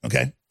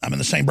 Okay? I'm in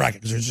the same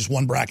bracket because there's just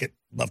one bracket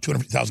above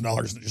 $250,000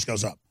 and it just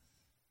goes up.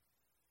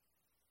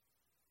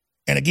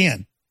 And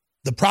again,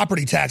 the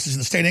property taxes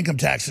and the state income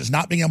taxes,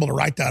 not being able to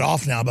write that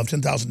off now above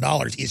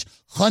 $10,000 is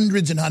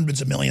hundreds and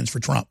hundreds of millions for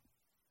Trump.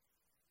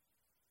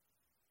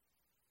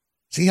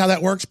 See how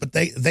that works? But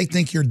they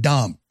think you're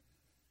dumb.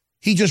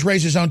 He just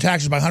raised his own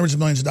taxes by hundreds of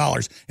millions of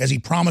dollars as he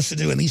promised to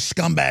do, and these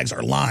scumbags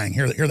are lying.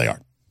 Here they are.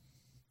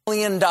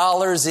 $1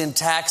 million in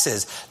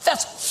taxes.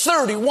 That's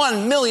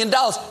 $31 million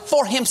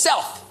for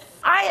himself.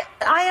 I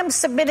am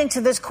submitting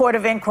to this court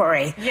of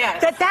inquiry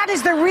that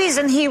is the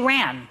reason he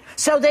ran,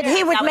 so that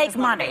he would make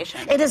money.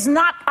 It is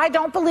not, I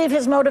don't believe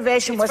his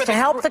motivation was to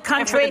help the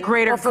country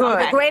or for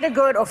the greater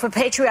good or for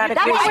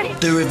patriotic reasons.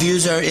 The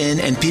reviews are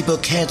in and people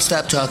can't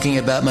stop talking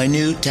about my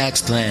new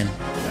tax plan.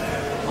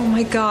 Oh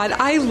my God,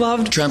 I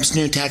loved Trump's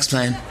new tax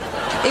plan.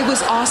 It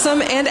was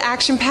awesome and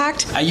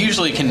action-packed. I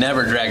usually can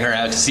never drag her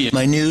out to see it.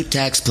 My new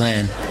tax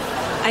plan.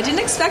 I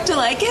didn't expect to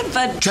like it,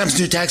 but... Trump's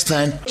new tax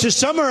plan. To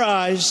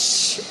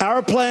summarize,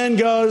 our plan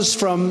goes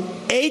from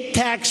 8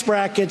 tax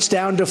brackets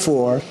down to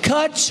 4,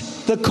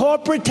 cuts the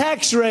corporate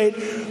tax rate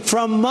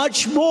from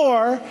much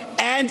more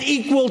and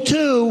equal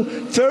to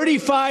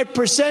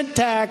 35%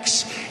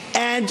 tax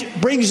and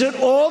brings it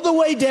all the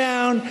way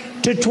down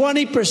to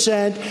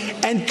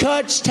 20% and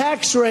cuts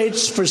tax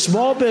rates for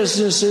small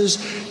businesses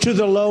to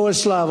the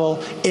lowest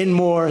level in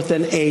more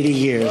than 80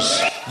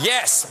 years.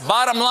 Yes,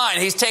 bottom line,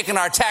 he's taken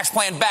our tax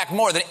plan back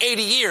more than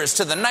 80 years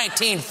to the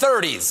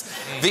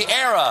 1930s, the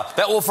era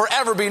that will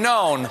forever be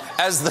known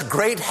as the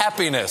Great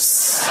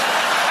Happiness.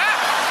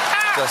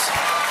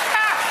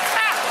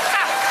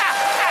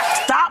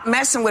 Stop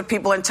messing with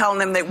people and telling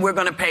them that we're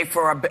going to pay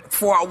for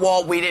a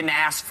wall we didn't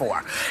ask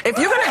for. If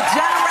you're going to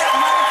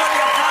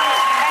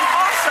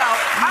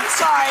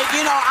sorry.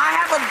 You know, I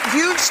have a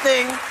huge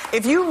thing.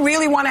 If you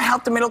really want to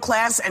help the middle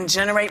class and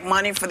generate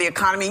money for the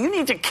economy, you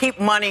need to keep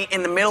money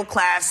in the middle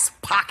class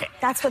pocket.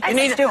 That's what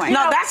this is doing.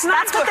 No, that's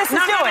not what this is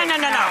doing.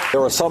 No.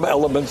 There are some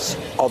elements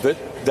of it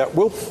that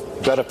will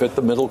benefit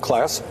the middle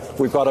class.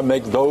 We've got to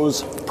make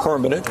those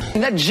permanent.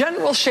 The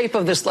general shape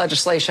of this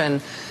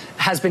legislation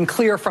has been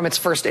clear from its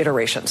first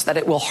iterations, that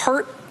it will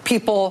hurt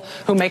people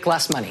who make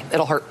less money.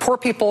 It'll hurt poor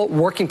people,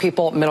 working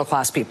people,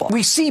 middle-class people.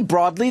 We see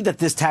broadly that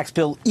this tax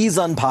bill is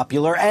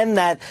unpopular and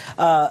that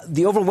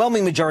the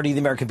overwhelming majority of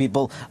the American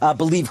people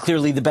believe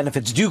clearly the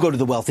benefits do go to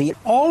the wealthy.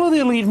 All of the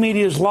elite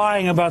media is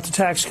lying about the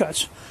tax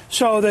cuts.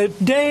 So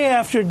that day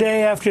after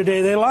day after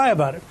day, they lie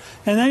about it.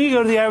 And then you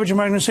go to the average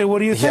American and say, what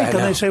do you think?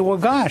 And they say, well,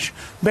 gosh,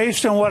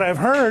 based on what I've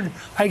heard,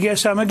 I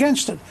guess I'm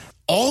against it.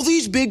 All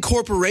these big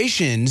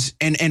corporations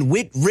and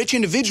rich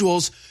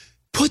individuals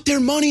put their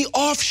money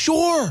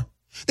offshore.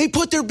 They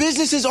put their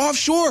businesses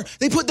offshore.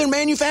 They put their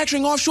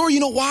manufacturing offshore.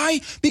 You know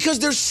why? Because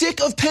they're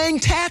sick of paying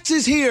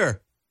taxes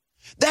here.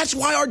 That's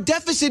why our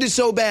deficit is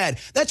so bad.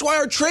 That's why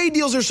our trade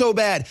deals are so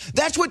bad.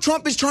 That's what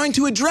Trump is trying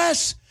to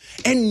address.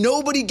 And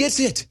nobody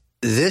gets it.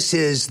 This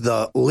is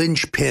the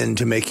linchpin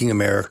to making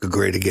America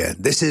great again.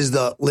 This is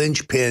the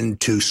linchpin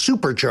to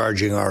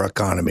supercharging our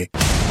economy.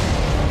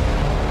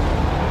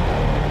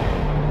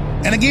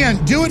 And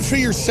again, do it for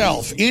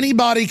yourself.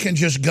 Anybody can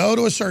just go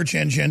to a search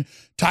engine,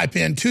 type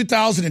in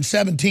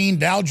 2017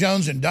 Dow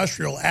Jones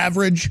Industrial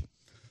Average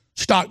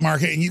stock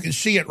market, and you can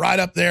see it right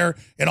up there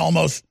at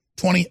almost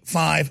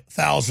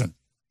 25,000,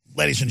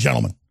 ladies and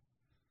gentlemen.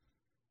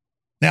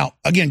 Now,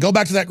 again, go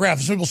back to that graph.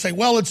 Some people say,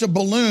 well, it's a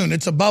balloon,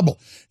 it's a bubble.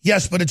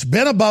 Yes, but it's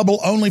been a bubble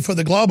only for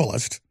the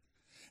globalist.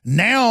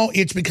 Now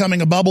it's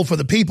becoming a bubble for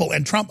the people,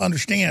 and Trump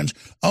understands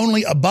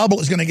only a bubble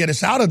is going to get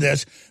us out of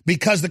this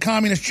because the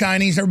communist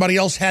Chinese, everybody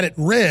else had it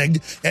rigged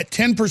at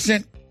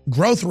 10%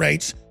 growth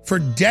rates for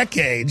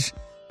decades.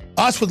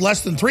 Us with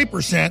less than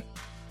 3%,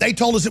 they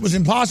told us it was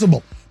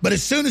impossible. But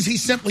as soon as he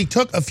simply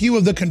took a few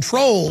of the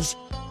controls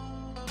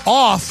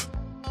off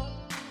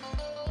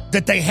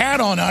that they had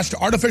on us to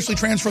artificially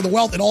transfer the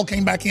wealth, it all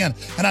came back in.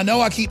 And I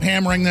know I keep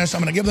hammering this. I'm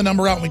going to give the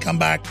number out when we come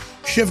back,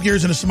 shift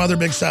gears into some other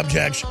big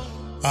subjects.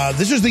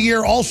 This is the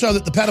year also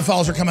that the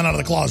pedophiles are coming out of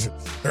the closet.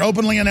 They're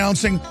openly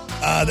announcing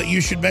that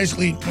you should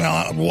basically,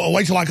 well,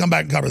 wait till I come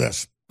back and cover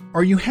this.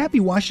 Are you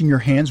happy washing your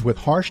hands with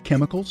harsh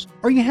chemicals?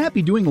 Are you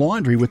happy doing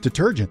laundry with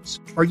detergents?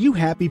 Are you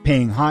happy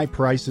paying high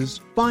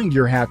prices? Find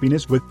your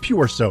happiness with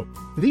Pure Soap.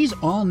 These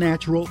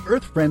all-natural,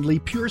 earth-friendly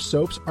Pure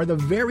Soaps are the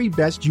very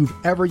best you've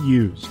ever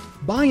used.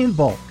 Buy in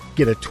bulk.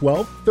 Get a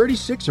 12,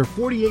 36, or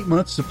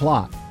 48-month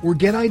supply, or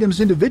get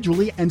items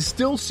individually and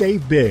still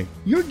save big.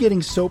 You're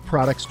getting soap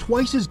products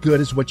twice as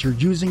good as what you're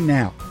using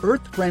now,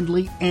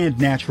 earth-friendly and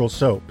natural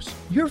soaps.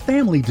 Your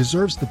family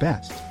deserves the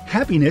best.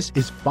 Happiness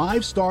is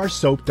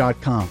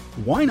 5starsoap.com.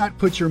 Why not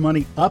put your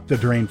money up the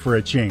drain for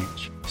a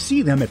change?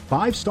 See them at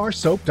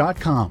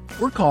 5starsoap.com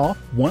or call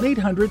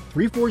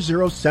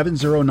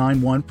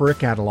 1-800-340-7091 for a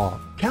catalog.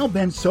 Cal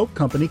Ben Soap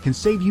Company can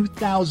save you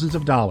thousands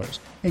of dollars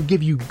and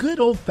give you good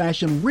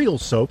old-fashioned real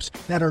soaps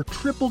that are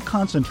triple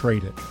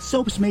concentrated.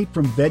 Soaps made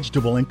from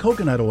vegetable and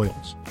coconut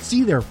oils.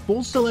 See their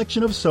full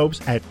selection of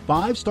soaps at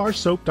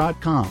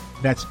 5starsoap.com.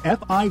 That's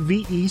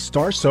F-I-V-E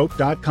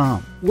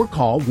starsoap.com. Or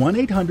call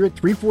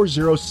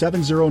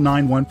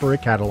 1-800-340-7091 for a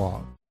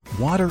catalog.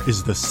 Water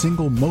is the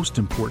single most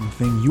important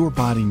thing your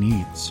body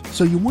needs,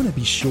 so you want to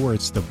be sure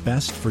it's the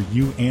best for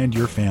you and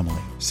your family.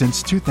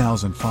 Since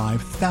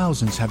 2005,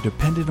 thousands have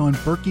depended on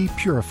Berkey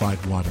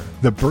purified water.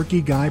 The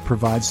Berkey Guy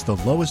provides the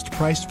lowest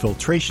priced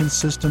filtration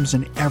systems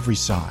in every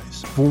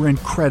size for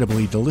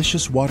incredibly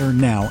delicious water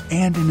now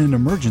and in an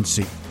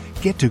emergency.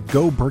 Get to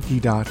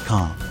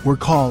GoBerkey.com or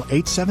call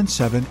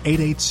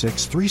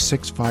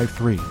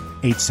 877-886-3653.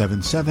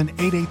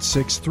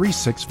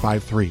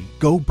 877-886-3653.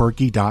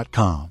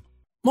 GoBerkey.com.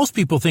 Most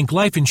people think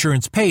life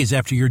insurance pays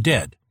after you're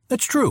dead.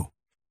 That's true.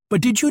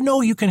 But did you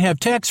know you can have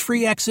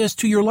tax-free access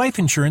to your life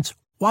insurance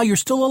while you're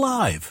still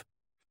alive?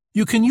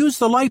 You can use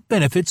the life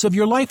benefits of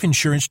your life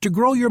insurance to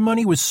grow your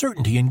money with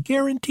certainty and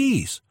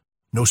guarantees.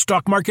 No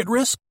stock market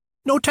risk,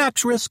 no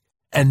tax risk,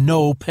 and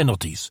no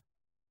penalties.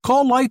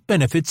 Call Life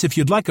Benefits if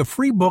you'd like a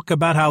free book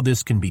about how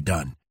this can be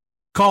done.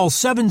 Call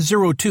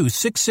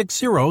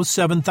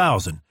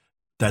 702-660-7000.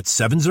 That's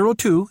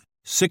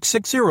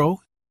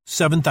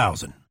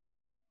 702-660-7000.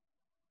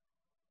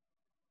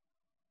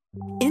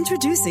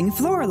 Introducing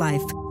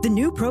Floralife, the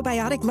new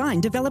probiotic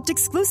line developed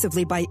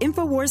exclusively by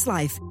InfoWars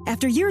Life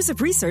after years of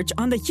research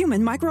on the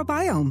human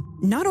microbiome.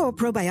 Not all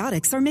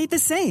probiotics are made the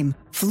same.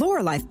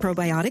 Floralife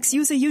probiotics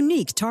use a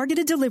unique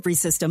targeted delivery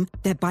system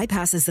that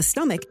bypasses the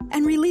stomach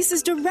and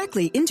releases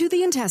directly into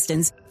the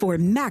intestines for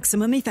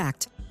maximum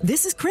effect.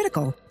 This is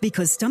critical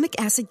because stomach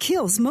acid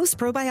kills most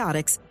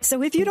probiotics.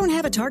 So if you don't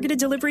have a targeted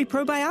delivery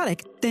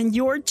probiotic, then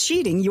you're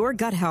cheating your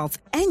gut health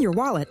and your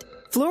wallet.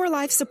 Flora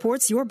Life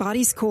supports your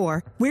body's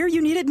core, where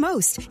you need it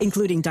most,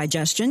 including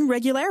digestion,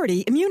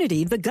 regularity,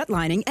 immunity, the gut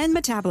lining, and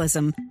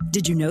metabolism.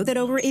 Did you know that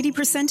over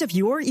 80% of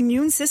your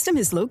immune system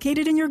is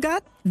located in your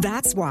gut?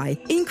 That's why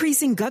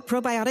increasing gut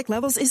probiotic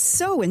levels is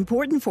so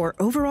important for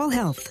overall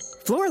health.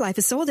 Flora Life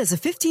is sold as a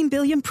 15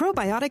 billion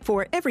probiotic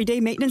for everyday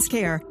maintenance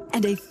care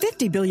and a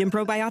 50 billion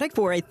probiotic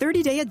for a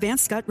 30-day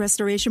advanced gut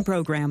restoration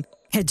program.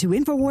 Head to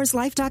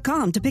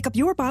InfoWarsLife.com to pick up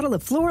your bottle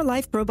of Flora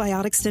Life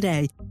probiotics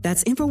today.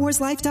 That's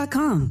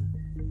InfoWarsLife.com.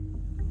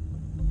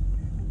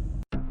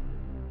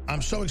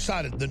 I'm so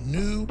excited. The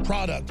new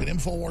product at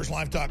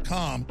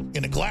InfoWarsLife.com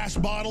in a glass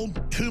bottle,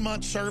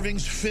 2-month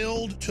servings,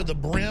 filled to the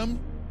brim,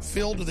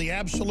 filled to the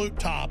absolute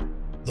top,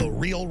 the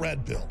real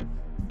red pill.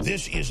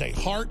 This is a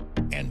heart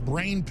and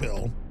brain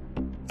pill,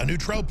 a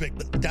nootropic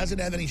that doesn't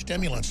have any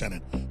stimulants in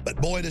it. But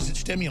boy, does it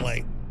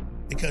stimulate,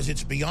 because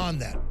it's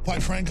beyond that.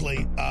 Quite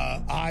frankly,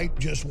 I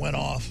just went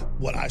off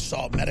what I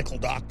saw medical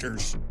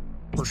doctors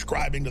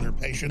prescribing to their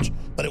patients,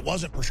 but it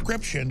wasn't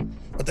prescription,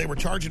 but they were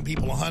charging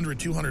people $100,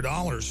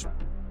 $200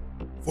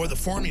 for the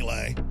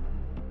formulae.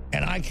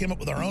 And I came up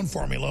with our own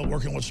formula,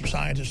 working with some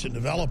scientists and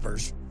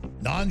developers,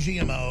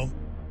 non-GMO,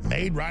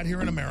 made right here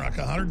in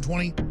America,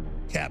 120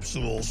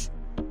 capsules.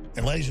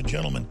 And ladies and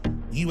gentlemen,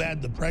 you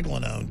add the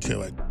pregnenolone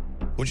to it,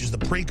 which is the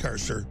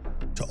precursor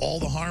to all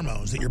the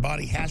hormones that your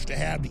body has to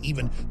have to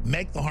even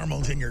make the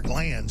hormones in your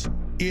glands.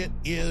 It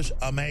is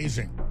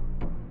amazing.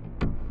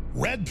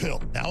 Red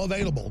Pill, now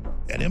available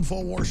at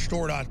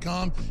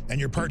InfoWarsStore.com, and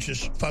your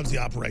purchase funds the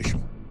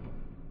operation.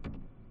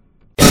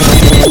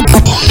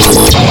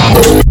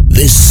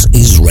 This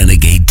is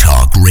Renegade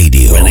Talk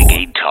Radio.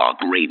 Renegade Talk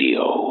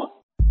Radio.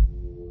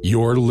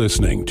 You're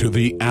listening to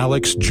The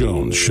Alex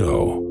Jones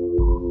Show.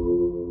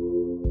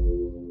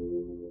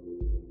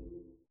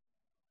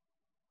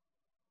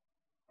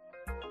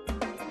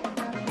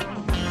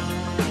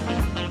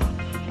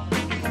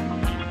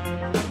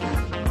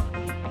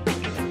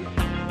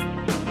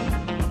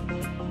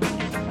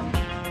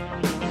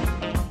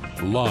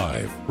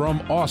 Live from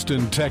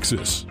Austin,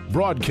 Texas,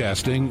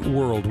 broadcasting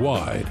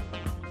worldwide,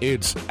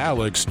 it's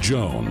Alex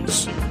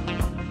Jones.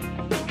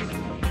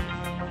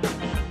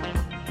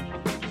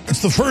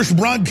 It's the first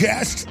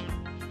broadcast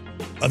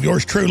of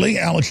yours truly,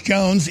 Alex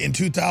Jones, in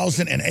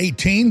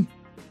 2018.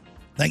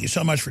 Thank you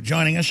so much for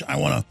joining us. I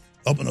want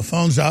to open the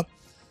phones up,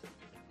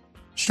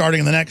 starting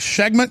in the next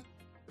segment,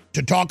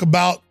 to talk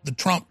about the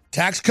Trump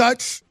tax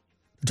cuts,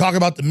 to talk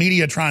about the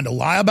media trying to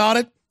lie about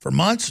it for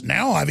months.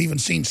 Now I've even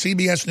seen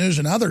CBS News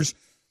and others,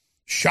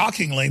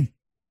 shockingly,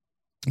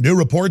 do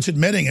reports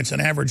admitting it's an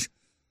average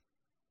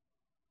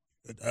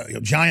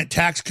giant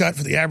tax cut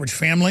for the average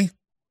family,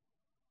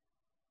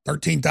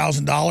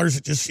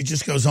 $13,000. It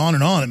just goes on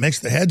and on. It makes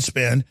the head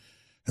spin.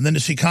 And then to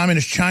see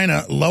communist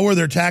China lower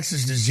their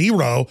taxes to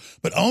zero,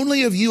 but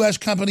only if U.S.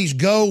 companies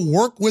go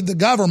work with the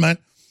government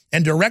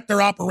and direct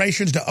their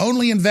operations to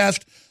only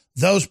invest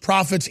those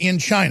profits in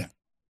China.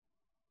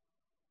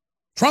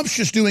 Trump's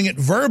just doing it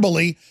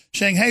verbally,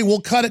 saying, hey,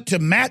 we'll cut it to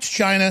match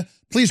China.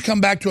 Please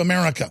come back to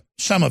America,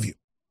 some of you.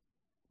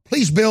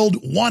 Please build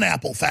one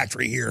Apple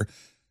factory here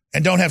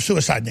and don't have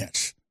suicide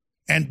nets.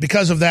 And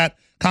because of that,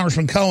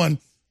 Congressman Cohen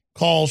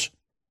calls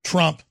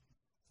Trump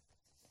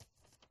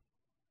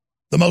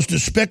the most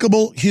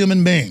despicable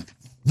human being.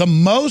 The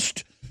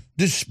most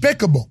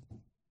despicable.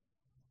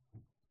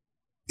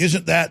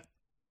 Isn't that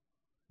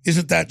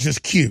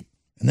just cute?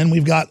 And then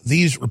we've got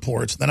these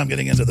reports. Then I'm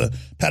getting into the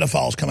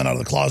pedophiles coming out of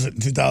the closet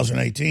in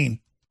 2018.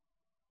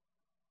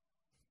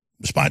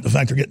 Despite the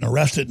fact they're getting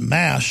arrested en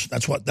masse,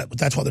 that's why they're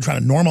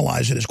trying to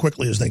normalize it as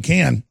quickly as they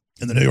can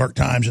in the New York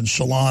Times and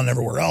Salon and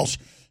everywhere else,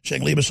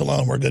 saying, leave us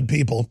alone, we're good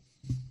people.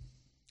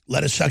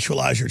 Let us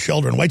sexualize your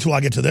children. Wait till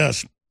I get to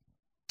this.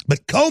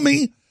 But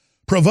Comey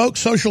provoked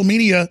social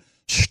media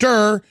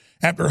stir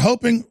after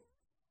hoping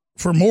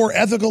for more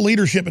ethical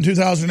leadership in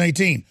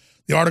 2018.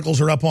 The articles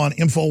are up on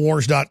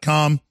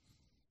Infowars.com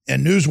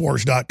and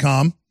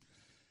Newswars.com.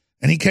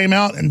 And he came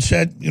out and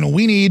said,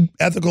 we need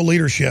ethical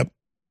leadership.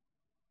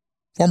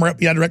 Former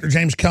FBI Director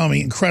James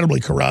Comey,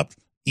 incredibly corrupt,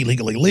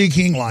 illegally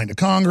leaking, lying to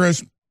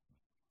Congress,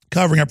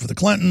 covering up for the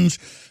Clintons,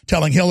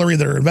 telling Hillary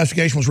that her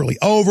investigation was really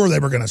over. They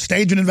were going to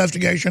stage an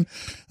investigation.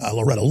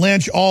 Loretta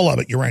Lynch, all of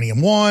it,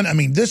 Uranium One. I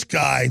mean, this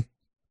guy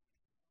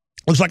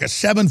looks like a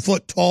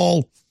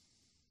 7-foot-tall,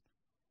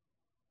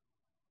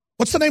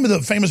 what's the name of the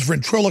famous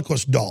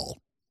ventriloquist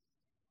doll?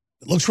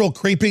 It looks real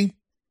creepy.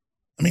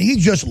 I mean, he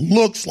just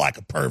looks like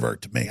a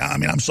pervert to me. I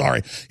mean, I'm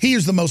sorry. He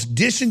is the most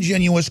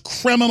disingenuous,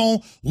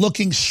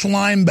 criminal-looking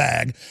slime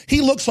bag. He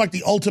looks like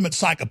the ultimate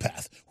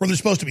psychopath, where they're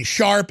supposed to be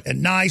sharp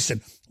and nice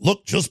and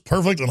look just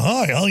perfect and,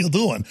 hi, how you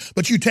doing?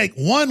 But you take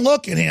one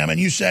look at him and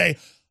you say,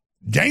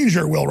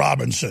 danger, Will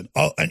Robinson.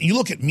 Oh, and you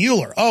look at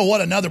Mueller. Oh,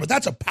 what another. But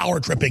that's a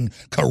power-tripping,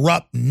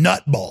 corrupt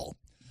nutball.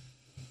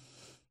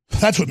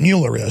 That's what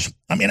Mueller is.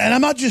 I mean, and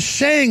I'm not just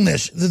saying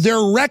this.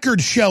 Their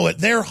records show it.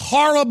 They're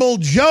horrible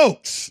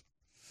jokes.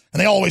 And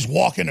they always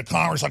walk into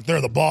Congress like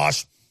they're the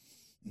boss.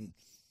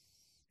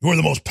 We're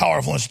the most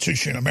powerful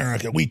institution in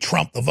America. We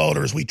trump the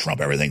voters. We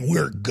trump everything.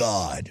 We're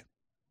God.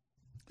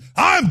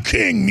 I'm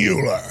King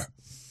Mueller.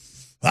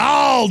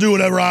 I'll do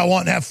whatever I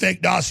want and have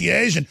fake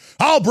dossiers, and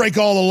I'll break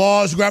all the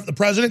laws, go after the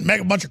president and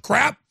make a bunch of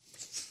crap,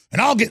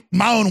 and I'll get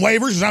my own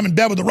waivers because I'm in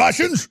bed with the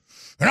Russians,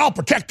 and I'll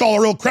protect all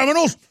the real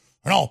criminals,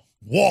 and I'll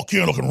walk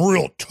in looking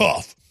real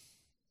tough.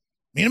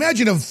 I mean,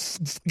 imagine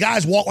if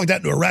guys walk like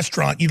that into a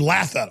restaurant, you'd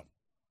laugh at them.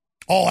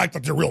 All act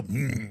like they're real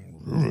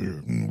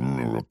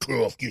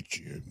tough, get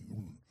you.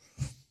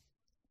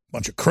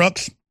 Bunch of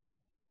crooks.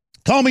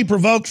 Comey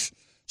provokes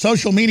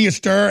social media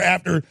stir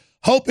after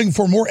hoping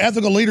for more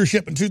ethical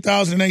leadership in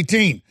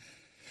 2018.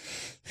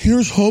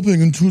 Here's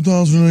hoping in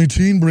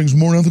 2018 brings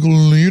more ethical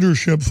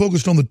leadership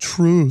focused on the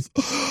truth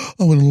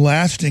and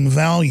lasting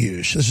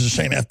values. This is the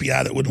same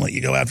FBI that wouldn't let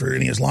you go after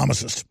any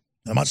Islamicist.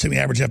 I'm not saying the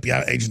average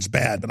FBI agent's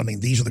bad, but I mean,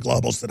 these are the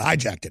globals that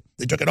hijacked it.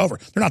 They took it over.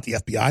 They're not the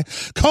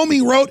FBI.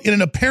 Comey wrote in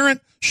an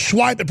apparent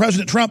swipe at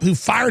President Trump, who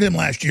fired him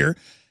last year,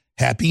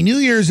 "Happy New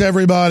Year's,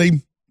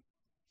 everybody."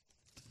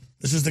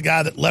 This is the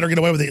guy that let her get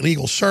away with the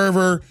illegal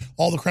server,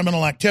 all the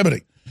criminal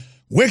activity.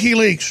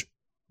 WikiLeaks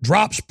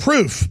drops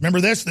proof.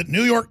 Remember this? That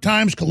New York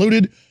Times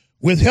colluded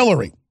with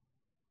Hillary.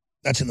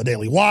 That's in the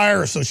Daily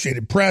Wire,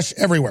 Associated Press,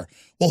 everywhere.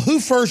 Well, who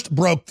first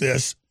broke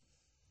this?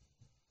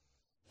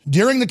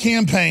 During the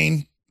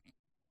campaign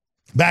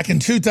back in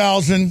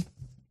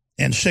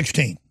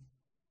 2016,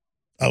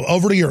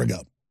 over a year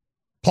ago,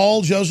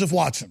 Paul Joseph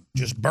Watson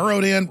just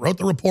burrowed in, wrote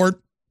the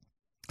report,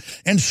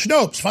 and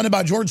Snopes, funded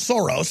by George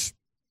Soros,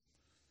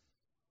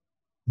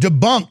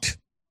 debunked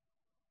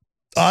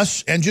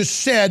us and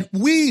just said,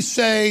 we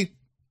say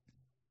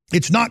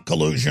it's not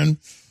collusion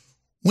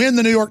when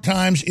the New York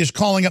Times is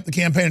calling up the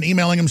campaign and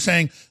emailing them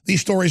saying, these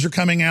stories are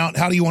coming out.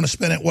 How do you want to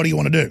spin it? What do you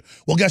want to do?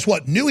 Well, guess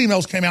what? New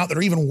emails came out that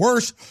are even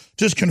worse,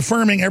 just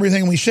confirming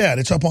everything we said.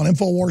 It's up on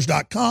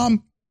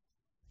Infowars.com.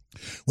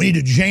 We need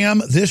to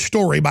jam this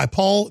story by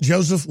Paul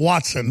Joseph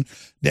Watson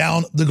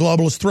down the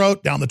globalist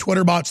throat, down the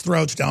Twitter bots'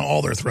 throats, down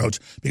all their throats,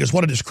 because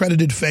what a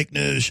discredited fake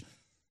news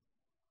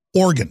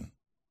organ.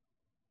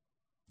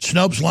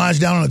 Snopes lies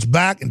down on its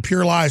back and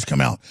pure lies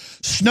come out.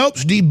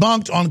 Snopes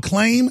debunked on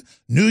claim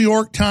New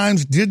York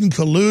Times didn't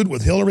collude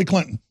with Hillary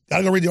Clinton. Got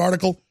to go read the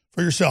article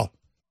for yourself.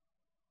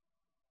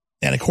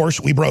 And, of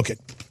course, we broke it.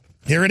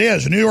 Here it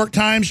is. The New York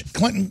Times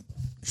Clinton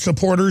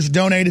supporters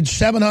donated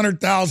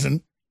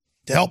 $700,000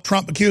 to help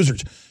Trump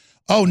accusers.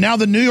 Oh, now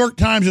the New York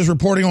Times is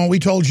reporting on what we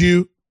told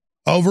you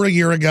over a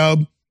year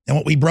ago and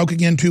what we broke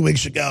again 2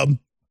 weeks ago,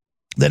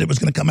 that it was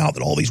going to come out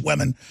that all these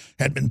women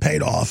had been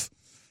paid off,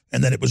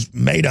 and that it was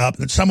made up,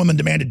 that some women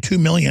demanded $2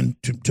 million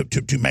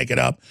to make it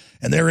up,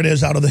 and there it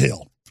is out of the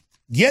Hill.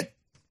 Get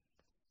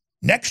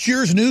next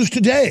year's news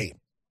today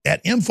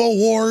at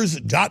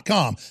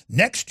Infowars.com.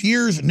 Next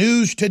year's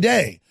news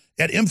today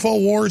at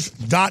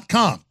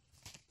Infowars.com.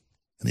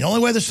 And the only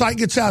way the site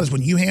gets out is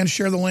when you hand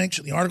share the links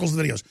and the articles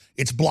and videos.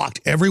 It's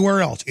blocked everywhere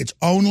else. It's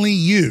only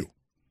you.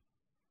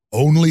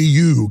 Only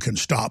you can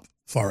stop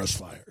forest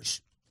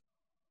fires.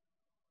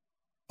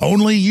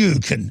 Only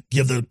you can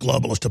give the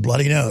globalist a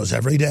bloody nose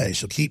every day.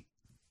 So keep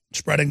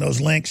spreading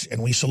those links,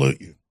 and we salute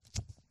you.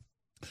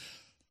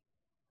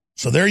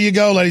 So there you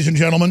go, ladies and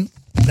gentlemen.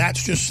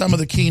 That's just some of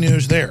the key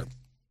news there.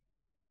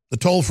 The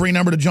toll-free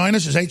number to join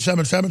us is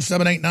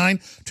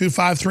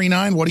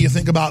 877-789-2539. What do you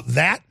think about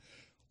that?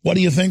 What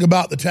do you think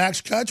about the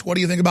tax cuts? What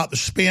do you think about the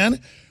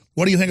spin?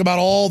 What do you think about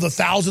all the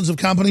thousands of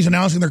companies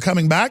announcing they're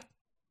coming back?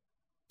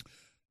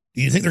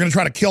 Do you think they're going to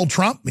try to kill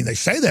Trump? I mean, they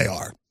say they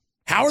are.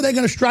 How are they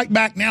going to strike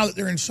back now that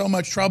they're in so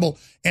much trouble?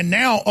 And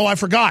now, I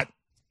forgot,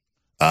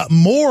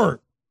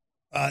 more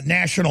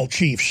national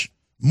chiefs,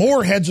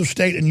 more heads of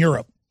state in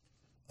Europe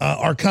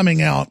are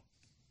coming out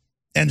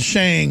and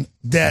saying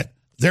that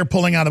they're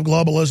pulling out of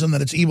globalism,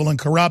 that it's evil and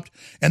corrupt.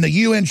 And the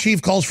UN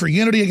chief calls for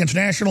unity against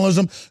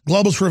nationalism.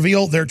 Globalists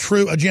reveal their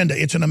true agenda.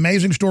 It's an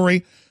amazing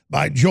story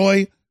by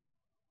Joy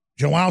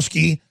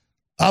Jawowski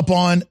up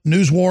on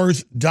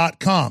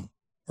newswars.com.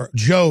 Or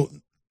Joe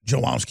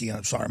Jawowski,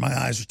 I'm sorry, my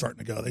eyes are starting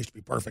to go. They used to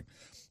be perfect.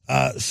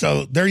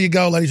 So there you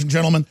go, ladies and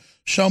gentlemen.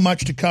 So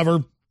much to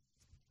cover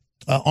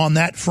on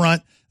that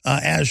front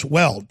as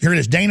well. Here it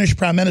is. Danish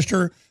Prime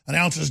Minister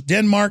announces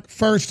Denmark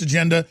first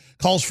agenda,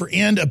 calls for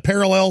end of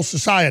parallel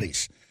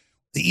societies.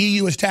 The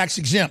EU is tax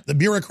exempt. The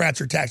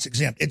bureaucrats are tax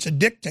exempt. It's a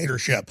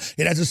dictatorship.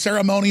 It has a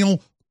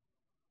ceremonial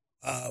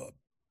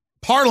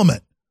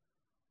parliament.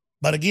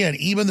 But again,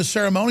 even the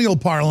ceremonial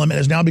parliament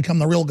has now become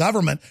the real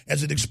government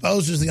as it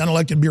exposes the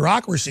unelected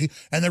bureaucracy.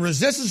 And the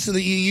resistance to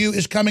the EU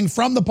is coming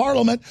from the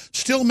parliament,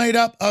 still made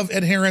up of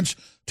adherents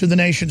to the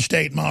nation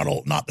state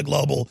model, not the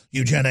global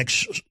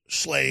eugenics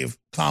slave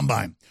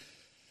combine.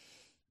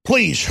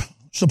 Please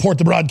support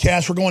the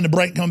broadcast. We're going to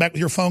break, coming back with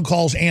your phone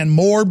calls and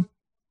more.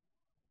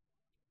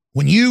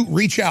 When you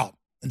reach out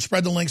and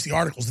spread the links, the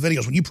articles, the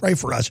videos, when you pray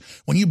for us,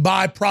 when you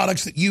buy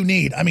products that you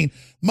need. I mean,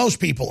 most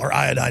people are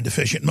iodine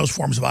deficient. Most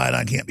forms of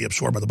iodine can't be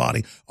absorbed by the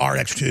body.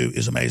 RX2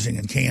 is amazing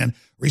and can.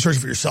 Research it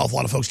for yourself. A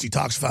lot of folks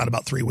detoxify in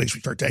about 3 weeks.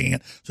 We start taking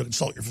it, so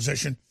consult your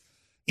physician.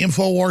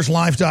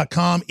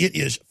 InfoWarsLife.com. It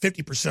is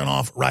 50%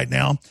 off right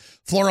now.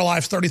 Flora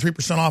Life's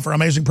 33% off our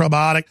amazing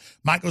probiotic.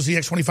 Myco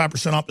ZX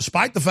 25% off,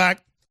 despite the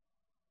fact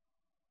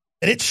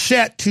And it's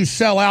set to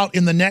sell out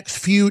in the next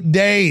few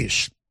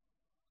days.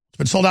 It's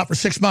been sold out for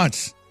 6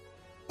 months.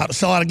 About to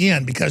sell out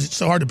again because it's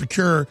so hard to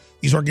procure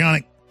these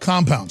organic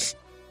compounds.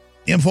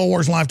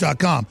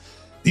 InfoWarsLife.com.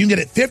 You can get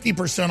it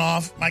 50%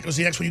 off,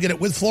 MycoZX, when you get it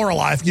with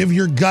FloraLife. Give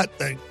your gut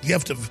the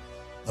gift of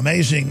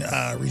amazing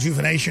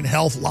rejuvenation,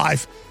 health,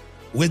 life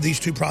with these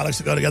two products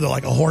that go together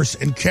like a horse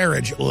and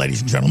carriage, ladies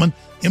and gentlemen.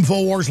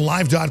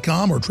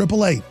 InfoWarsLife.com or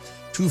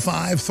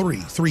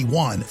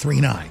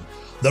 888-253-3139.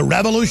 The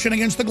revolution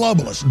against the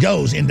globalists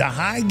goes into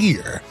high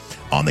gear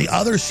on the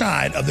other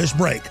side of this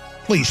break.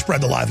 Please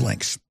spread the live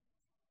links.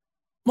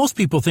 Most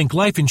people think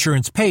life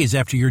insurance pays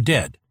after you're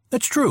dead.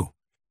 That's true.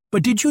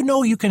 But did you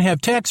know you can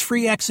have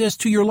tax-free access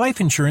to your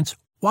life insurance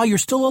while you're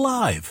still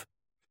alive?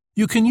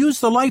 You can use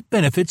the life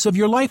benefits of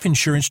your life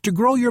insurance to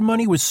grow your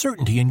money with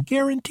certainty and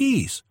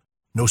guarantees.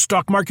 No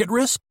stock market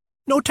risk,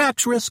 no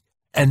tax risk,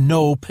 and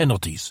no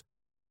penalties.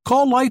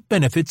 Call Life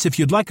Benefits if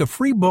you'd like a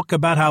free book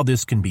about how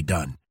this can be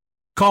done.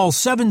 Call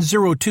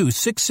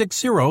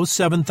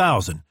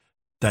 702-660-7000.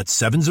 That's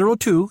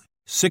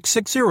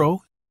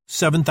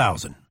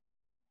 702-660-7000.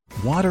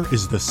 Water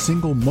is the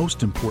single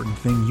most important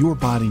thing your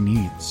body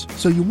needs,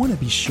 so you want to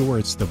be sure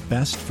it's the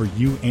best for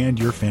you and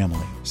your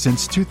family.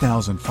 Since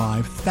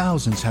 2005,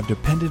 thousands have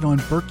depended on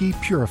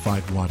Berkey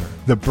purified water.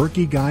 The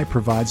Berkey Guy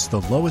provides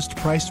the lowest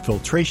priced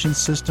filtration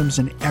systems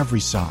in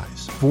every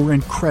size. For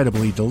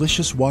incredibly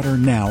delicious water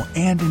now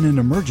and in an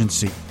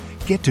emergency,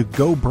 get to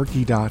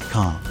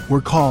GoBerkey.com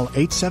or call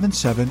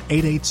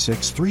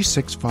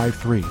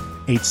 877-886-3653.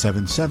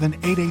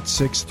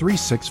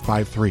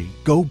 877-886-3653.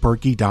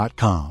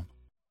 GoBerkey.com.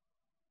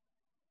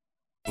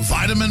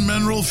 Vitamin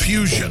Mineral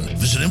Fusion.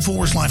 Visit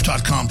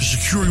InfoWarsLife.com to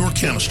secure your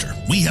canister.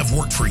 We have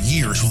worked for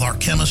years with our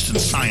chemists and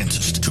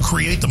scientists to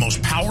create the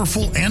most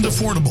powerful and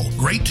affordable,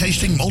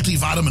 great-tasting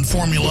multivitamin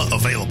formula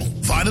available.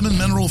 Vitamin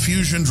Mineral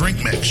Fusion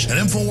Drink Mix at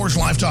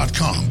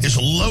InfoWarsLife.com is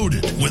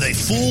loaded with a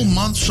full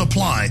month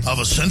supply of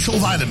essential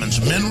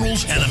vitamins,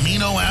 minerals, and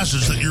amino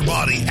acids that your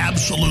body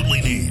absolutely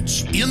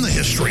needs. In the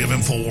history of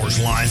InfoWars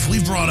Life,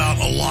 we've brought out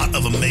a lot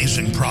of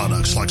amazing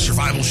products like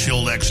Survival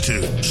Shield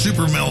X2,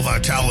 Super Male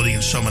Vitality,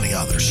 and so many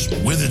others.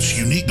 With its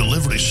unique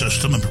delivery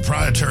system and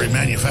proprietary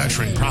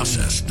manufacturing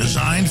process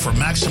designed for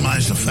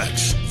maximized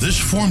effects, this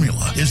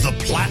formula is the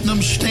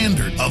platinum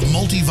standard of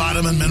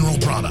multivitamin mineral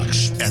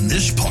products. And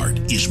this part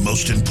is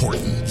most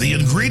important. The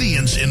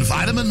ingredients in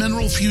Vitamin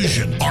Mineral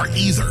Fusion are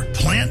either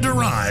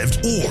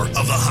plant-derived or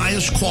of the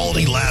highest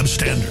quality lab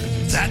standard.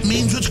 That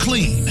means it's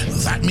clean.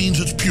 That means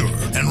it's pure.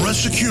 And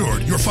rest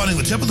assured, you're fighting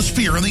the tip of the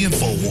spear in the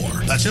info war.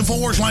 That's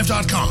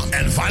InfoWarsLife.com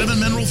and Vitamin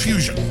Mineral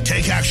Fusion.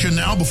 Take action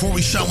now before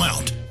we sell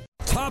out.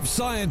 Top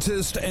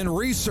scientists and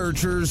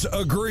researchers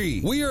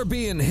agree. We are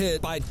being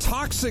hit by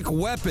toxic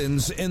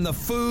weapons in the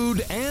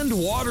food and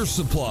water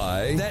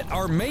supply that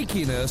are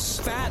making us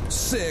fat,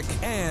 sick,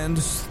 and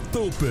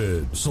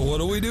stupid. So what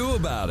do we do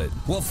about it?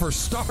 Well, for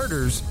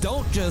starters,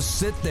 don't just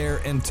sit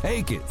there and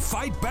take it.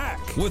 Fight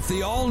back with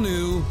the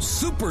all-new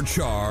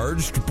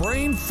supercharged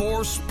Brain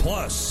Force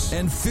Plus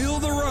and feel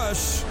the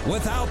rush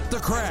without the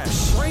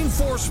crash. Brain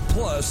Force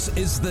Plus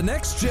is the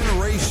next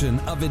generation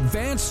of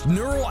advanced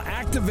neural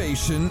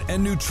activation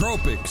and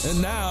nootropics. And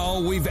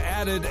now we've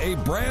added a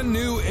brand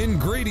new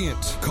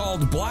ingredient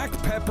called black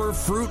pepper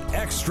fruit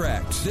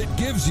extract that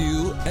gives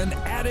you an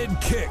added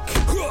kick.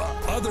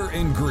 Other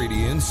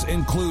ingredients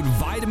include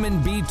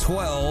vitamin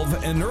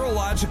B12 and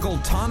neurological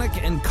tonic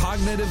and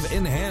cognitive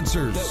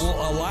enhancers that will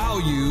allow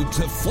you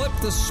to flip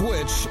the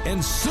switch and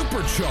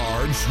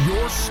supercharge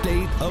your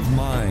state of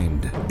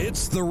mind.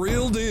 It's the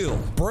real deal.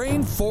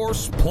 Brain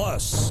Force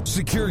Plus.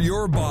 Secure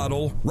your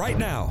bottle right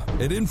now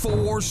at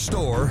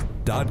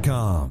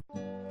InfoWarsStore.com.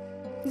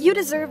 You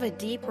deserve a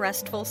deep,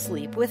 restful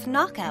sleep with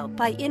Knockout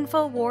by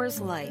InfoWars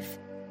Life.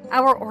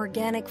 Our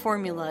organic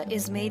formula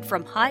is made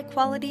from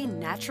high-quality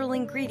natural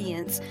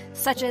ingredients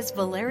such as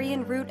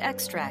valerian root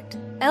extract,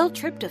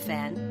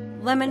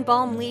 L-tryptophan, lemon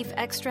balm leaf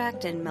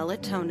extract, and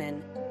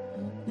melatonin.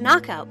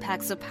 Knockout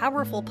packs a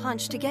powerful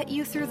punch to get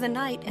you through the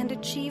night and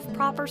achieve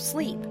proper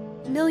sleep.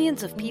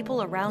 Millions of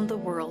people around the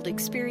world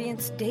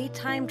experience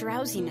daytime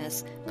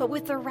drowsiness, but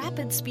with the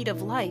rapid speed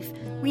of life,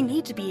 we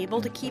need to be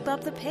able to keep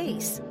up the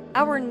pace.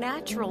 Our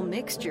natural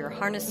mixture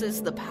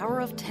harnesses the power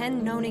of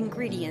 10 known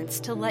ingredients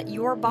to let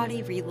your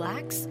body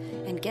relax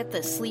and get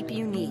the sleep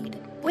you need.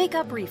 Wake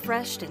up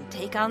refreshed and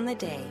take on the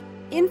day.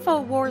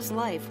 InfoWars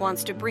Life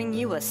wants to bring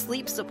you a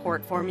sleep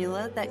support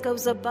formula that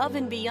goes above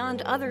and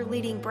beyond other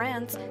leading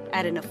brands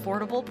at an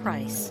affordable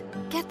price.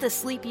 Get the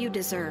sleep you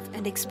deserve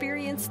and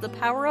experience the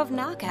power of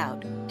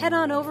Knockout. Head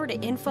on over to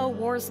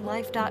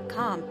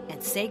InfoWarsLife.com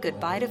and say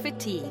goodbye to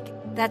fatigue.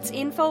 That's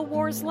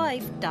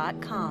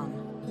InfoWarsLife.com.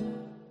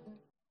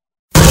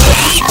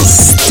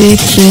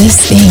 Stick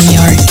this in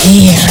your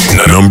ear.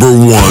 The number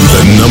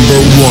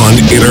one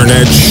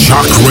internet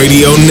shock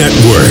radio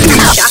network.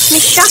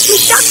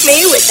 Shock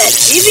me with that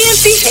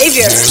deviant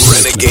behavior.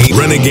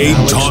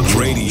 Renegade Talk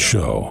Radio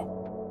Show.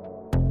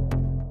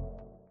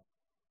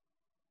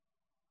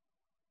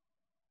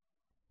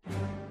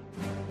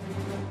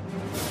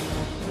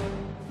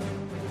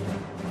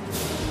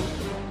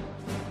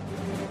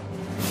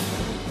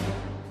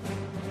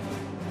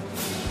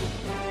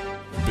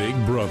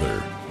 Big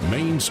Brother,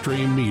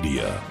 mainstream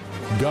media,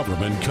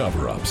 government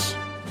cover-ups.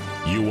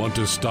 You want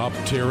to stop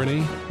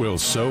tyranny? Well,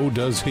 so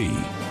does he.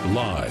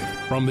 Live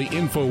from the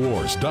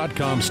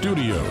Infowars.com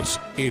studios,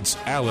 it's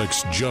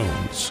Alex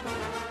Jones.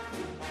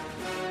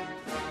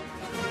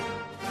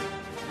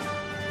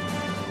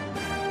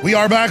 We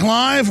are back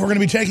live. We're going to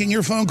be taking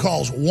your phone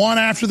calls one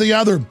after the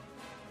other.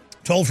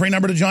 Toll-free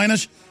number to join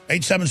us,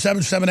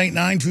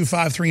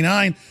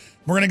 877-789-2539.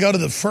 We're going to go to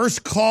the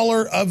first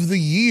caller of the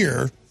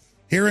year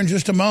here in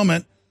just a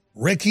moment.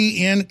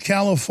 Ricky in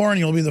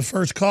California will be the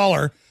first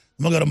caller. And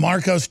we'll go to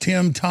Marcos,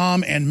 Tim,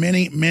 Tom, and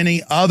many,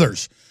 many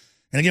others.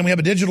 And again, we have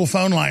a digital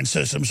phone line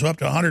system, so up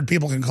to 100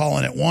 people can call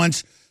in at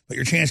once. But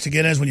your chance to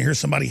get in is when you hear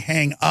somebody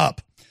hang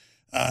up.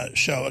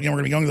 So again, we're going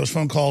to be going to those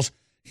phone calls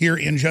here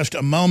in just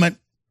a moment.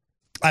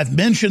 I've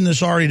mentioned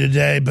this already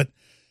today, but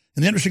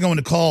in the interest of going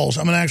to calls,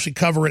 I'm going to actually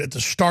cover it at the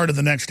start of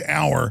the next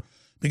hour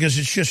because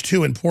it's just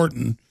too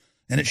important.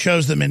 And it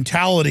shows the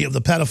mentality of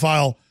the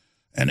pedophile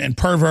and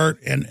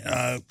pervert and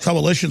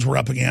coalitions we're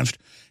up against.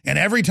 And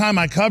every time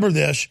I cover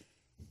this,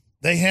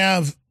 they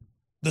have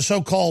the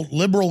so-called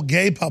liberal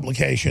gay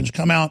publications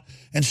come out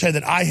and say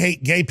that I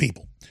hate gay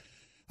people.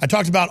 I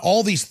talked about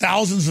all these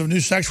thousands of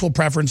new sexual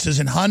preferences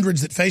and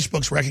hundreds that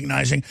Facebook's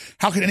recognizing.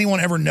 How could anyone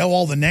ever know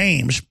all the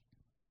names?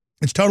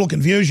 It's total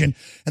confusion.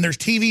 And there's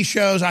TV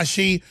shows I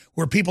see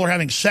where people are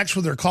having sex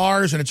with their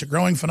cars, and it's a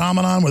growing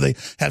phenomenon where they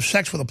have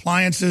sex with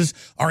appliances,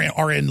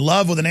 are in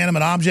love with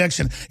inanimate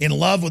objects, and in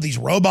love with these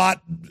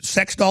robot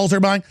sex dolls they're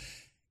buying.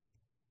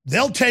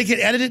 They'll take it,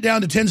 edit it down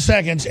to 10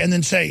 seconds, and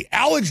then say,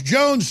 Alex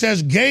Jones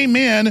says gay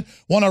men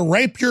want to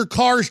rape your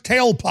car's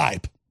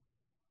tailpipe.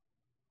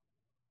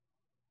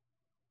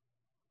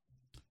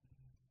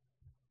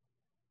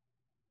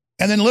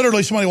 And then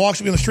literally somebody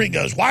walks up in the street and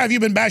goes, why have you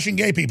been bashing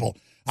gay people?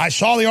 I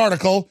saw the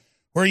article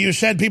where you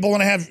said people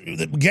want to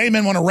have, gay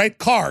men want to rape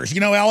cars.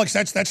 You know, Alex,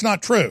 that's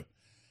not true.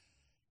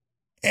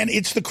 And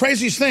it's the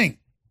craziest thing.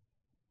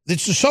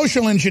 It's the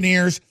social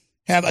engineers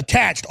have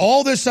attached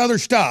all this other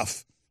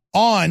stuff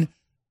on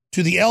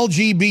to the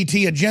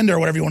LGBT agenda or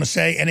whatever you want to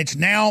say, and it's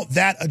now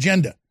that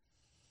agenda.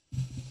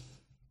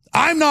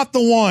 I'm not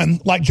the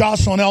one, like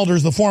Jocelyn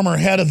Elders, the former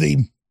head of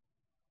the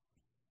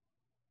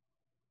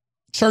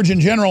Surgeon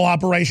General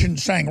operation,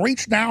 saying,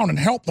 reach down and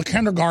help the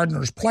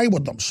kindergartners play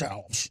with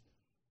themselves.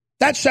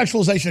 That's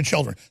sexualization of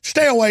children.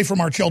 Stay away from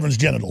our children's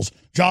genitals,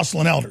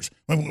 Jocelyn Elders.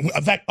 In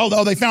fact,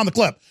 they found the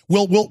clip.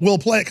 We'll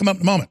play it, come up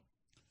in a moment.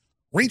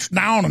 Reach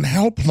down and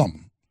help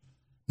them.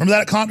 Remember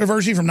that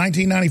controversy from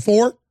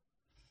 1994?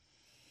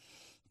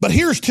 But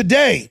here's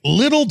today.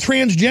 Little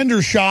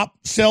transgender shop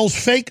sells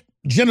fake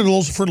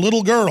genitals for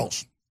little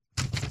girls.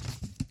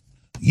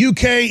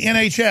 UK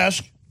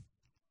NHS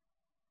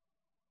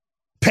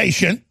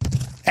patient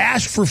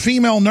asked for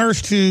female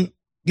nurse to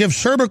give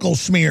cervical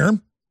smear,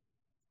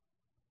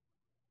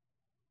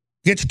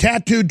 gets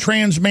tattooed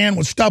trans man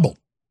with stubble.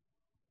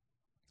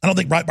 I don't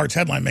think Breitbart's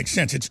headline makes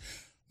sense. It's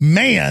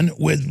man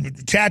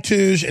with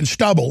tattoos and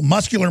stubble.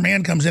 Muscular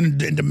man comes in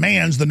and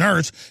demands the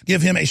nurse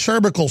give him a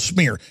cervical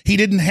smear. He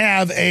didn't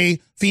have a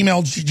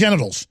female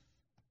genitals.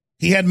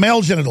 He had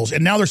male genitals,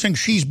 and now they're saying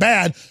she's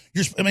bad.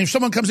 If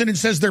someone comes in and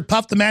says they're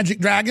Puff the Magic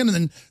Dragon, and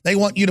then they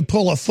want you to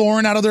pull a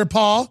thorn out of their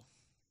paw,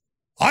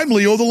 I'm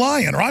Leo the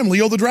lion, or I'm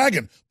Leo the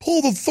dragon.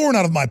 Pull the thorn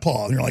out of my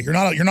paw. And you're like, you're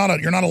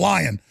not a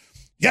lion.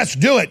 Yes,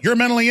 do it. You're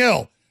mentally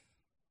ill.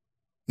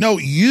 No,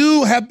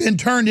 you have been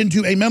turned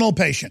into a mental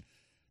patient.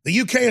 The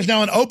UK is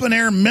now an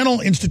open-air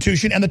mental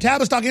institution, and the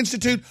Tavistock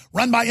Institute,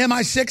 run by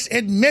MI6,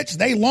 admits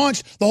they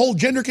launched the whole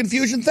gender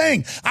confusion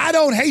thing. I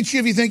don't hate you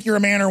if you think you're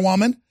a man or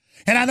woman.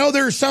 And I know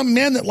there are some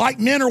men that like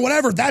men or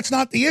whatever. That's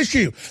not the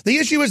issue. The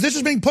issue is this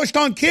is being pushed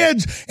on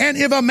kids. And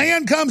if a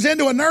man comes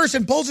into a nurse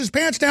and pulls his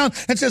pants down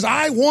and says,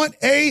 I want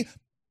a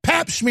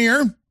pap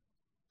smear,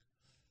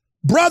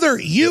 brother,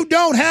 you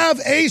don't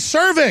have a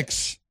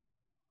cervix.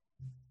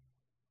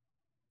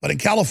 But in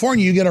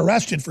California, you get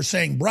arrested for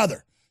saying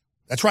brother.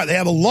 That's right. They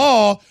have a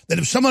law that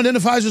if someone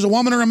identifies as a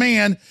woman or a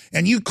man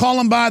and you call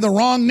them by the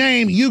wrong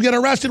name, you get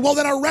arrested. Well,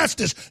 then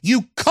arrest us.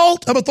 You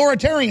cult of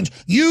authoritarians.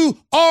 You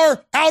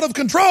are out of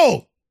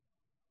control.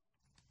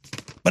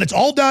 But it's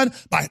all done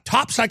by a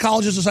top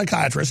psychologist and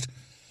psychiatrist.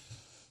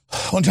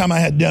 One time I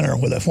had dinner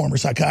with a former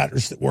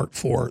psychiatrist that worked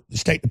for the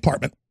State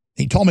Department.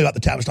 He told me about the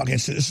Tavistock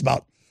Institute. This is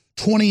about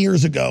 20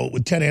 years ago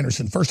with Ted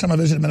Anderson. First time I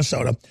visited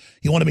Minnesota,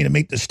 he wanted me to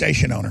meet the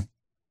station owner.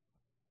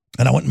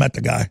 And I went and met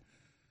the guy.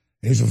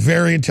 He was a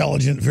very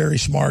intelligent, very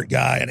smart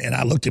guy, and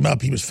I looked him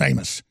up. He was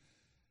famous.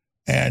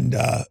 And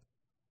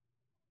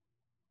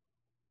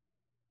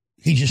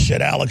he just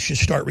said, Alex,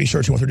 just start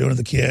researching what they're doing to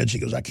the kids. He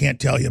goes, I can't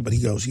tell you, but he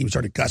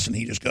started cussing.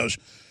 He just goes,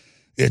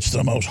 it's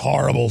the most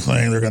horrible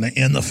thing. They're going to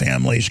end the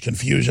families,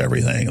 confuse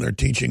everything. They're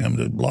teaching them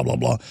to blah, blah,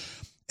 blah.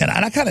 And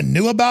I kind of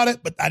knew about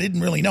it, but I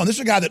didn't really know. This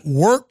is a guy that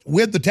worked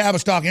with the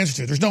Tavistock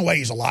Institute. There's no way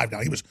he's alive now.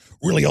 He was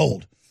really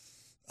old.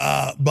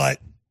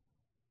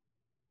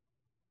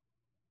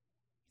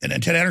 And then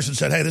Ted Anderson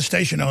said, hey, this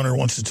station owner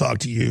wants to talk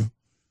to you.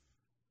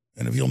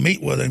 And if you'll meet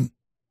with him,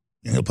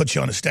 he'll put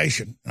you on a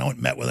station. And I went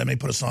and met with him. He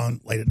put us on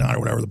late at night or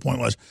whatever the point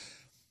was.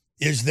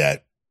 is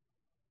that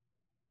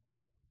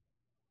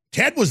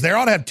Ted was there.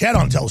 I ought to have Ted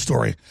on to tell a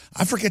story.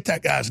 I forget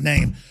that guy's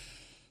name.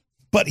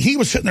 But he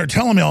was sitting there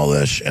telling me all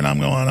this, and I'm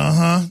going,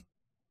 uh-huh.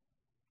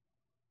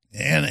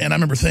 And I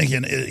remember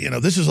thinking,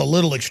 this is a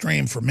little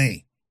extreme for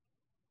me.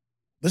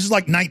 This is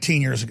like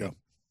 19 years ago.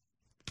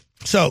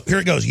 So here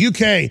it goes.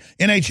 UK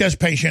NHS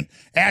patient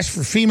asks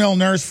for female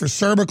nurse for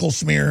cervical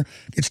smear.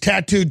 Gets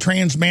tattooed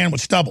trans man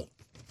with stubble.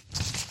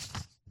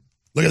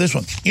 Look at this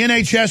one.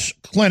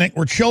 NHS clinic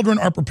where children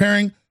are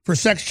preparing for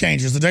sex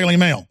changes. The Daily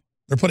Mail.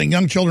 They're putting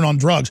young children on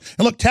drugs.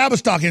 And look,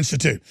 Tavistock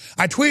Institute.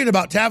 I tweeted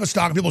about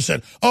Tavistock and people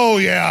said, oh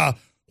yeah,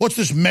 what's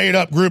this made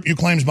up group you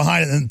claim's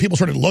behind it? And people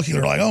started looking.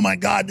 They're like, oh my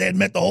God, they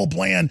admit the whole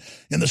plan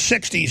in the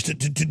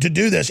 60s to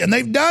do this. And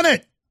they've done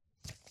it.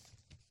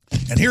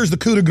 And here's the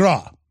coup de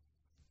grace.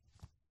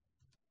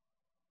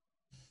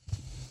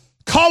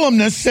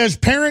 Columnist says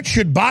parents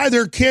should buy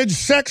their kids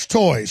sex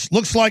toys.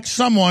 Looks like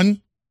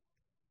someone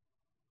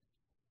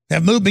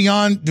have moved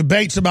beyond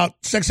debates about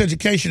sex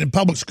education in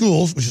public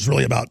schools, which is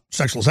really about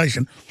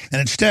sexualization,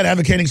 and instead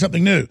advocating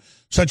something new,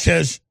 such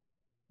as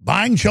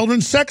buying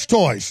children sex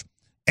toys.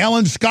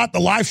 Ellen Scott, the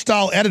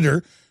lifestyle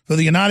editor for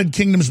the United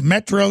Kingdom's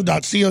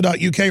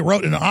metro.co.uk,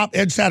 wrote in an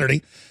op-ed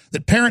Saturday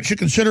that parents should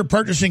consider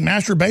purchasing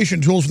masturbation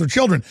tools for their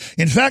children.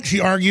 In fact, she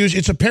argues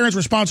it's a parent's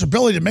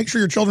responsibility to make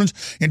sure your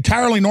children's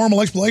entirely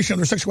normal exploration of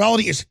their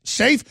sexuality is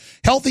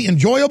safe, healthy,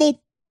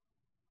 enjoyable,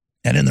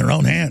 and in their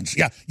own hands.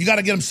 Yeah, you got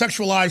to get them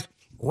sexualized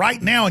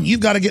right now, and you've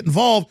got to get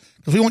involved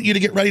because we want you to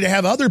get ready to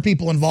have other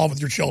people involved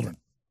with your children.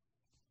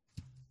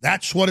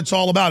 That's what it's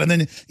all about. And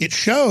then it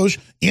shows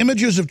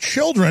images of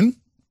children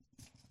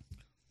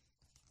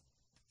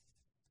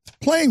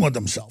playing with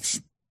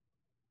themselves.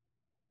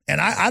 And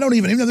I don't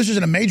even though this is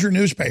in a major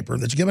newspaper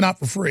that's given out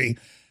for free,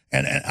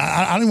 and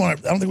I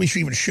don't think we should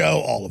even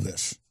show all of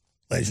this,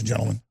 ladies and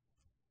gentlemen.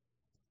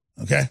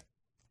 Okay?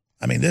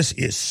 I mean, this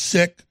is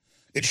sick.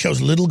 It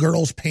shows little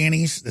girls'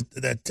 panties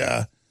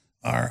that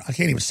are, I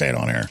can't even say it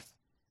on air.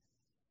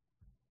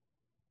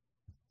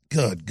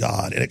 Good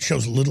God. And it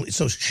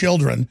shows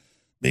children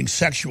being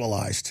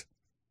sexualized.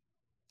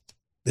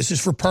 This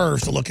is for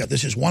pervs to look at.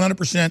 This is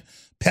 100%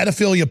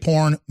 pedophilia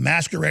porn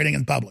masquerading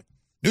in public.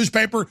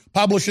 Newspaper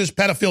publishes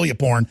pedophilia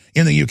porn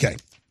in the UK.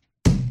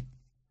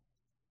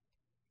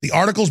 The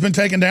article's been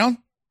taken down.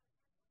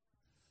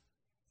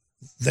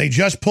 They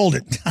just pulled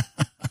it.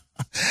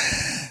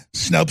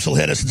 Snopes will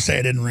hit us and say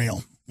it isn't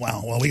real.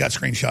 Wow. Well, we got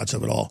screenshots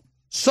of it all.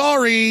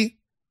 Sorry.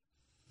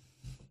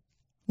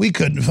 We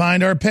couldn't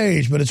find our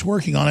page, but it's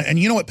working on it. And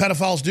you know what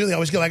pedophiles do? They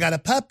always go, I got a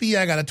puppy,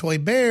 I got a toy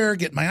bear,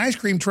 get my ice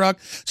cream truck.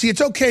 See,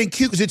 it's okay and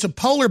cute because it's a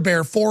polar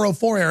bear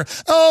 404 era.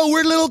 Oh,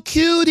 we're little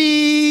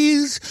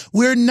cuties.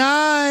 We're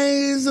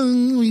nice.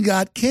 And we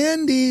got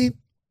candy.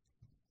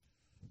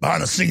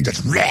 Behind the scenes,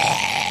 just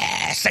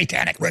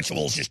satanic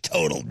rituals, just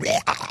total.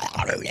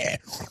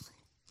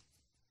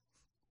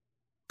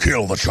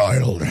 Kill the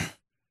child.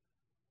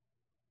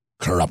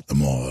 Corrupt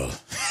them all.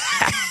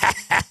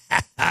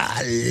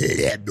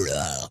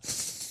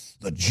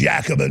 The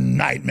Jacobin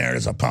nightmare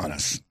is upon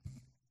us.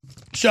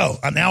 So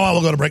now I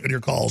will go to break with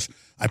your calls.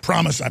 I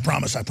promise. I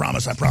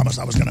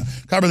was going to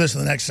cover this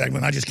in the next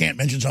segment. I just can't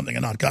mention something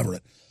and not cover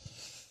it.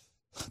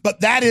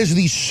 But that is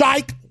the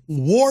psych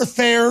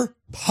warfare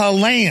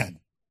plan,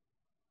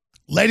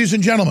 ladies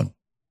and gentlemen.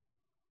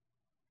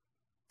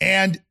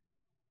 And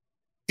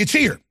it's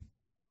here.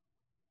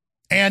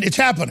 And it's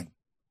happening.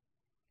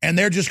 And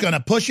they're just going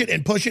to push it,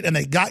 and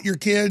they got your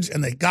kids,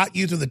 and they got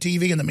you through the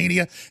TV and the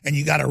media, and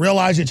you got to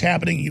realize it's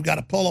happening, and you've got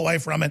to pull away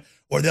from it,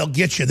 or they'll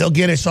get you. They'll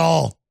get us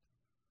all.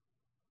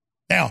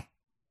 Now,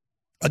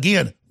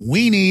 again,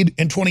 we need,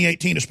 in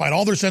 2018, despite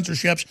all their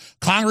censorships,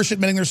 Congress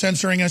admitting they're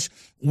censoring us,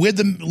 with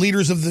the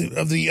leaders of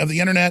the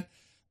internet,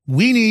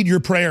 we need your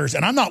prayers.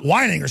 And I'm not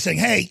whining or saying,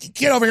 hey,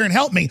 get over here and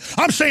help me.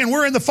 I'm saying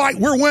we're in the fight,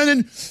 we're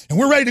winning, and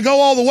we're ready to go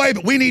all the way,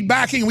 but we need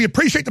backing, and we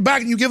appreciate the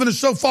backing you've given us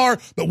so far,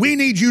 but we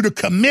need you to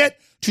commit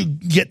to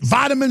get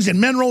vitamins and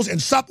minerals and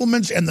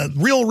supplements and the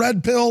real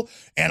red pill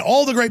and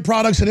all the great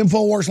products at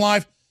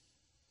InfoWarsLife.com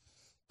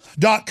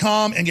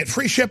and get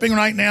free shipping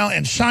right now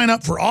and sign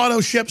up for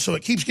auto ship so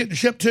it keeps getting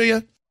shipped to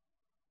you.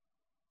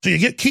 So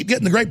you keep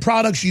getting the great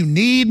products you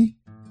need,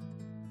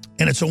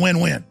 and it's a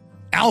win-win.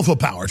 Alpha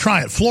Power,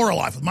 try it.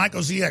 Floralife with Myco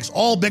ZX,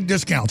 all big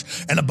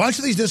discounts. And a bunch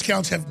of these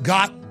discounts have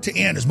got to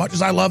end. As much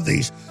as I love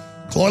these,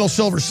 Colloidal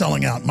Silver's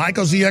selling out.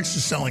 Myco ZX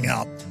is selling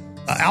out.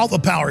 Alpha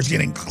Power is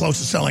getting close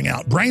to selling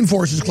out. Brain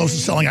Force is close to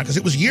selling out because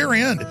it was year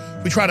end.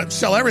 We try to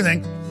sell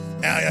everything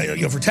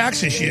for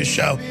tax issues.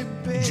 So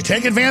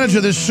take advantage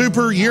of this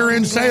super year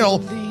end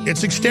sale.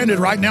 It's extended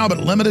right now, but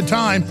limited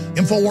time.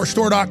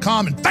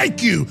 InfoWarsStore.com. And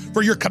thank you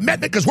for your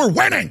commitment because we're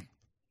winning.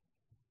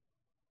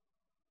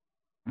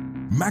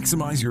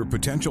 Maximize your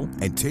potential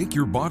and take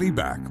your body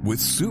back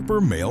with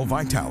Super Male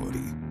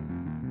Vitality.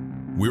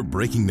 We're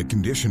breaking the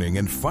conditioning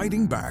and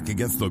fighting back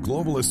against the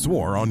globalists'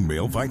 war on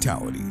male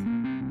vitality.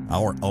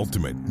 Our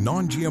ultimate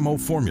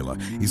non-GMO formula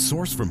is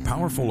sourced from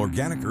powerful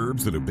organic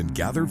herbs that have been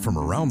gathered from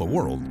around the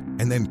world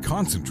and then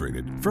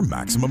concentrated for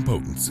maximum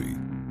potency.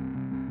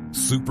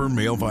 Super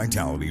Male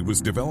Vitality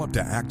was developed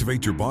to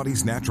activate your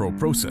body's natural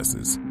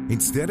processes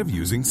instead of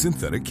using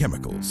synthetic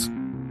chemicals.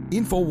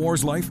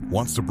 InfoWars Life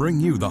wants to bring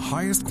you the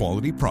highest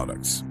quality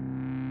products.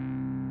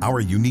 Our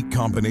unique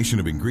combination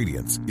of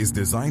ingredients is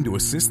designed to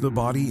assist the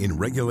body in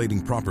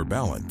regulating proper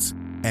balance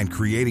and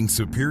creating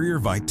superior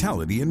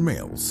vitality in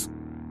males.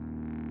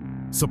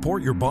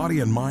 Support your body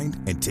and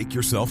mind and take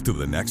yourself to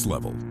the next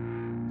level.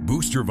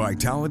 Boost your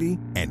vitality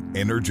and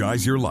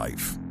energize your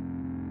life.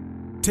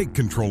 Take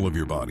control of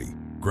your body.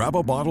 Grab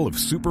a bottle of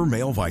Super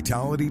Male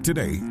Vitality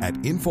today at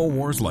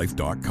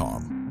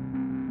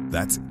InfoWarsLife.com.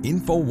 That's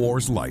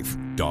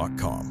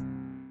InfoWarsLife.com.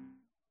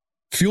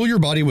 Fuel your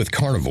body with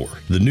Carnivore,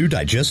 the new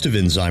digestive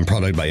enzyme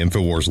product by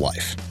InfoWars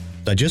Life.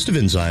 Digestive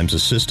enzymes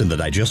assist in the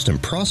digestion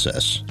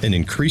process and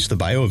increase the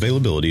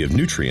bioavailability of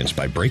nutrients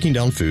by breaking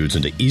down foods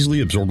into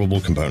easily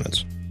absorbable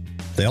components.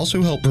 They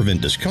also help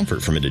prevent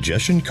discomfort from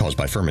indigestion caused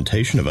by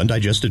fermentation of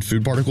undigested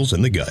food particles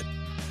in the gut.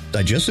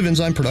 Digestive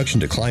enzyme production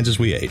declines as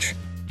we age.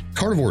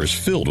 Carnivore is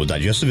filled with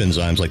digestive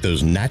enzymes like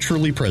those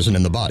naturally present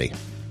in the body.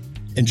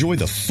 Enjoy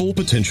the full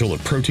potential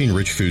of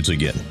protein-rich foods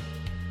again.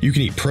 You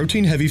can eat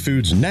protein-heavy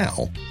foods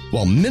now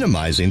while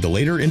minimizing the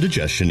later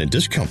indigestion and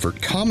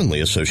discomfort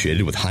commonly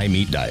associated with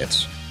high-meat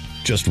diets.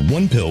 Just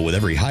one pill with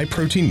every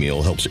high-protein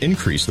meal helps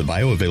increase the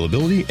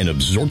bioavailability and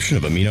absorption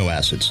of amino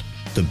acids,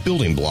 the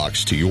building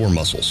blocks to your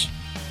muscles.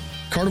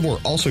 Carnivore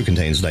also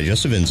contains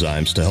digestive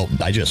enzymes to help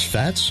digest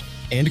fats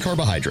and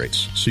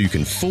carbohydrates so you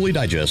can fully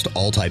digest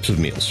all types of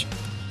meals.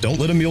 Don't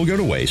let a meal go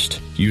to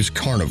waste. Use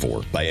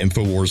Carnivore by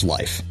InfoWars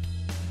Life.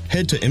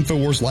 Head to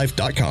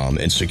InfoWarsLife.com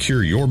and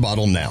secure your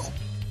bottle now.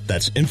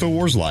 That's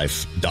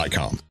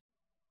InfoWarsLife.com.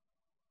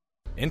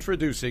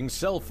 Introducing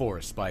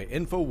Cellforce by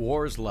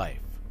InfoWars Life.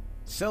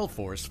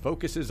 Cellforce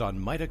focuses on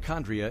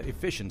mitochondria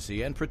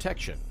efficiency and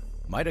protection.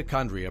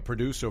 Mitochondria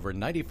produce over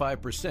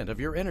 95%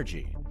 of your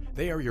energy.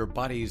 They are your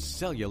body's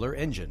cellular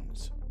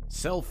engines.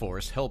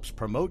 Cellforce helps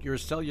promote your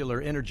cellular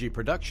energy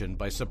production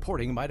by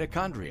supporting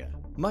mitochondria,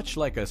 much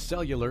like a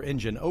cellular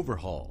engine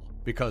overhaul.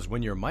 Because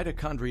when your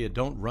mitochondria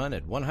don't run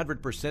at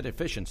 100%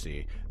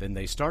 efficiency, then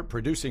they start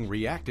producing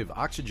reactive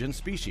oxygen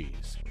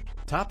species.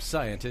 Top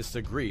scientists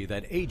agree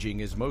that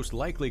aging is most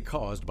likely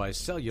caused by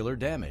cellular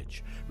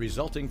damage,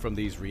 resulting from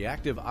these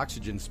reactive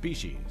oxygen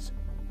species.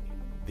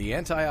 The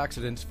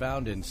antioxidants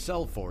found in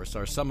Cellforce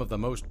are some of the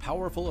most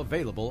powerful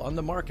available on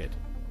the market.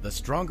 The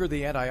stronger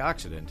the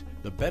antioxidant,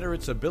 the better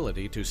its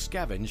ability to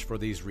scavenge for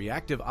these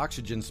reactive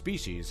oxygen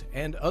species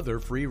and other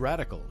free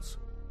radicals.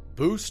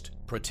 Boost,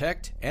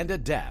 protect, and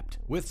adapt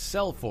with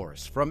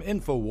Cellforce from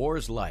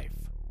InfoWars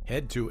Life.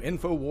 Head to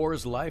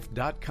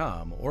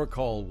InfoWarsLife.com or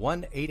call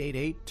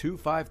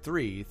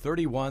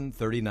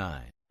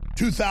 1-888-253-3139.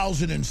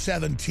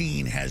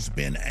 2017 has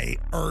been a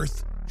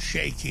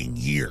earth-shaking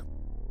year.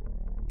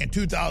 And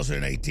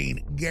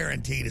 2018,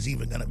 guaranteed, is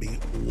even going to be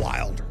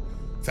wilder.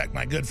 In fact,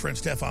 my good friend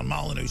Stefan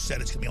Molyneux said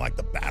it's going to be like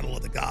the Battle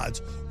of the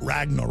Gods,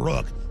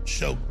 Ragnarok.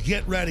 So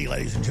get ready,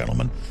 ladies and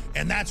gentlemen.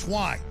 And that's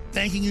why,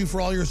 thanking you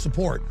for all your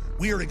support,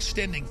 we are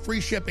extending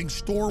free shipping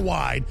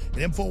store-wide at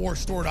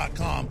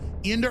InfoWarsStore.com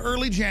into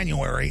early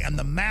January and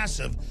the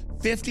massive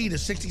 50 to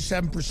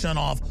 67%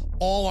 off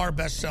all our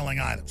best-selling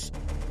items.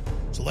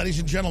 So, ladies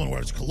and gentlemen,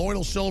 whether it's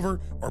Colloidal Silver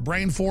or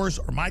Brain Force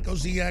or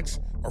MycoZX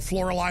or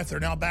Floralife, they're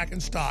now back in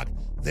stock.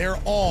 They're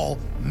all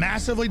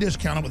massively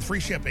discounted with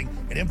free shipping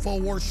at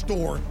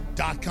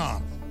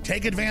InfoWarsStore.com.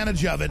 Take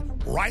advantage of it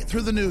right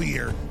through the new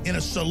year in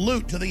a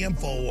salute to the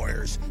Info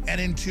Warriors and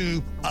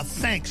into a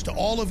thanks to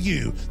all of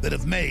you that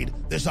have made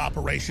this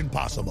operation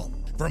possible.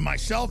 From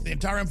myself, the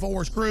entire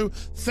InfoWars crew,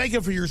 thank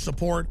you for your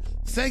support.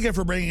 Thank you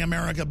for bringing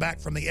America back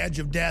from the edge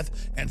of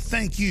death. And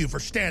thank you for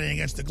standing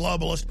against the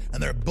globalists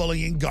and their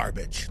bullying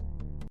garbage.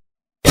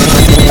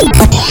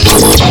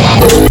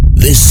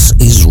 This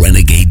is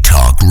Renegade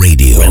Talk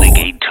Radio.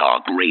 Renegade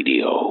Talk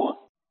Radio.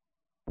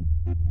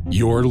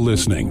 You're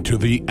listening to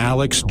The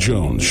Alex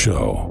Jones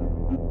Show.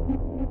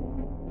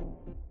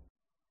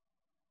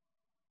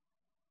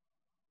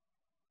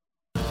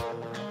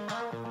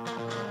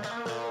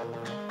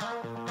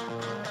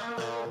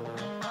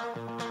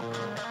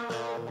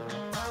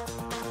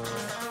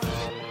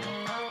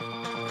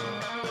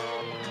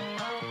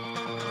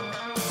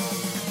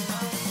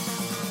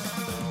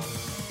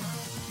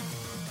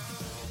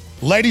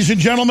 Ladies and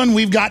gentlemen,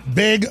 we've got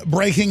big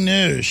breaking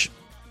news.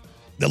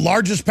 The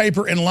largest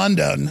paper in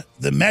London,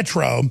 the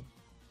Metro,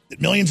 that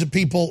millions of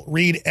people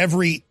read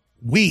every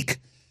week,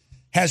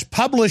 has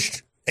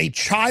published a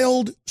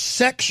child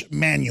sex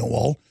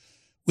manual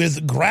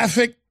with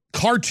graphic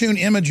cartoon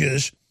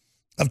images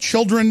of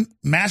children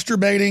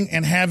masturbating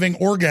and having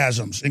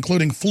orgasms,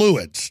 including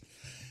fluids,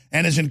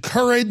 and has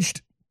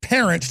encouraged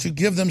parents to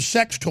give them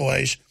sex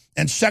toys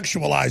and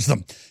sexualize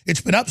them.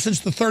 It's been up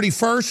since the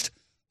 31st.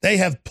 They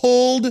have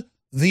pulled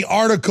the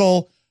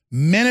article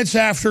minutes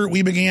after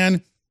we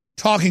began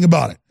talking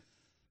about it,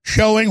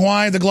 showing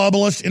why the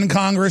globalists in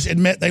Congress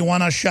admit they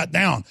want us shut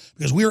down,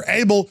 because we are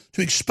able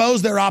to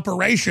expose their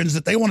operations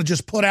that they want to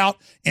just put out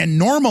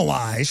and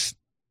normalize.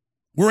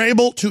 We're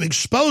able to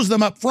expose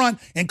them up front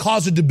and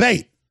cause a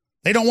debate.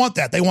 They don't want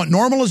that. They want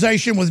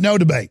normalization with no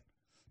debate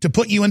to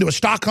put you into a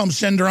Stockholm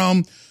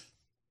Syndrome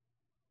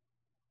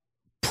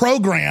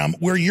program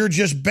where you're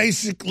just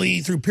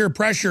basically, through peer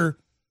pressure,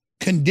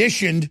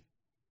 conditioned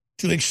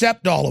to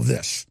accept all of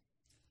this.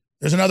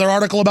 There's another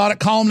article about it,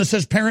 column that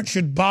says parents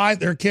should buy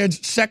their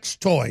kids sex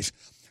toys.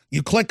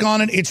 You click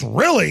on it, it's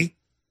really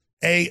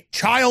a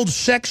child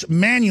sex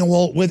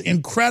manual with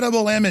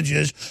incredible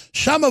images,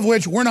 some of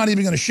which we're not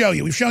even going to show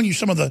you. We've shown you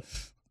some of the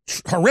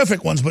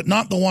horrific ones, but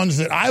not the ones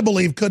that I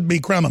believe could be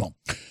criminal.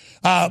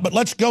 But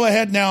let's go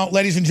ahead now,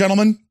 ladies and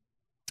gentlemen,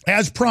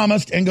 as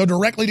promised, and go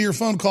directly to your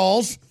phone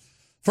calls.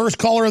 First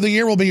caller of the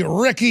year will be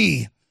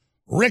Ricky.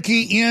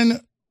 Ricky in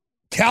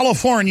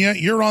California.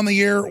 You're on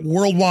the air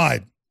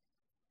worldwide.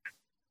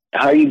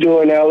 How you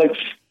doing, Alex?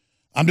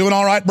 I'm doing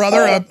all right,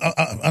 brother.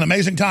 An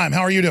amazing time.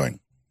 How are you doing?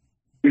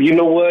 You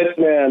know what,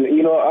 man?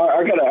 You know,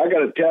 I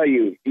gotta tell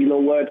you. You know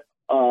what?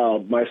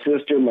 My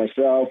sister,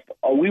 myself,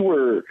 we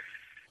were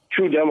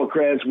true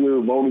Democrats. We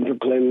were voting for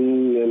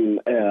Clinton,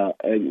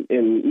 and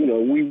you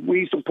know,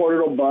 we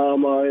supported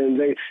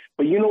Obama,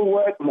 but you know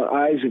what? My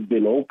eyes have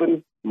been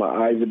open.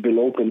 My eyes have been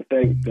open.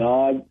 Thank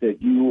God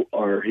that you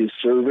are his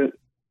servant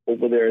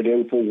over there at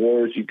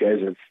InfoWars. You guys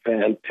are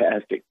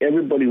fantastic.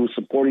 Everybody who's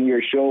supporting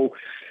your show,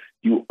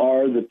 you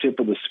are the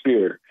tip of the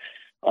spear.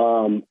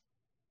 God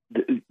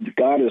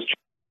is.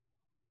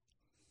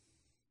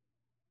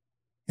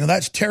 You know,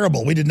 that's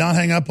terrible. We did not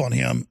hang up on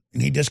him,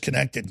 and he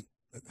disconnected.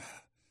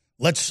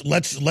 Let's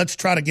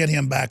try to get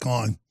him back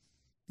on.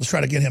 Let's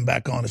try to get him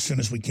back on as soon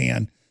as we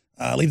can.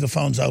 Leave the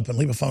phones open.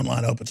 Leave a phone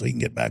line open so he can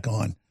get back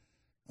on.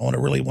 I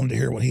really wanted to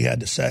hear what he had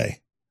to say.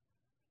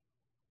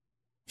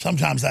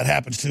 Sometimes that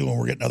happens, too, when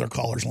we're getting other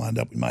callers lined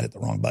up. We might hit the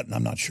wrong button.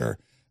 I'm not sure.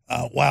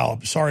 Wow.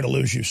 Sorry to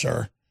lose you,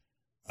 sir.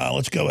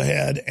 Let's go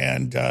ahead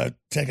and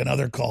take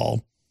another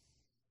call.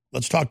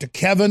 Let's talk to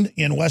Kevin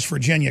in West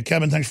Virginia.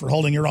 Kevin, thanks for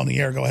holding. You're on the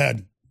air. Go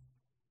ahead.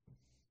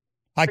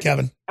 Hi,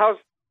 Kevin.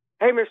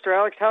 Hey, Mr.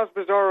 Alex, how's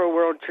Bizarro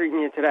World treating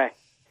you today?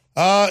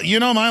 You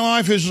know, my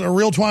life is a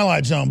real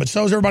twilight zone, but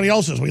so is everybody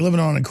else's. We live on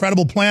an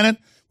incredible planet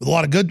with a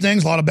lot of good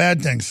things, a lot of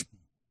bad things.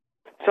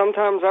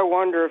 Sometimes I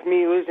wonder if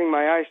me losing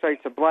my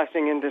eyesight's a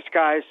blessing in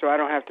disguise so I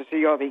don't have to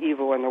see all the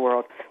evil in the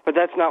world. But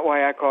that's not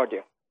why I called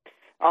you.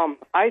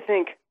 I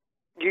think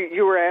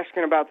you were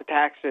asking about the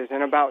taxes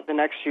and about the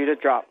next shoe to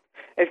drop.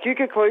 If you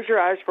could close your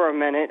eyes for a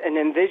minute and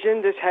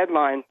envision this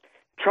headline,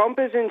 Trump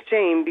is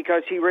insane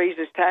because he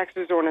raises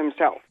taxes on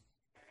himself.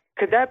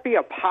 Could that be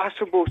a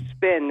possible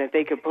spin that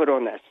they could put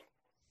on this?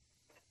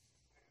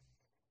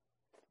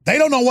 They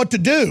don't know what to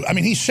do. I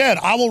mean, he said,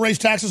 I will raise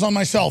taxes on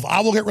myself.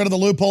 I will get rid of the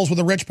loopholes where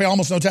the rich pay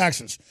almost no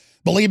taxes.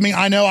 Believe me,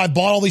 I know. I've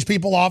bought all these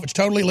people off. It's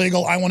totally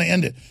legal. I want to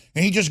end it.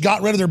 And he just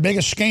got rid of their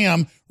biggest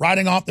scam,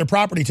 writing off their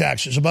property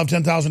taxes above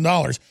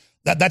 $10,000.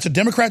 That's a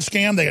Democrat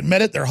scam. They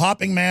admit it. They're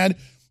hopping mad.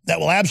 That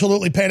will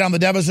absolutely pay down the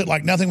deficit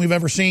like nothing we've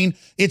ever seen.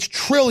 It's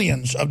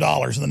trillions of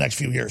dollars in the next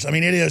few years. I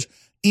mean, it is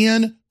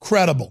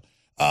incredible.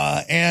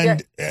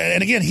 And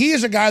again, he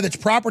is a guy that's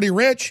property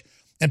rich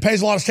and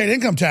pays a lot of state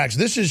income tax.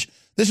 This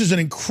is an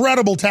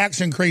incredible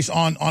tax increase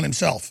on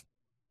himself.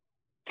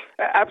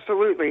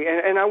 Absolutely.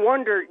 And I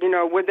wonder, you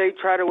know, would they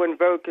try to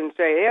invoke and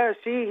say, yeah,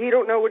 see, he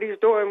don't know what he's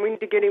doing. We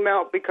need to get him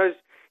out because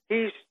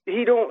he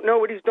don't know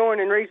what he's doing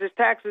and raises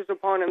taxes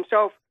upon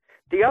himself.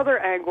 The other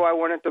angle I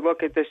wanted to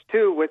look at this,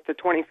 too, with the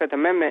 25th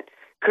Amendment,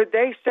 could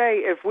they say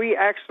if we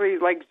actually,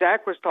 like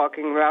Zach was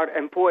talking about,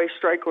 employ a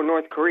strike on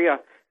North Korea,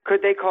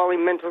 could they call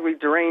him mentally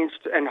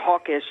deranged and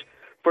hawkish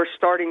for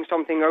starting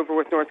something over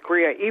with North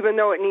Korea, even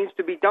though it needs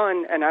to be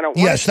done, and I don't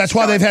want Yes, that's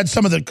why they've had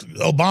some of the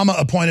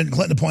Obama-appointed and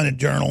Clinton-appointed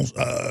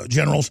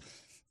generals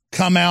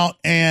come out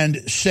and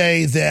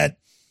say that,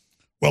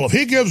 well, if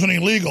he gives an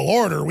illegal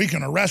order, we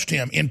can arrest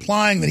him,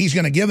 implying that he's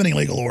going to give an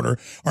illegal order,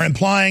 or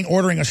implying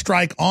ordering a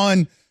strike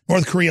on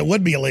North Korea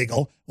would be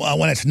illegal. Well,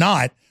 when it's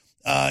not,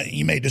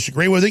 you may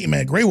disagree with it, you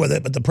may agree with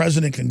it, but the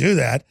president can do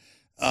that.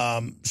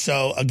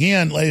 So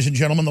again, ladies and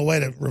gentlemen, the way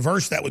to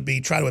reverse that would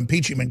be try to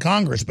impeach him in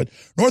Congress. But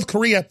North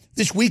Korea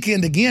this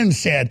weekend again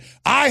said,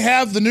 I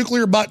have the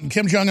nuclear button,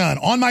 Kim Jong-un,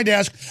 on my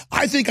desk.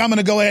 I think I'm going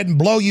to go ahead and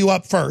blow you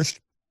up first.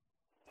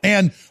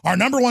 And our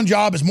number one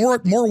job is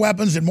more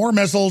weapons and more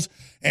missiles.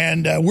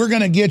 And we're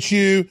going to get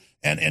you.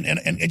 And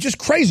it's just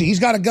crazy.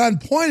 He's got a gun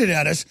pointed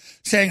at us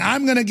saying,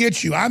 I'm going to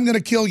get you. I'm going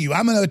to kill you.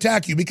 I'm going to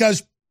attack you,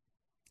 because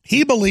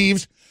he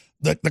believes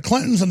that the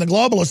Clintons and the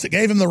globalists that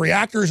gave him the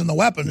reactors and the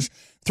weapons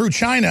through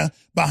China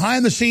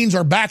behind the scenes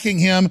are backing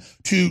him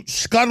to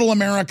scuttle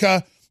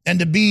America and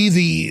to be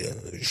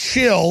the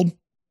shield,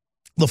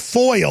 the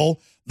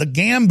foil, the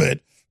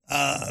gambit,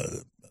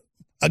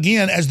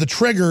 again, as the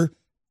trigger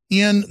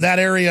in that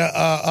area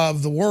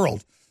of the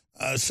world.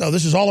 So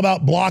this is all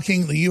about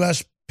blocking the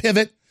U.S.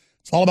 pivot.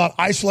 It's all about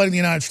isolating the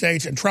United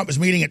States, and Trump is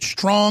meeting it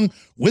strong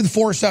with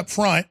force up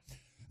front.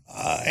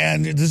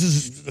 And this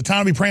is the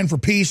time to be praying for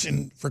peace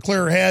and for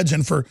clearer heads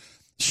and for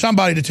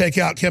somebody to take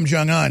out Kim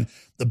Jong-un.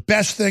 The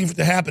best thing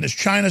to happen is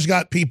China's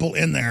got people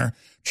in there.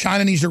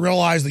 China needs to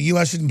realize the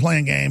U.S. isn't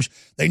playing games.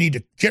 They need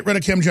to get rid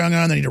of Kim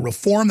Jong-un. They need to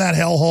reform that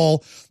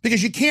hellhole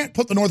because you can't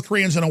put the North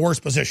Koreans in a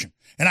worse position.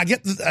 And I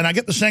get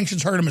the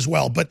sanctions hurt them as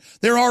well, but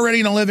they're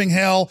already in a living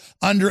hell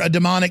under a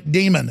demonic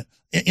demon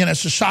in a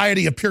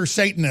society of pure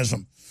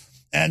Satanism.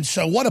 And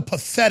so what a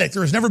pathetic,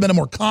 there has never been a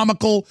more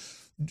comical,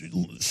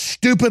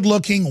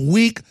 stupid-looking,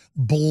 weak,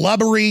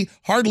 blubbery,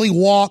 hardly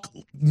walk,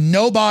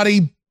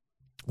 nobody,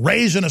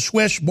 raised in a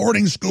Swiss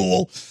boarding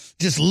school,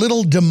 just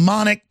little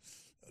demonic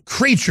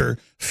creature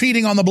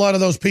feeding on the blood of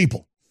those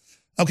people.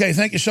 Okay,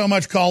 thank you so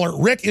much, caller.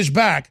 Rick is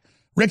back.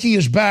 Ricky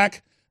is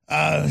back.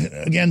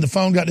 Again, the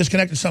phone got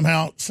disconnected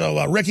somehow.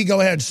 So, Ricky, go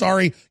ahead.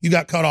 Sorry, you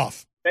got cut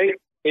off. Hey,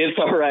 it's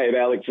all right,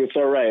 Alex. It's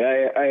all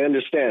right. I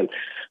understand.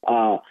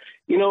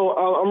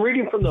 I'm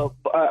reading from the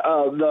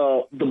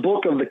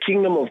book of the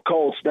Kingdom of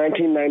Cults,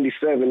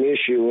 1997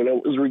 issue, and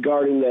it was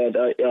regarding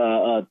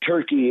that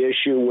Turkey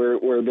issue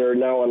where they're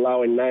now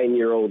allowing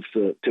 9-year-olds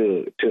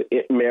to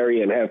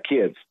marry and have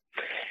kids.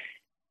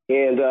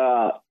 And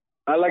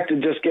I like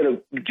to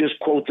just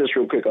quote this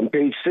real quick. On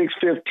page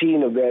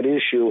 615 of that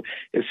issue,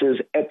 it says,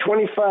 at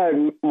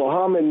 25,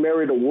 Muhammad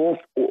married a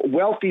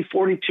wealthy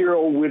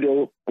 42-year-old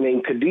widow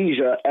named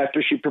Khadijah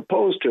after she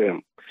proposed to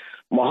him.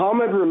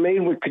 Muhammad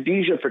remained with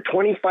Khadijah for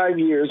 25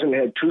 years and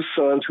had 2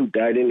 sons who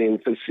died in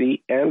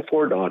infancy and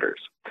 4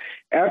 daughters.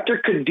 After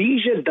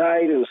Khadijah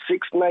died in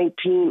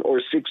 619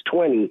 or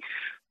 620,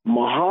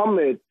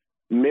 Muhammad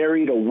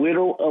married a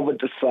widow of a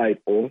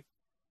disciple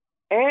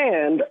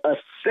and a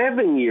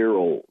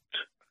 7-year-old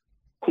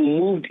who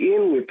moved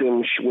in with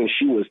him when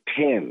she was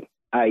 10.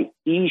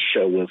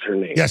 Aisha was her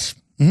name. Yes.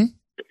 Mm-hmm.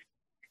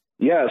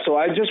 Yeah, so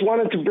I just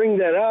wanted to bring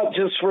that up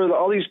just for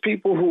all these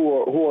people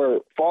who are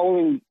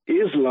following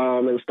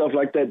Islam and stuff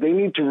like that. They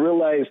need to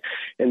realize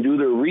and do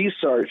their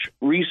research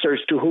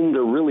to whom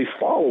they're really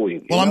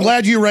following. Well, I'm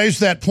glad you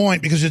raised that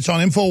point because it's on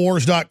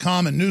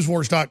Infowars.com and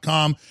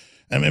Newswars.com.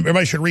 And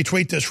everybody should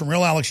retweet this from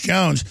Real Alex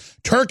Jones.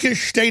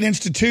 Turkish state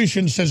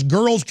institution says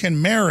girls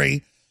can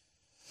marry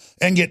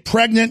and get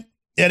pregnant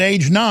at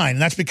age 9.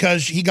 And that's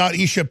because he got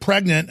Isha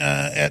pregnant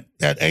at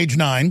age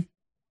 9.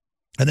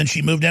 And then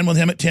she moved in with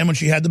him at 10 when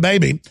she had the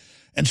baby.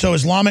 And so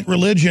Islamic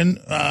religion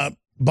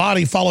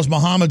body follows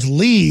Muhammad's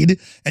lead.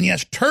 And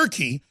yes,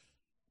 Turkey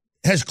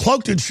has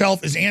cloaked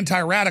itself as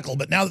anti-radical.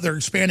 But now that they're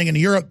expanding into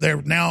Europe,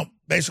 they're now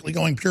basically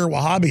going pure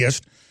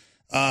Wahhabist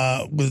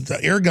with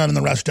Erdogan and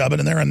the rest of it.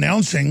 And they're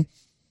announcing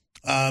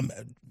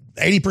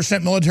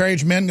 80%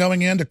 military-age men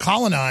going in to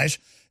colonize.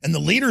 And the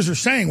leaders are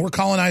saying, we're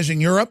colonizing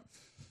Europe.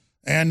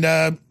 And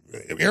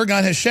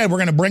Erdogan has said, we're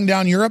going to bring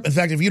down Europe. In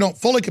fact, if you don't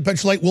fully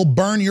capitulate, we'll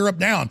burn Europe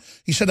down.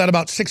 He said that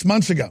about 6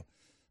 months ago.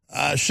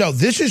 So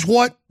this is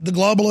what the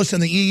globalists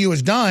and the EU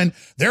has done.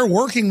 They're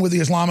working with the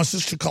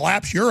Islamists to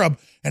collapse Europe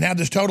and have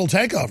this total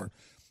takeover.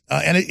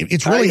 And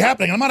it's really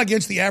happening. I'm not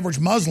against the average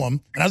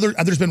Muslim. And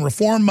there's been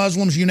reformed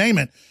Muslims, you name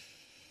it.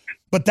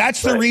 But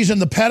that's the reason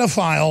the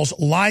pedophiles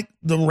like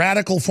the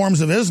radical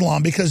forms of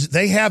Islam, because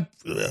they have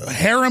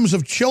harems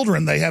of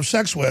children they have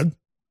sex with,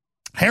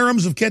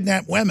 harems of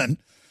kidnapped women.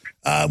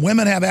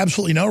 Women have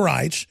absolutely no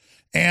rights.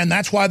 And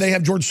that's why they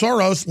have George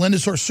Soros, Linda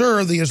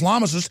Sarsour, the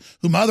Islamicist,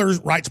 who mother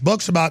writes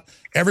books about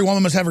every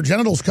woman must have her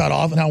genitals cut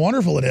off and how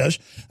wonderful it is.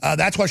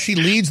 That's why she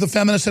leads the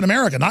feminists in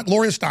America, not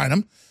Gloria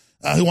Steinem,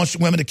 who wants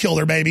women to kill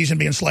their babies and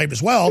be enslaved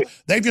as well.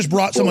 They've just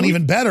brought someone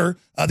even better,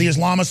 the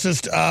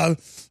Islamicist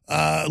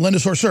Linda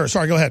Sarsour.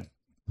 Sorry, go ahead.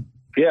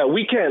 Yeah,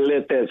 we can't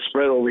let that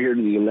spread over here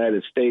to the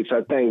United States.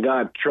 I thank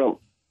God Trump's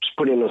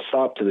putting a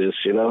stop to this,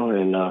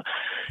 and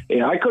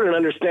I couldn't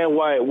understand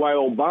why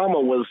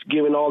Obama was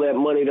giving all that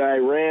money to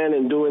Iran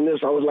and doing this.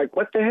 I was like,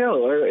 what the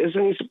hell?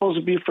 Isn't he supposed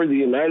to be for the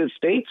United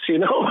States?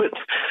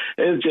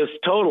 It's just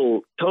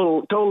total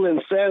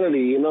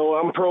insanity.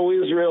 I'm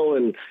pro-Israel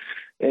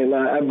and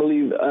I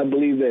believe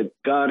that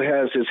God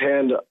has his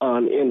hand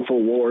on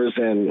InfoWars,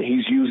 and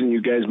he's using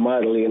you guys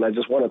mightily, and I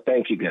just want to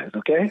thank you guys,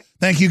 okay?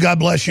 Thank you. God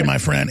bless you, my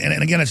friend.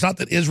 And again, it's not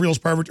that Israel's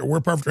perfect or we're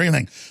perfect or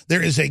anything.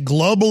 There is a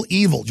global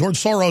evil. George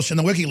Soros in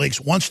the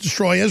WikiLeaks wants to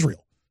destroy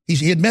Israel.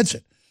 He admits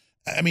it.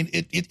 I mean,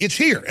 it's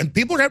here, and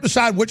people are going to have to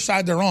decide which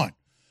side they're on,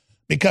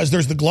 because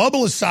there's the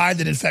globalist side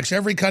that infects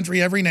every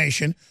country, every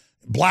nation,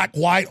 black,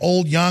 white,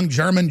 old, young,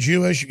 German,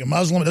 Jewish,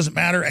 Muslim, it doesn't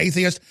matter,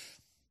 atheist.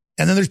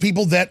 And then there's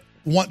people that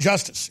want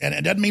justice. And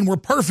it doesn't mean we're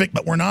perfect,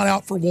 but we're not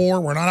out for war.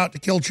 We're not out to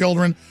kill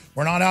children.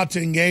 We're not out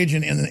to engage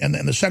in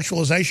the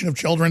sexualization of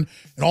children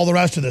and all the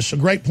rest of this. So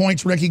great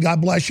points, Ricky.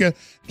 God bless you.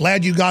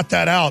 Glad you got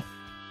that out.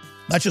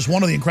 That's just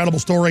one of the incredible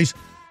stories.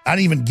 I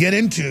didn't even get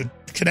into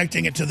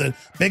connecting it to the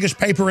biggest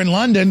paper in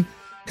London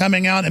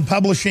coming out and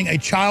publishing a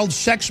child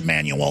sex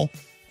manual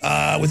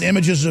with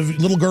images of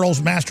little girls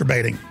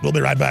masturbating. We'll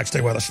be right back.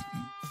 Stay with us.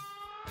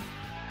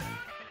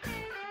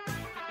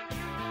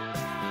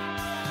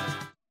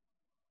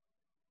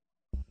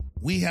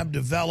 We have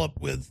developed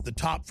with the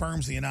top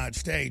firms in the United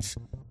States,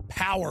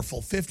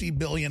 powerful 50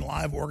 billion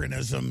live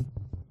organism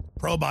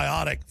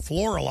probiotic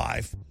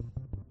FloraLife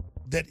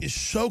that is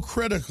so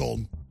critical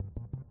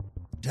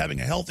to having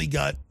a healthy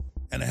gut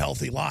and a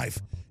healthy life.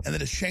 and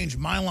that has changed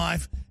my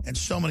life and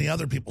so many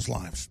other people's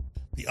lives.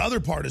 The other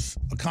part is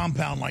a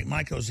compound like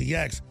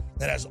Myco-ZX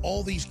that has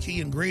all these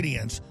key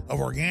ingredients of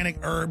organic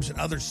herbs and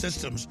other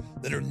systems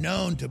that are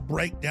known to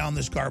break down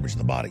this garbage in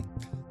the body.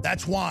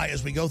 That's why,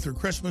 as we go through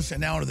Christmas and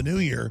now into the new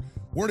year,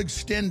 we're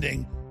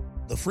extending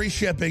the free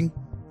shipping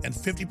and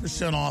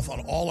 50% off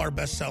on all our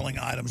best-selling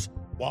items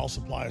while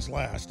supplies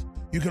last.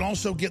 You can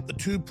also get the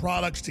two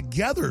products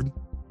together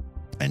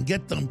and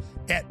get them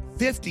at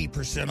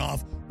 50%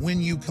 off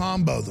when you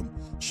combo them.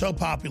 So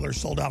popular,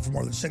 sold out for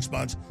more than 6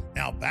 months.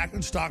 Now back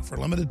in stock for a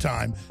limited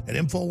time at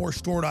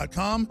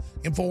InfoWarsStore.com,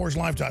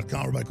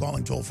 InfoWarsLife.com, or by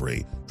calling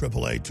toll-free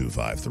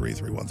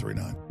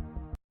 888-253-3139.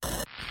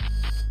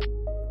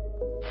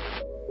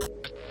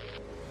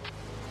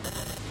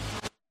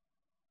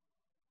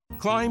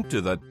 Climb to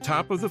the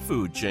top of the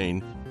food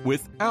chain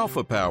with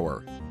Alpha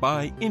Power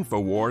by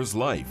InfoWars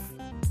Life.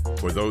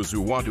 For those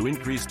who want to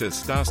increase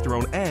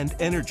testosterone and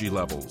energy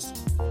levels.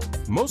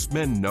 Most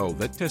men know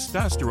that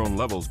testosterone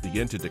levels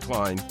begin to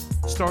decline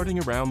starting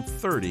around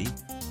 30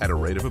 at a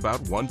rate of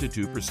about 1 to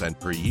 2%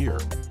 per year.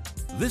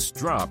 This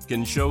drop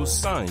can show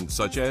signs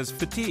such as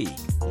fatigue,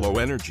 low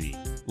energy,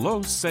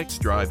 low sex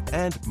drive,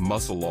 and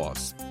muscle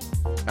loss.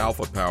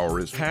 Alpha Power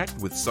is packed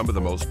with some of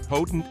the most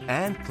potent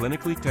and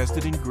clinically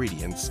tested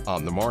ingredients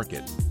on the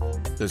market.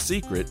 The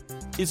secret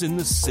is in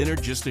the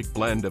synergistic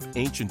blend of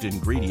ancient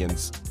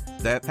ingredients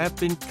that have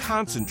been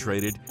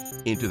concentrated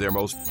into their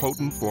most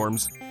potent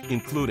forms,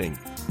 including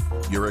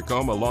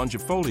Uricoma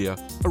longifolia,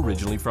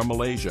 originally from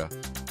Malaysia,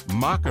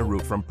 maca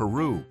root from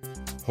Peru,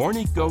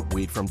 horny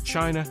goatweed from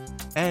China,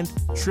 and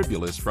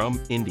tribulus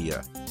from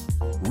India.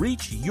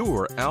 Reach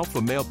your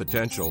alpha male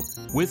potential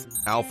with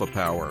Alpha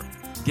Power.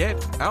 Get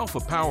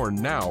Alpha Power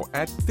now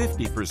at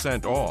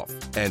 50% off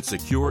and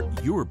secure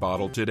your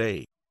bottle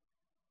today.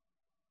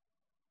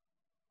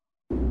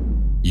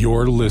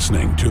 You're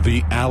listening to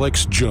The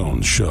Alex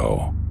Jones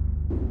Show.